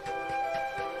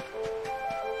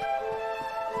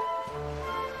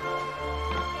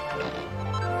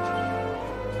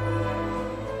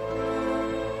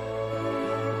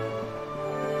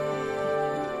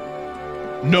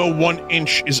 No 1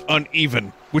 inch is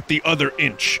uneven with the other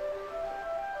inch.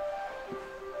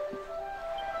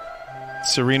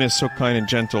 Serena's so kind and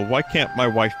gentle. Why can't my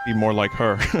wife be more like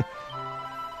her?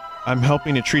 I'm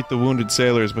helping to treat the wounded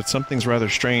sailors, but something's rather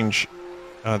strange.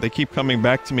 They keep coming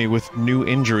back to me with new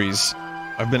injuries.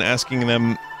 I've been asking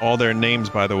them all their names,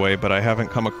 by the way, but I haven't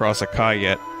come across a Kai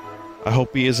yet. I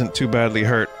hope he isn't too badly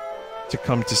hurt to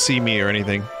come to see me or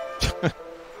anything.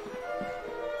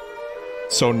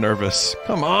 So nervous.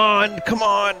 Come on, come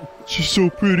on! She's so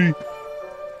pretty.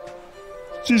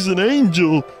 She's an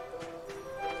angel.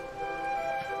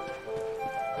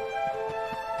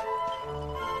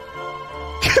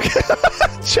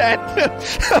 Chat.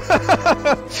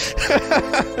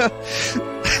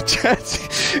 Chat.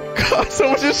 God,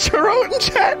 someone just wrote in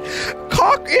chat.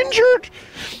 Cock injured.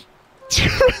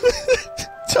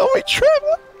 Tell me,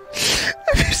 Trevor.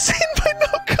 Have you seen my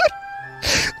no-cut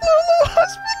Lolo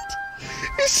husband?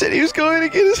 He said he was going to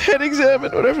get his head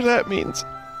examined, whatever that means.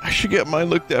 I should get mine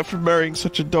looked at for marrying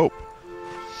such a dope.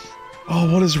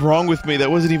 Oh, what is wrong with me?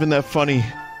 That wasn't even that funny.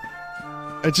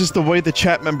 It's just the way the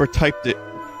chat member typed it.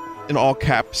 In all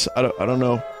caps. I don't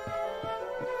know.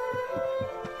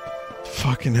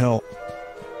 Fucking hell.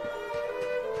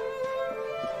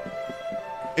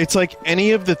 It's like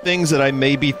any of the things that I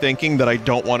may be thinking that I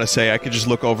don't want to say, I could just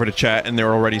look over to chat and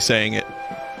they're already saying it.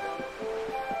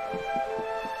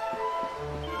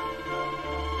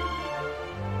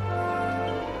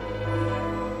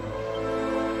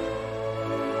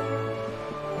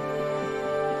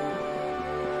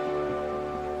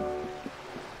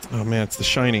 Oh man, it's the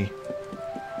shiny.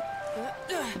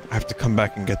 I have to come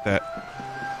back and get that.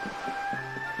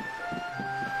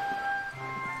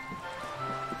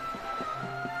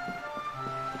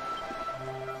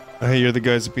 Hey, you're the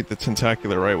guys that beat the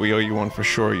Tentacular, right? We owe you one for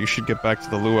sure. You should get back to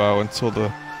the luau until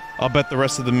the... I'll bet the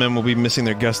rest of the men will be missing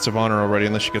their guests of honor already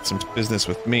unless you get some business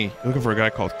with me. You're looking for a guy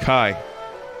called Kai.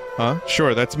 Huh?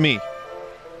 Sure, that's me.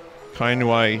 Kai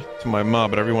Nui to my ma,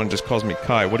 but everyone just calls me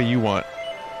Kai. What do you want?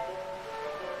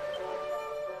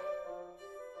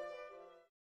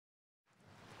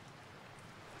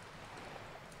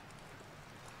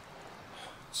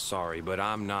 Sorry, but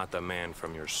I'm not the man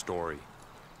from your story.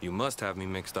 You must have me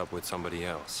mixed up with somebody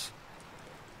else.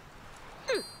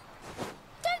 Don't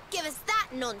give us that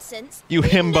nonsense. You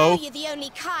himbo. We know you're the only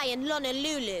Kai in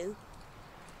Honolulu.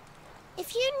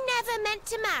 If you never meant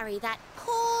to marry that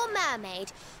poor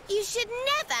mermaid, you should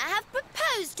never have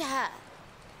proposed to her.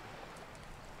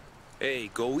 Hey,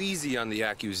 go easy on the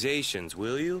accusations,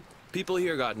 will you? People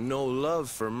here got no love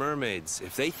for mermaids.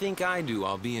 If they think I do,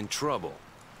 I'll be in trouble.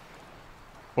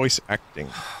 Voice acting.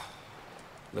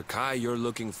 The Kai you're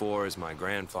looking for is my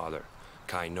grandfather,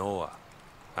 Kai Noa.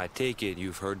 I take it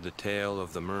you've heard the tale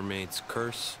of the mermaid's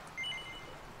curse?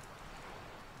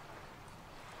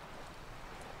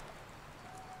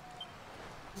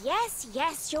 Yes,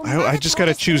 your I just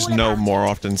gotta choose no more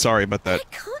often. Sorry about that. I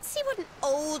can't see what an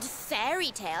old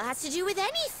fairy tale has to do with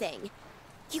anything.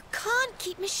 You can't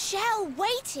keep Michelle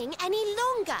waiting any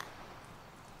longer.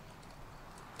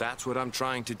 That's what I'm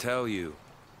trying to tell you.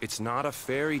 It's not a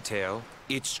fairy tale,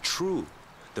 it's true.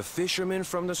 The fisherman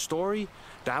from the story,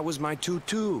 that was my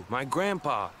tutu, my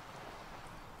grandpa.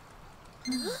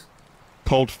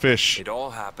 Cold fish. It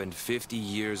all happened 50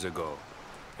 years ago,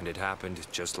 and it happened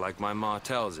just like my ma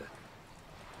tells it.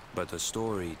 But the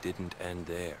story didn't end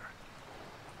there.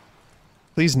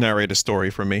 Please narrate a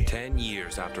story for me. 10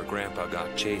 years after Grandpa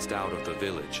got chased out of the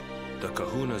village, the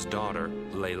kahuna's daughter,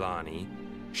 Leilani,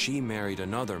 she married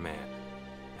another man.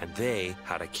 And they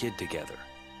had a kid together.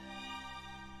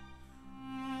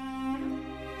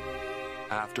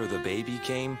 After the baby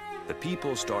came, the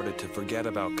people started to forget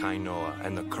about Kainoa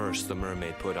and the curse the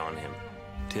mermaid put on him.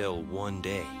 Till one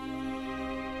day,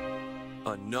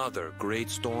 another great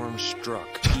storm struck,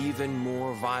 even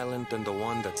more violent than the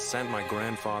one that sent my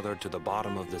grandfather to the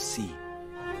bottom of the sea.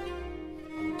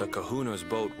 The kahuna's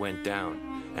boat went down,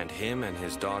 and him and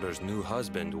his daughter's new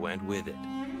husband went with it.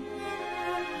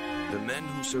 The men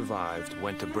who survived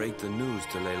went to break the news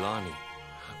to Leilani,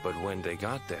 but when they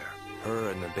got there, her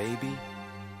and the baby,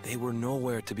 they were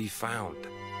nowhere to be found.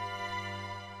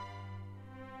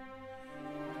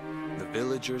 The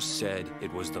villagers said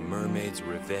it was the mermaid's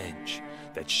revenge,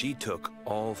 that she took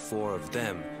all 4 of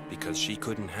them because she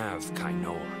couldn't have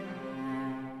Kainoa.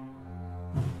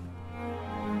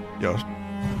 Yo.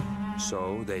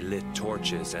 So they lit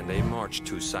torches and they marched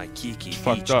to Saikiki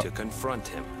Beach to confront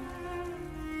him.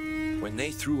 When they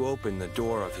threw open the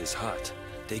door of his hut,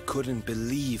 they couldn't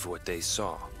believe what they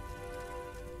saw.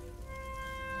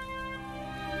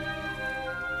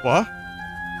 What?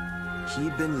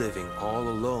 He'd been living all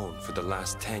alone for the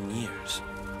last 10 years.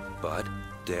 But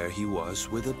there he was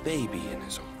with a baby in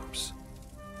his arms.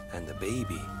 And the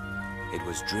baby, it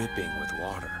was dripping with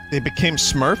water. They became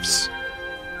Smurfs?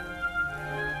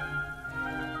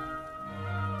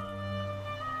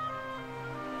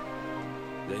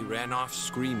 They ran off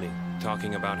screaming,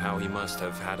 talking about how he must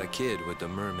have had a kid with the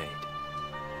mermaid.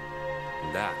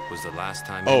 And that was the last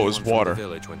time anyone from the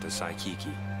village went to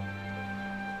Saikiki.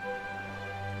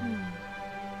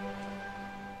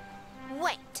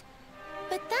 Wait,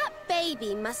 but that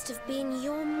baby must have been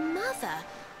your mother,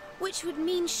 which would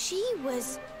mean she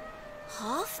was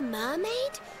half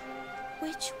mermaid,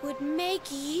 which would make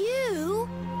you...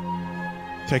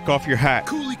 Take off your hat.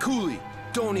 Cooley,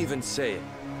 don't even say it.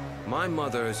 My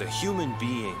mother is a human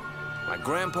being. My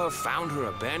grandpa found her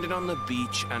abandoned on the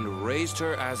beach and raised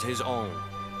her as his own.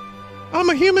 I'm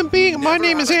a human being. My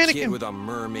name is Never had a Anakin. kid with a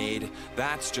mermaid.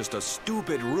 That's just a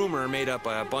stupid rumor made up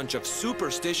by a bunch of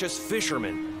superstitious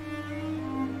fishermen.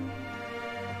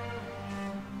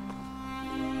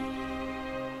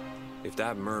 If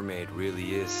that mermaid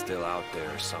really is still out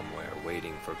there somewhere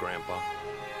waiting for Grandpa,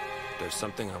 there's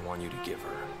something I want you to give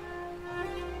her.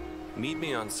 Meet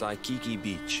me on Saikiki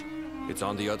Beach. It's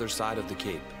on the other side of the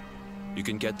cape. You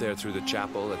can get there through the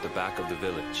chapel at the back of the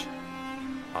village.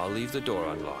 I'll leave the door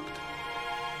unlocked.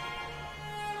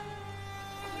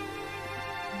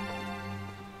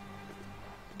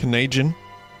 Canadian.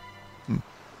 It's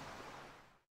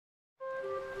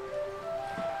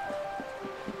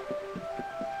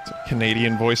a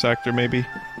Canadian voice actor, maybe.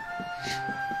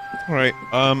 All right.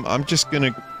 I'm just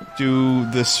gonna do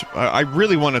this. I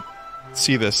really want to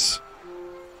see this.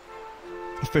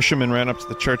 A fisherman ran up to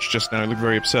the church just now. He looked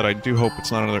very upset. I do hope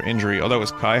it's not another injury. Oh, that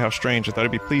was Kai. How strange. I thought I'd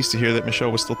be pleased to hear that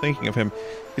Michelle was still thinking of him.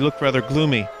 He looked rather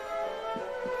gloomy.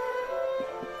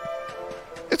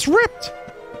 It's ripped!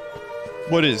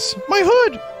 What is? My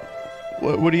hood!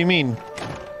 What do you mean?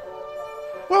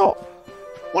 Well,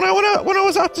 when I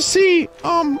was out to sea,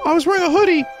 I was wearing a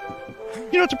hoodie,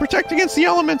 you know, to protect against the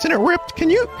elements, and it ripped.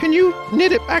 Can you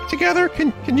knit it back together?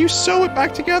 Can you sew it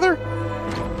back together?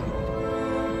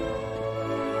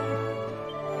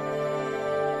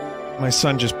 My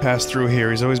son just passed through here.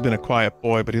 He's always been a quiet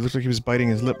boy, but he looked like he was biting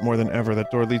his lip more than ever.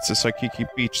 That door leads to Saikiki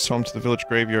Beach. It's home to the village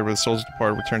graveyard where the souls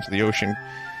departed return to the ocean.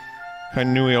 I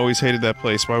knew he always hated that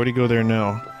place. Why would he go there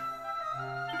now?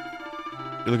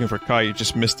 You're looking for Kai. You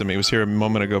just missed him. He was here a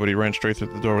moment ago, but he ran straight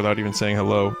through the door without even saying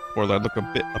hello. Poor lad looked a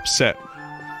bit upset.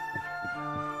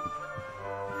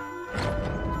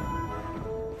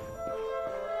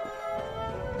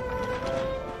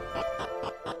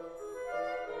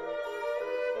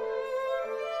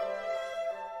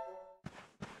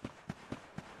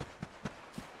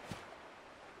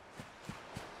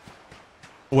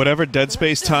 Whatever Dead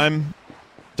Space time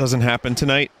doesn't happen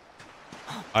tonight,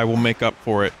 I will make up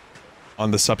for it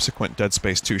on the subsequent Dead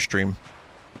Space 2 stream.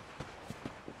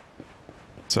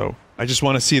 So, I just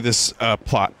want to see this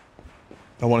plot.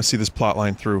 I want to see this plot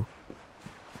line through.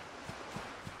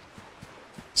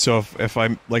 So if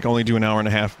I like only do an hour and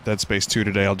a half Dead Space 2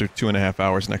 today, I'll do 2.5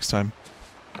 hours next time.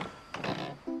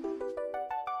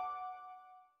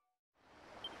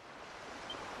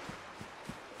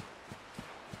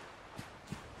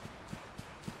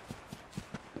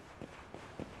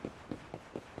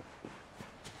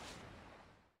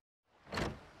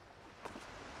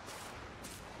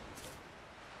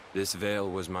 This veil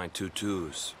was my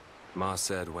tutu's. Ma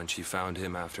said when she found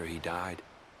him after he died,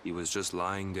 he was just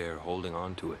lying there holding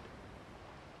on to it.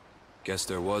 Guess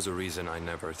there was a reason I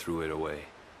never threw it away.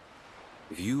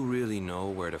 If you really know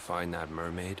where to find that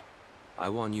mermaid, I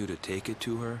want you to take it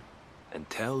to her and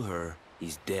tell her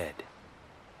he's dead.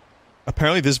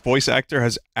 Apparently this voice actor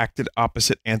has acted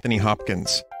opposite Anthony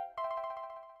Hopkins.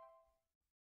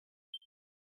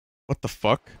 What the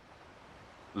fuck?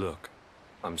 Look,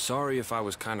 I'm sorry if I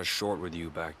was kinda short with you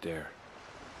back there,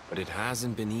 but it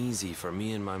hasn't been easy for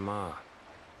me and my ma.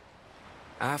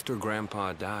 After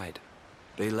Grandpa died,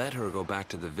 they let her go back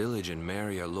to the village and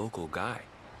marry a local guy,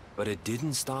 but it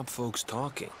didn't stop folks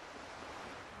talking.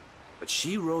 But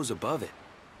she rose above it,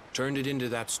 turned it into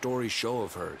that story show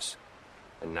of hers,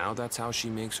 and now that's how she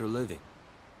makes her living.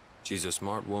 She's a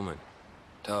smart woman,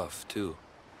 tough too.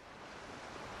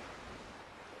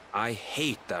 I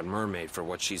hate that mermaid for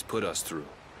what she's put us through,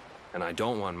 and I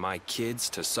don't want my kids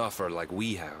to suffer like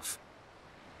we have.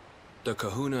 The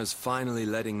Kahuna's finally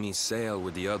letting me sail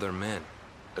with the other men.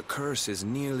 The curse is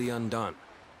nearly undone.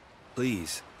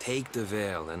 Please, take the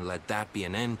veil and let that be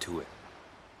an end to it.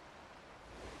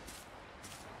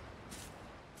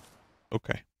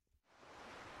 Okay.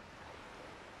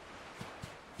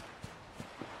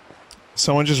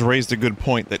 Someone just raised a good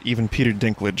point that even Peter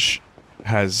Dinklage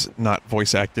has not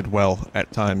voice acted well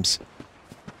at times.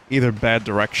 Either bad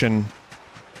direction,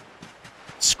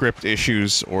 script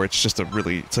issues, or it's just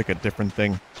it's like a different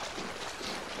thing.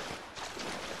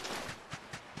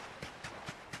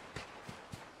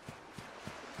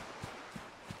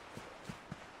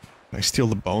 Can I steal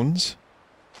the bones?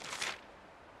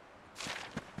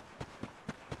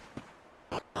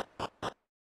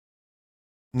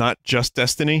 Not just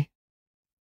Destiny?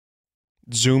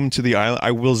 Zoom to the island.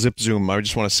 I will zip zoom. I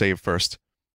just want to save first.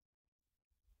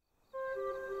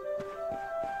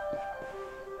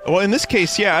 Well, in this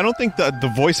case, yeah, I don't think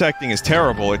the voice acting is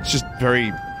terrible. It's just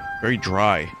very, very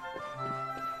dry.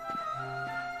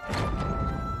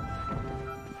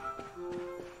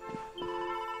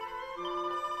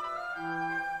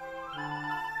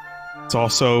 It's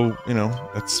also, you know,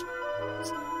 that's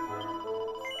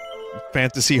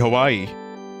fantasy Hawaii.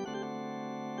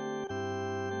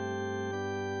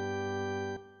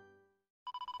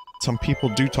 Some people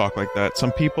do talk like that.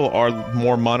 Some people are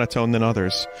more monotone than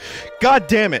others. God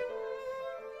damn it!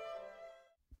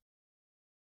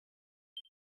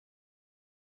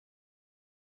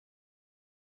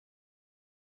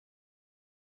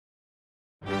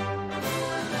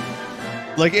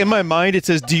 Like, in my mind, it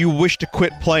says, do you wish to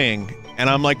quit playing?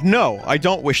 And I'm like, no, I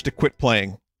don't wish to quit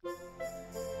playing.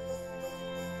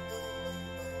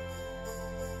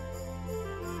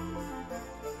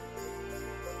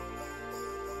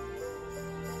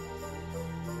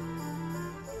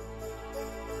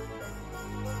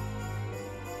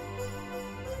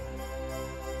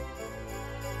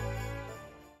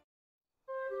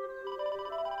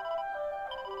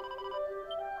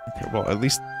 Okay, well, at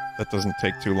least that doesn't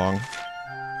take too long.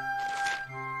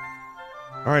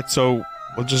 Alright, so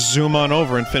we'll just zoom on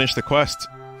over and finish the quest.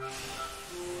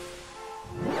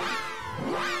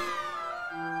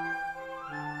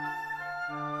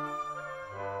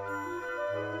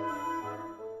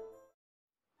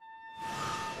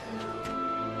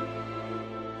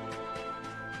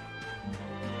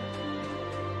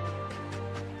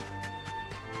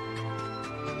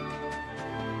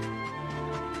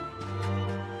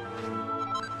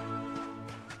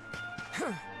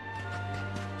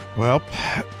 Well,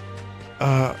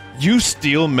 you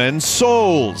steal men's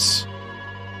souls!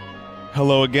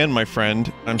 Hello again, my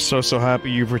friend. I'm so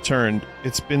happy you've returned.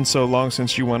 It's been so long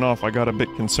since you went off, I got a bit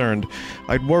concerned.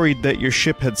 I'd worried that your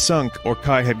ship had sunk or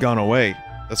Kai had gone away.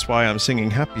 That's why I'm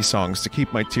singing happy songs to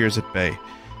keep my tears at bay.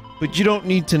 But you don't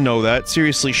need to know that.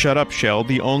 Seriously, shut up, Shell.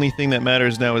 The only thing that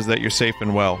matters now is that you're safe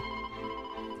and well.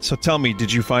 So tell me,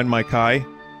 did you find my Kai?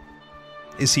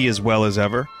 Is he as well as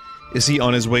ever? Is he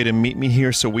on his way to meet me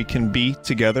here so we can be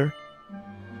together?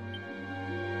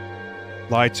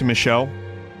 Lie to Michelle?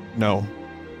 No.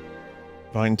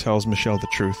 Vine tells Michelle the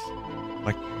truth.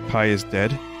 My Kai is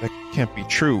dead? That can't be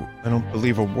true. I don't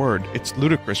believe a word. It's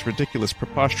ludicrous, ridiculous,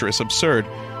 preposterous, absurd.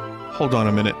 Hold on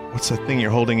a minute. What's that thing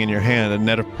you're holding in your hand? A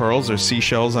net of pearls or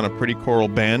seashells on a pretty coral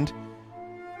band?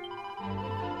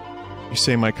 You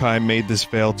say my Kai made this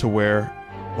veil to wear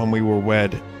when we were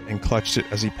wed and clutched it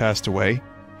as he passed away?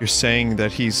 You're saying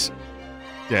that he's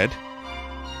dead?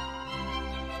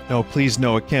 No, please,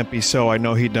 no, it can't be so. I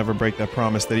know he'd never break that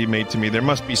promise that he made to me. There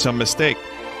must be some mistake.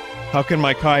 How can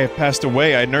my Kai have passed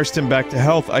away? I nursed him back to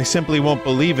health. I simply won't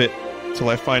believe it till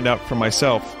I find out for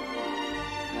myself.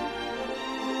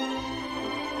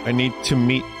 I need to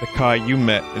meet the Kai you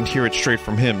met and hear it straight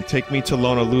from him. Take me to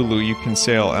Honolulu. You can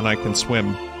sail and I can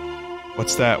swim.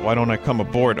 What's that? Why don't I come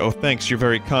aboard? Oh, thanks, you're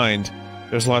very kind.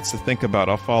 There's lots to think about.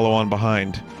 I'll follow on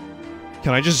behind.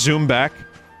 Can I just zoom back?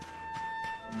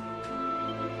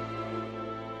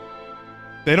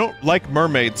 They don't like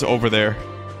mermaids over there.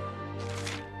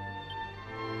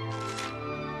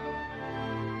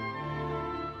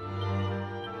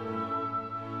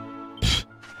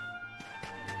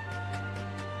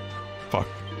 Fuck.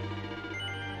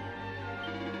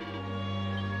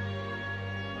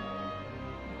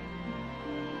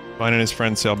 Vine and his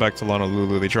friends sail back to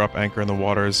Honolulu. They drop anchor in the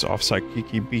waters off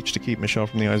Waikiki Beach to keep Michelle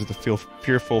from the eyes of the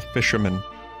fearful fishermen.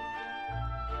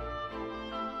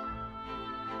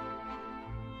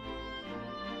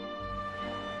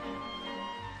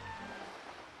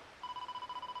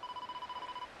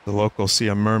 The locals see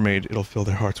a mermaid, it'll fill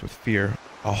their hearts with fear.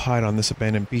 I'll hide on this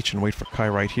abandoned beach and wait for Kai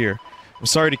right here. I'm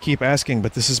sorry to keep asking,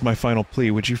 but this is my final plea.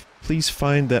 Would you please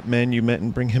find that man you met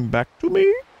and bring him back to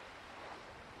me?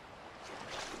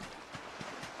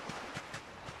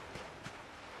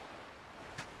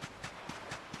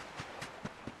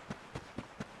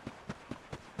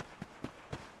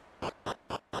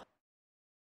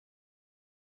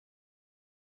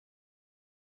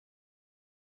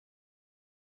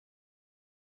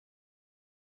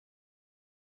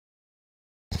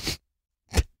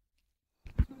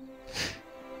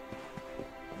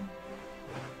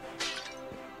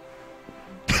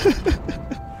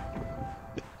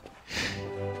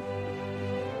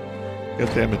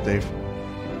 God damn it, Dave.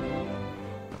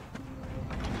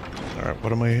 Alright,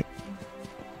 what am I...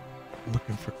 I'm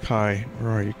looking for Kai.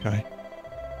 Where are you, Kai?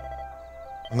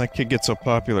 When that kid gets so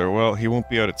popular, well, he won't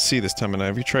be out at sea this time of night.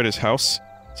 Have you tried his house?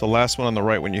 It's the last one on the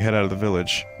right when you head out of the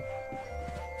village.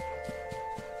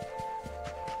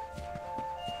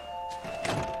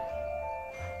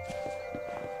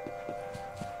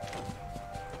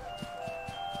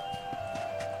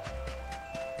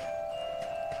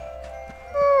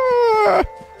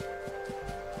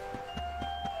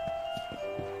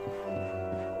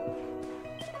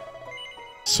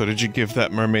 So did you give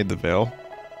that mermaid the veil?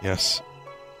 Yes.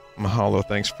 Mahalo,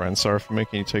 thanks friend. Sorry for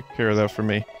making you take care of that for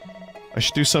me. I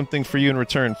should do something for you in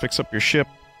return. Fix up your ship.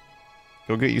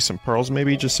 Go get you some pearls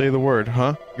maybe? Just say the word,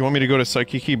 huh? You want me to go to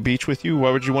Waikiki Beach with you? Why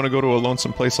would you want to go to a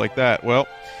lonesome place like that? Well,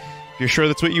 if you're sure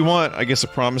that's what you want, I guess a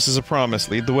promise is a promise.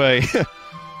 Lead the way.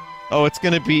 Oh, it's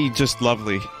gonna be just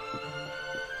lovely.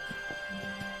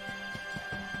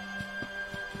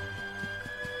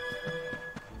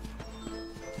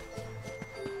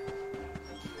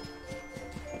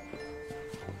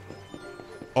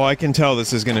 Oh, I can tell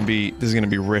this is gonna be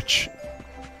rich.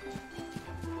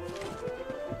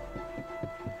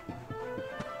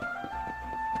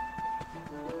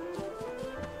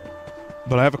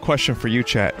 But I have a question for you,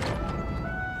 chat.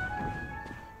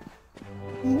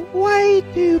 Why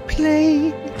do you play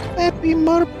Happy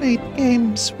Mermaid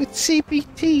games with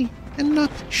CBT and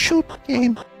not shoot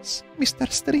games,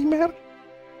 Mr. Streamer?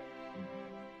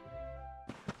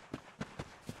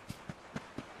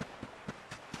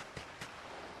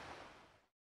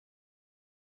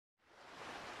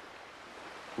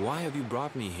 Why have you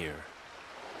brought me here?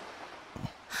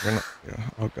 We're not, yeah,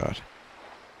 oh god.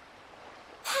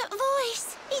 That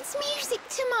voice! It's music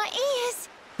to my ears!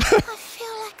 I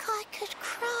feel like I could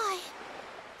cry.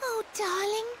 Oh,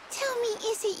 darling, tell me,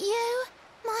 is it you?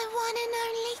 My one and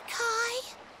only Kai?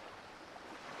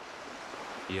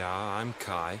 Yeah, I'm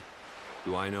Kai.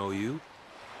 Do I know you?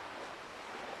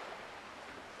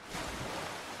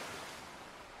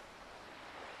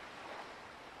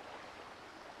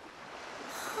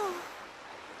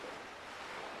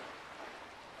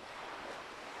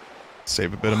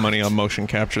 Save a bit of money on motion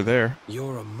capture there.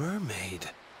 You're a mermaid.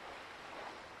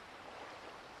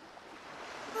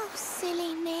 Oh,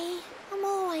 silly me. I'm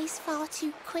always far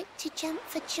too quick to jump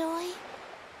for joy.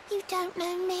 You don't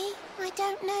know me, I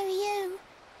don't know you.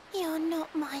 You're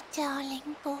not my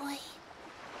darling boy.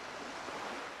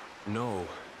 No,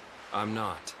 I'm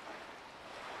not.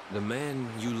 The man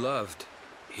you loved,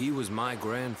 he was my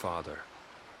grandfather.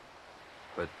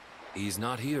 But he's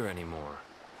not here anymore.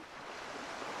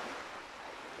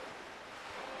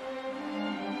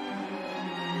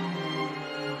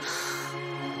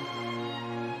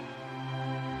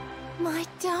 My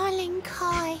darling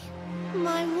Kai,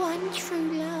 my one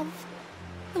true love,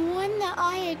 the one that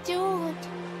I adored.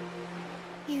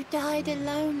 You died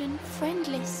alone and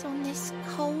friendless on this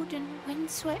cold and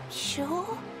windswept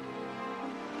shore?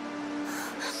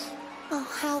 Oh,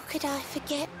 how could I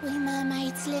forget we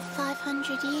mermaids live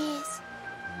 500 years?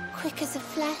 Quick as a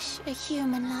flash, a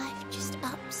human life just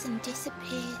ups and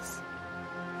disappears.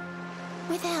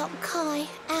 Without Kai,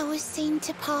 hours seem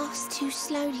to pass too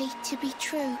slowly to be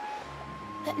true.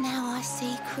 But now I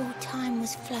see cruel time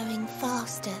was flowing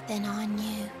faster than I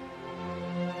knew.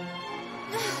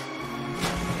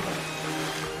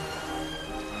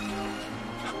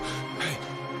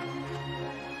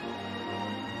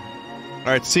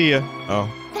 Alright, see ya. Oh.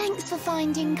 Thanks for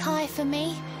finding Kai for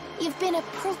me. You've been a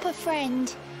proper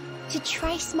friend. To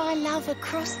trace my love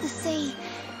across the sea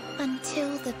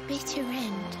until the bitter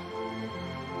end.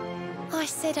 I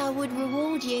said I would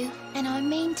reward you, and I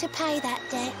mean to pay that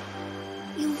debt.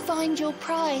 You'll find your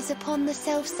prize upon the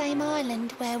selfsame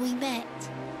island where we met.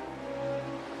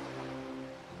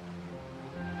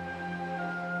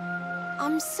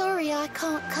 I'm sorry I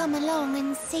can't come along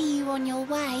and see you on your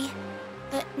way,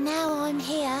 but now I'm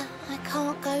here, I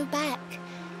can't go back.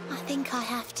 I think I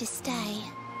have to stay.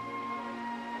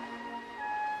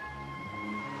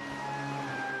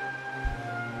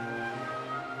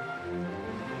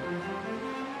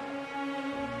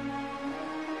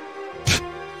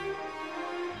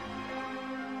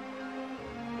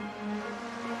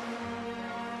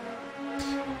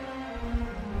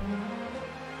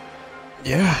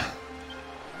 Yeah.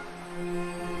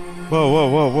 Whoa, whoa,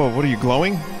 whoa, whoa, what are you,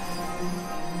 glowing?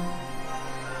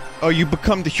 Oh, you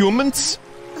become the humans?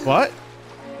 What?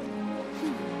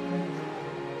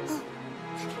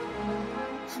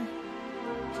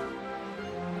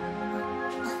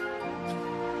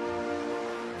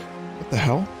 What the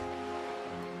hell?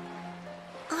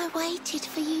 I waited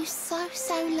for you so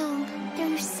long,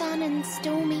 through sun and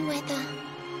stormy weather.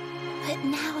 But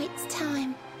now it's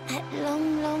time, at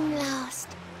long last.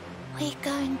 We're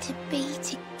going to be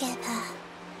together.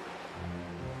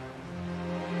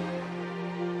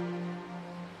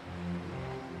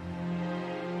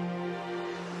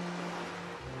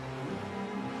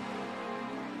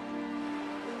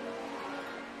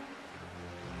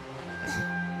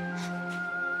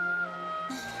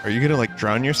 Are you gonna, like,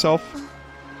 drown yourself?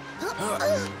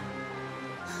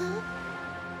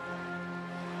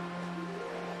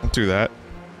 Don't do that.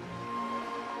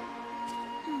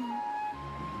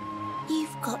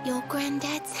 You've got your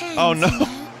granddad's hands, Oh, no. you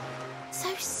know?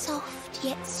 So soft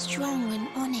yet strong and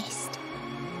honest.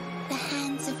 The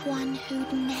hands of one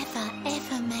who'd never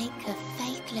ever make a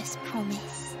faithless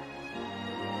promise.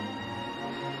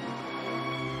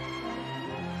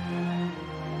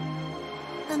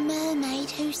 A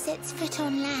mermaid who sets foot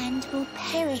on land will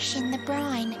perish in the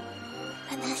brine.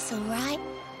 But that's alright.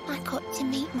 I got to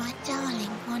meet my darling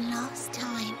one last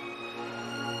time.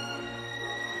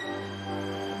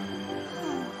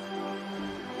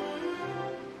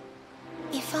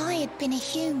 If I had been a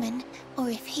human, or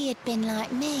if he had been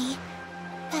like me,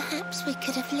 perhaps we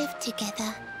could have lived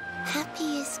together,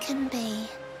 happy as can be.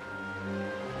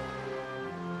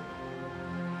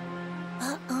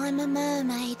 But I'm a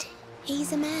mermaid.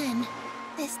 He's a man.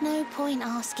 There's no point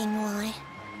asking why.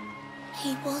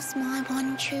 He was my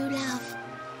one true love.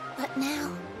 But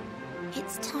now,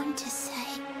 it's time to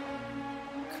say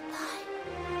goodbye.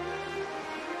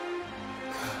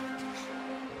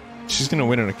 She's gonna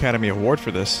win an Academy Award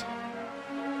for this.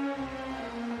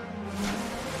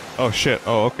 Oh shit.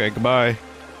 Oh, okay. Goodbye.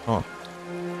 Oh.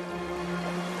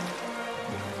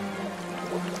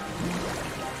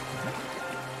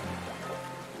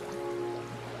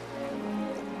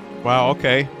 Wow,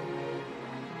 okay.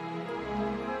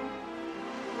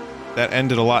 That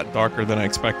ended a lot darker than I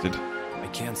expected. I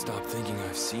can't stop thinking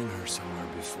I've seen her somewhere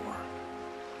before.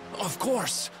 Of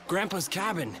course! Grandpa's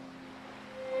cabin!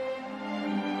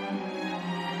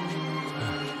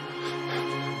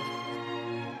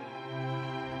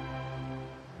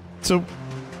 So,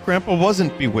 Grandpa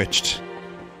wasn't bewitched.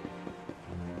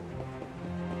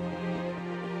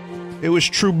 It was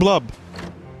true blub.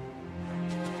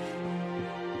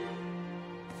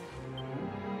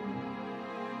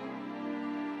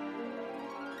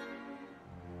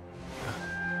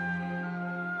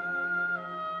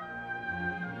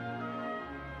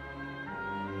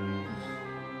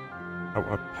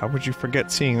 How would you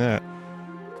forget seeing that?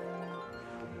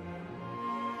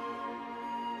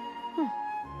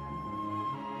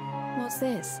 What's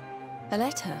this? A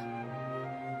letter?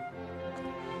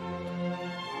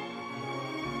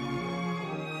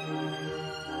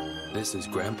 This is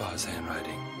Grandpa's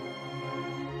handwriting.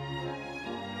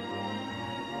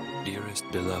 Dearest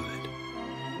beloved,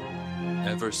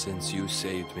 ever since you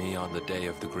saved me on the day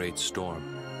of the great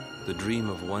storm, the dream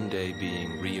of one day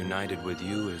being reunited with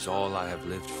you is all I have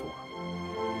lived for.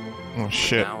 Oh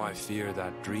shit. But now I fear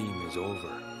that dream is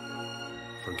over.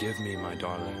 Forgive me, my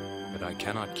darling, but I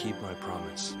cannot keep my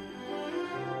promise.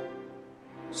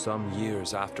 Some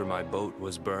years after my boat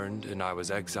was burned and I was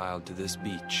exiled to this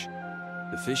beach,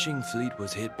 the fishing fleet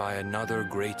was hit by another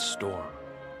great storm,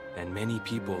 and many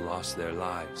people lost their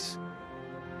lives.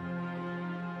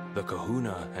 The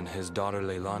kahuna and his daughter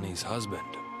Leilani's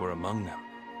husband were among them.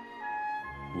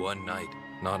 One night,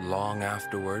 not long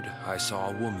afterward, I saw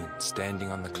a woman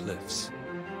standing on the cliffs.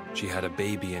 She had a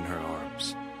baby in her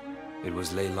arms. It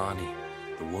was Leilani,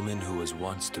 the woman who was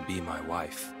once to be my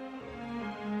wife.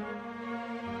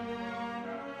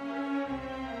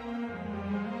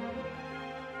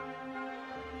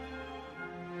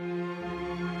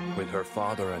 With her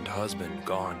father and husband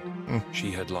gone, she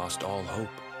had lost all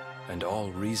hope and all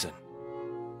reason.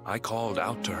 I called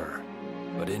out to her,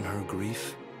 but in her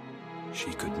grief,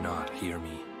 she could not hear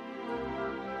me.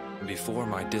 Before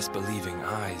my disbelieving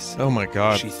eyes, oh my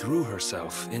God, she threw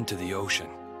herself into the ocean.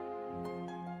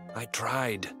 I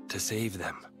tried to save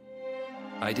them.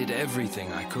 I did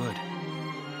everything I could,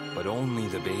 but only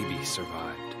the baby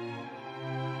survived.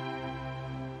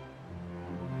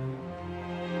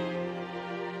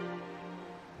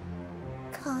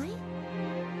 Kai?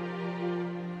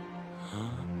 Huh?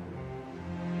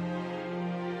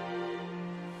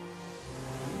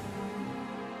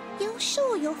 You're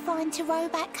sure you're fine to row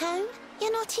back home?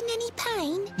 You're not in any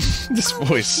pain? This I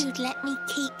voice. wish you'd let me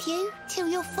keep you till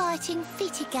you're fighting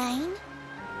fit again.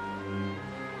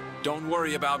 Don't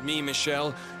worry about me,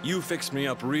 Michelle. You fixed me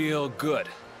up real good.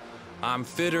 I'm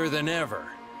fitter than ever.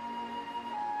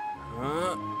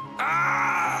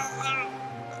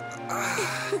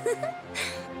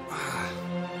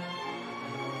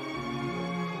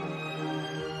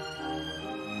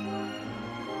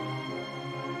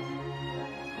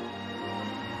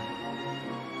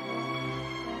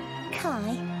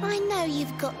 Kai, I know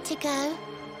you've got to go.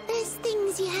 There's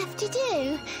things you have to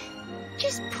do.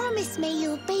 Just promise me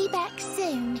you'll be back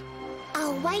soon.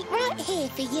 I'll wait right here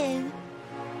for you.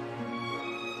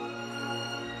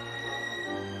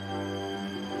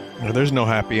 There's no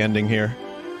happy ending here.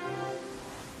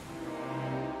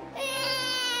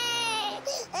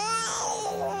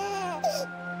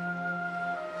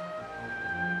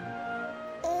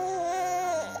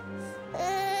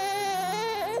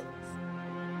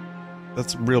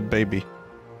 That's a real baby.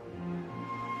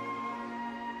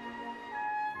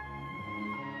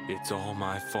 It's all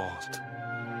my fault.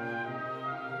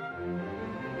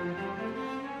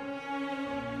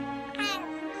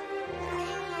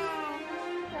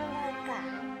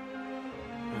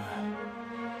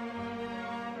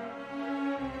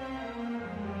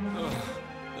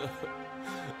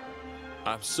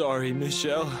 I'm sorry,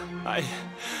 Michelle. I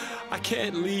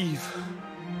can't leave.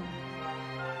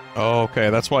 Oh, okay,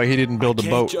 that's why he didn't build a I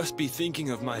boat. can't just be thinking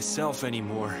of myself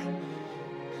anymore.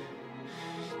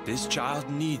 This child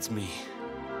needs me.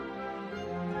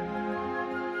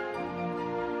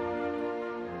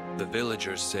 The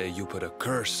villagers say you put a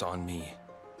curse on me,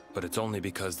 but it's only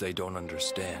because they don't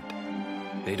understand.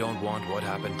 They don't want what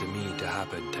happened to me to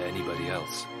happen to anybody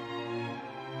else.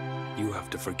 You have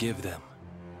to forgive them.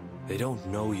 They don't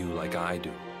know you like I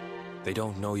do. They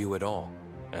don't know you at all,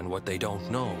 and what they don't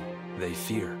know, they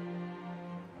fear.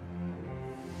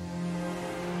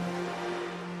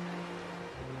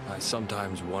 I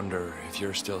sometimes wonder if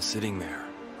you're still sitting there,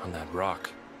 on that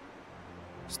rock,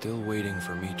 still waiting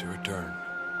for me to return.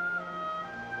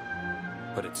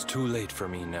 But it's too late for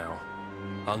me now.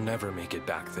 I'll never make it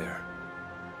back there.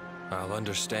 I'll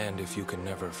understand if you can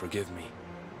never forgive me.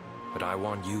 But I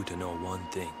want you to know one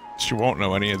thing. She won't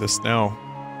know any of this now.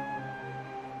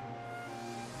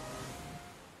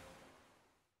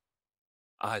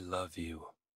 I love you.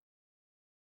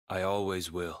 I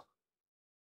always will.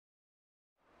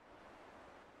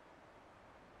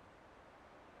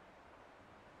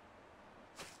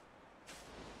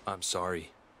 I'm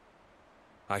sorry.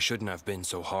 I shouldn't have been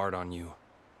so hard on you.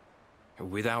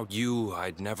 Without you,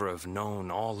 I'd never have known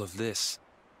all of this.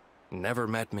 Never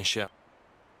met Michelle.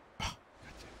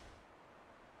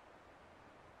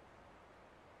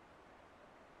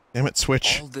 Damn it,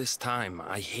 Switch. All this time,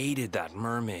 I hated that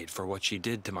mermaid for what she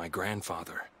did to my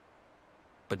grandfather.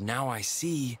 But now I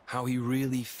see how he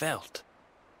really felt.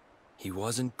 He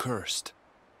wasn't cursed.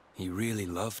 He really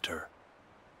loved her.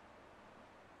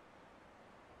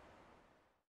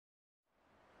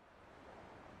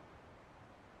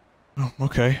 Oh,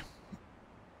 okay.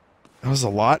 That was a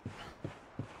lot.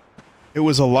 It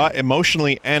was a lot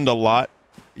emotionally and a lot,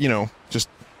 you know, just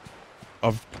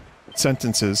of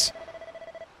sentences.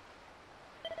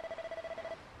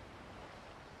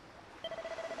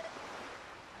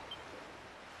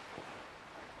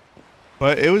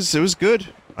 But it was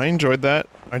good. I enjoyed that.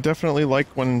 I definitely like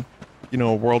when, you know,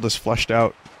 a world is fleshed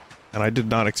out. And I did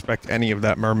not expect any of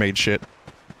that mermaid shit.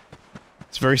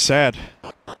 It's very sad.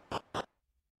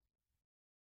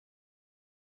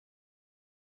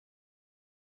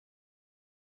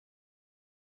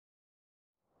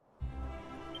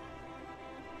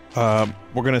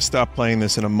 We're gonna stop playing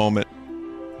this in a moment.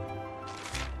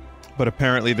 But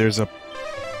apparently there's a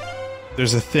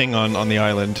thing on the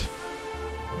island.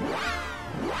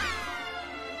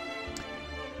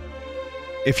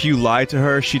 If you lie to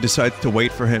her, she decides to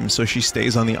wait for him, so she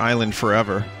stays on the island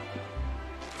forever.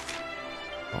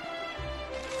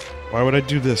 Why would I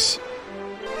do this?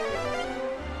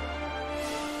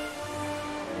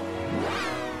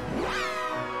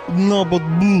 No, but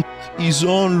boot is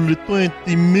only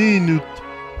 20 minutes.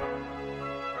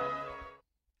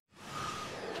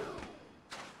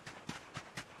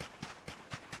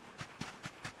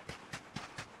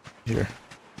 Here.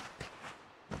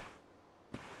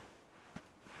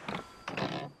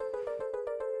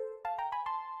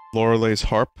 Lorelei's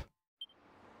harp.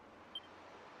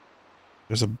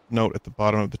 There's a note at the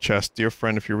bottom of the chest. Dear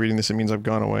friend, if you're reading this, it means I've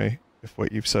gone away. If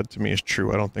what you've said to me is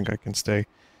true, I don't think I can stay.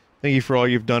 Thank you for all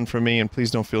you've done for me, and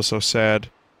please don't feel so sad.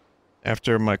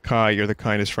 After my Kai, you're the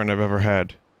kindest friend I've ever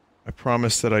had. I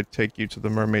promised that I'd take you to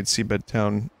the mermaid seabed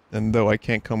town, and though I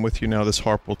can't come with you now, this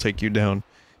harp will take you down.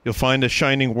 You'll find a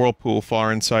shining whirlpool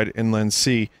far inside inland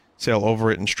sea. Sail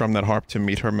over it and strum that harp to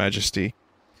meet her majesty.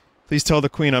 Please tell the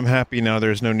queen I'm happy now,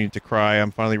 there's no need to cry. I'm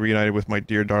finally reunited with my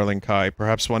dear darling Kai.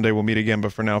 Perhaps one day we'll meet again,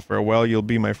 but for now, farewell. You'll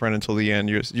be my friend until the end.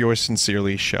 Yours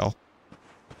sincerely, Shell.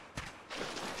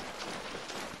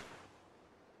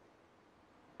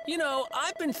 You know,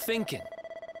 I've been thinking.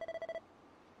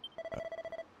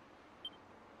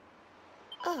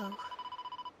 Oh.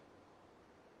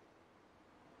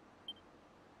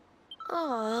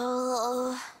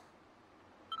 Oh.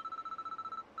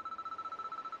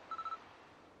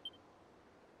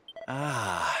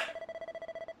 Ah.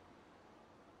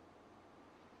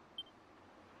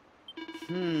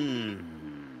 Hmm.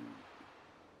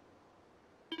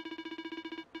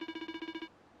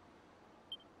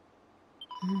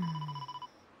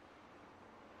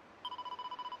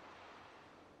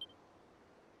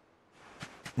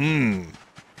 Hmm.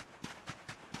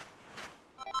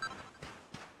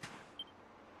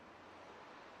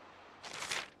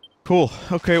 Cool.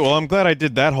 Okay, well, I'm glad I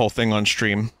did that whole thing on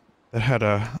stream. That had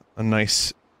a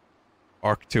nice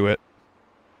arc to it.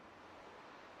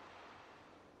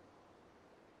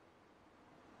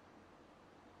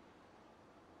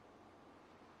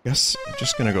 Guess I'm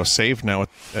just gonna go save now at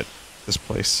this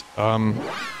place. Someone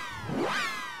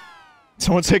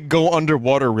said go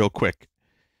underwater real quick.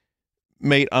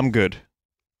 Mate, I'm good.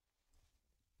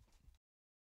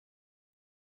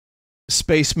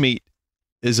 Space Meat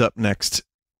is up next.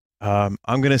 I'm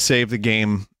gonna save the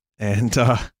game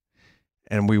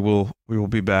and we will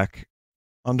be back.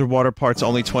 Underwater part's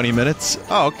only 20 minutes.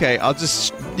 Oh, okay. I'll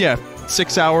just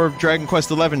 6-hour Dragon Quest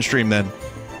XI stream then.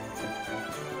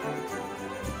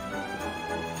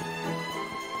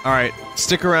 Alright,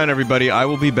 stick around everybody, I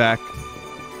will be back.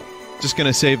 Just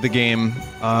gonna save the game.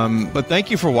 But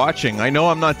thank you for watching. I know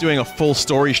I'm not doing a full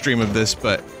story stream of this,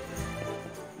 but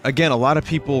again, a lot of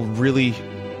people really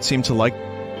seem to like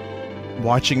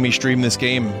watching me stream this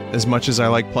game as much as I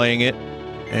like playing it,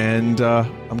 and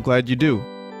I'm glad you do.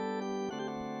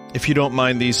 If you don't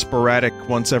mind these sporadic,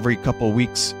 once every couple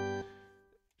weeks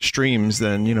streams,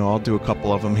 then, you know, I'll do a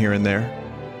couple of them here and there.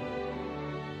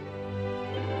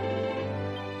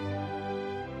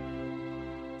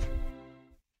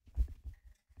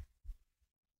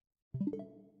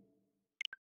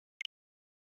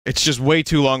 It's just way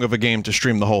too long of a game to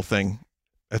stream the whole thing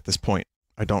at this point.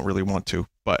 I don't really want to,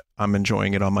 but I'm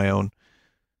enjoying it on my own.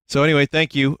 So anyway,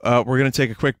 thank you. We're going to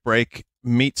take a quick break.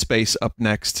 Meat Space up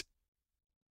next.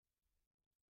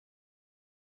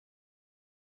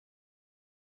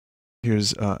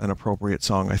 Here's an appropriate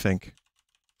song, I think.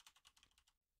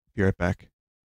 Be right back.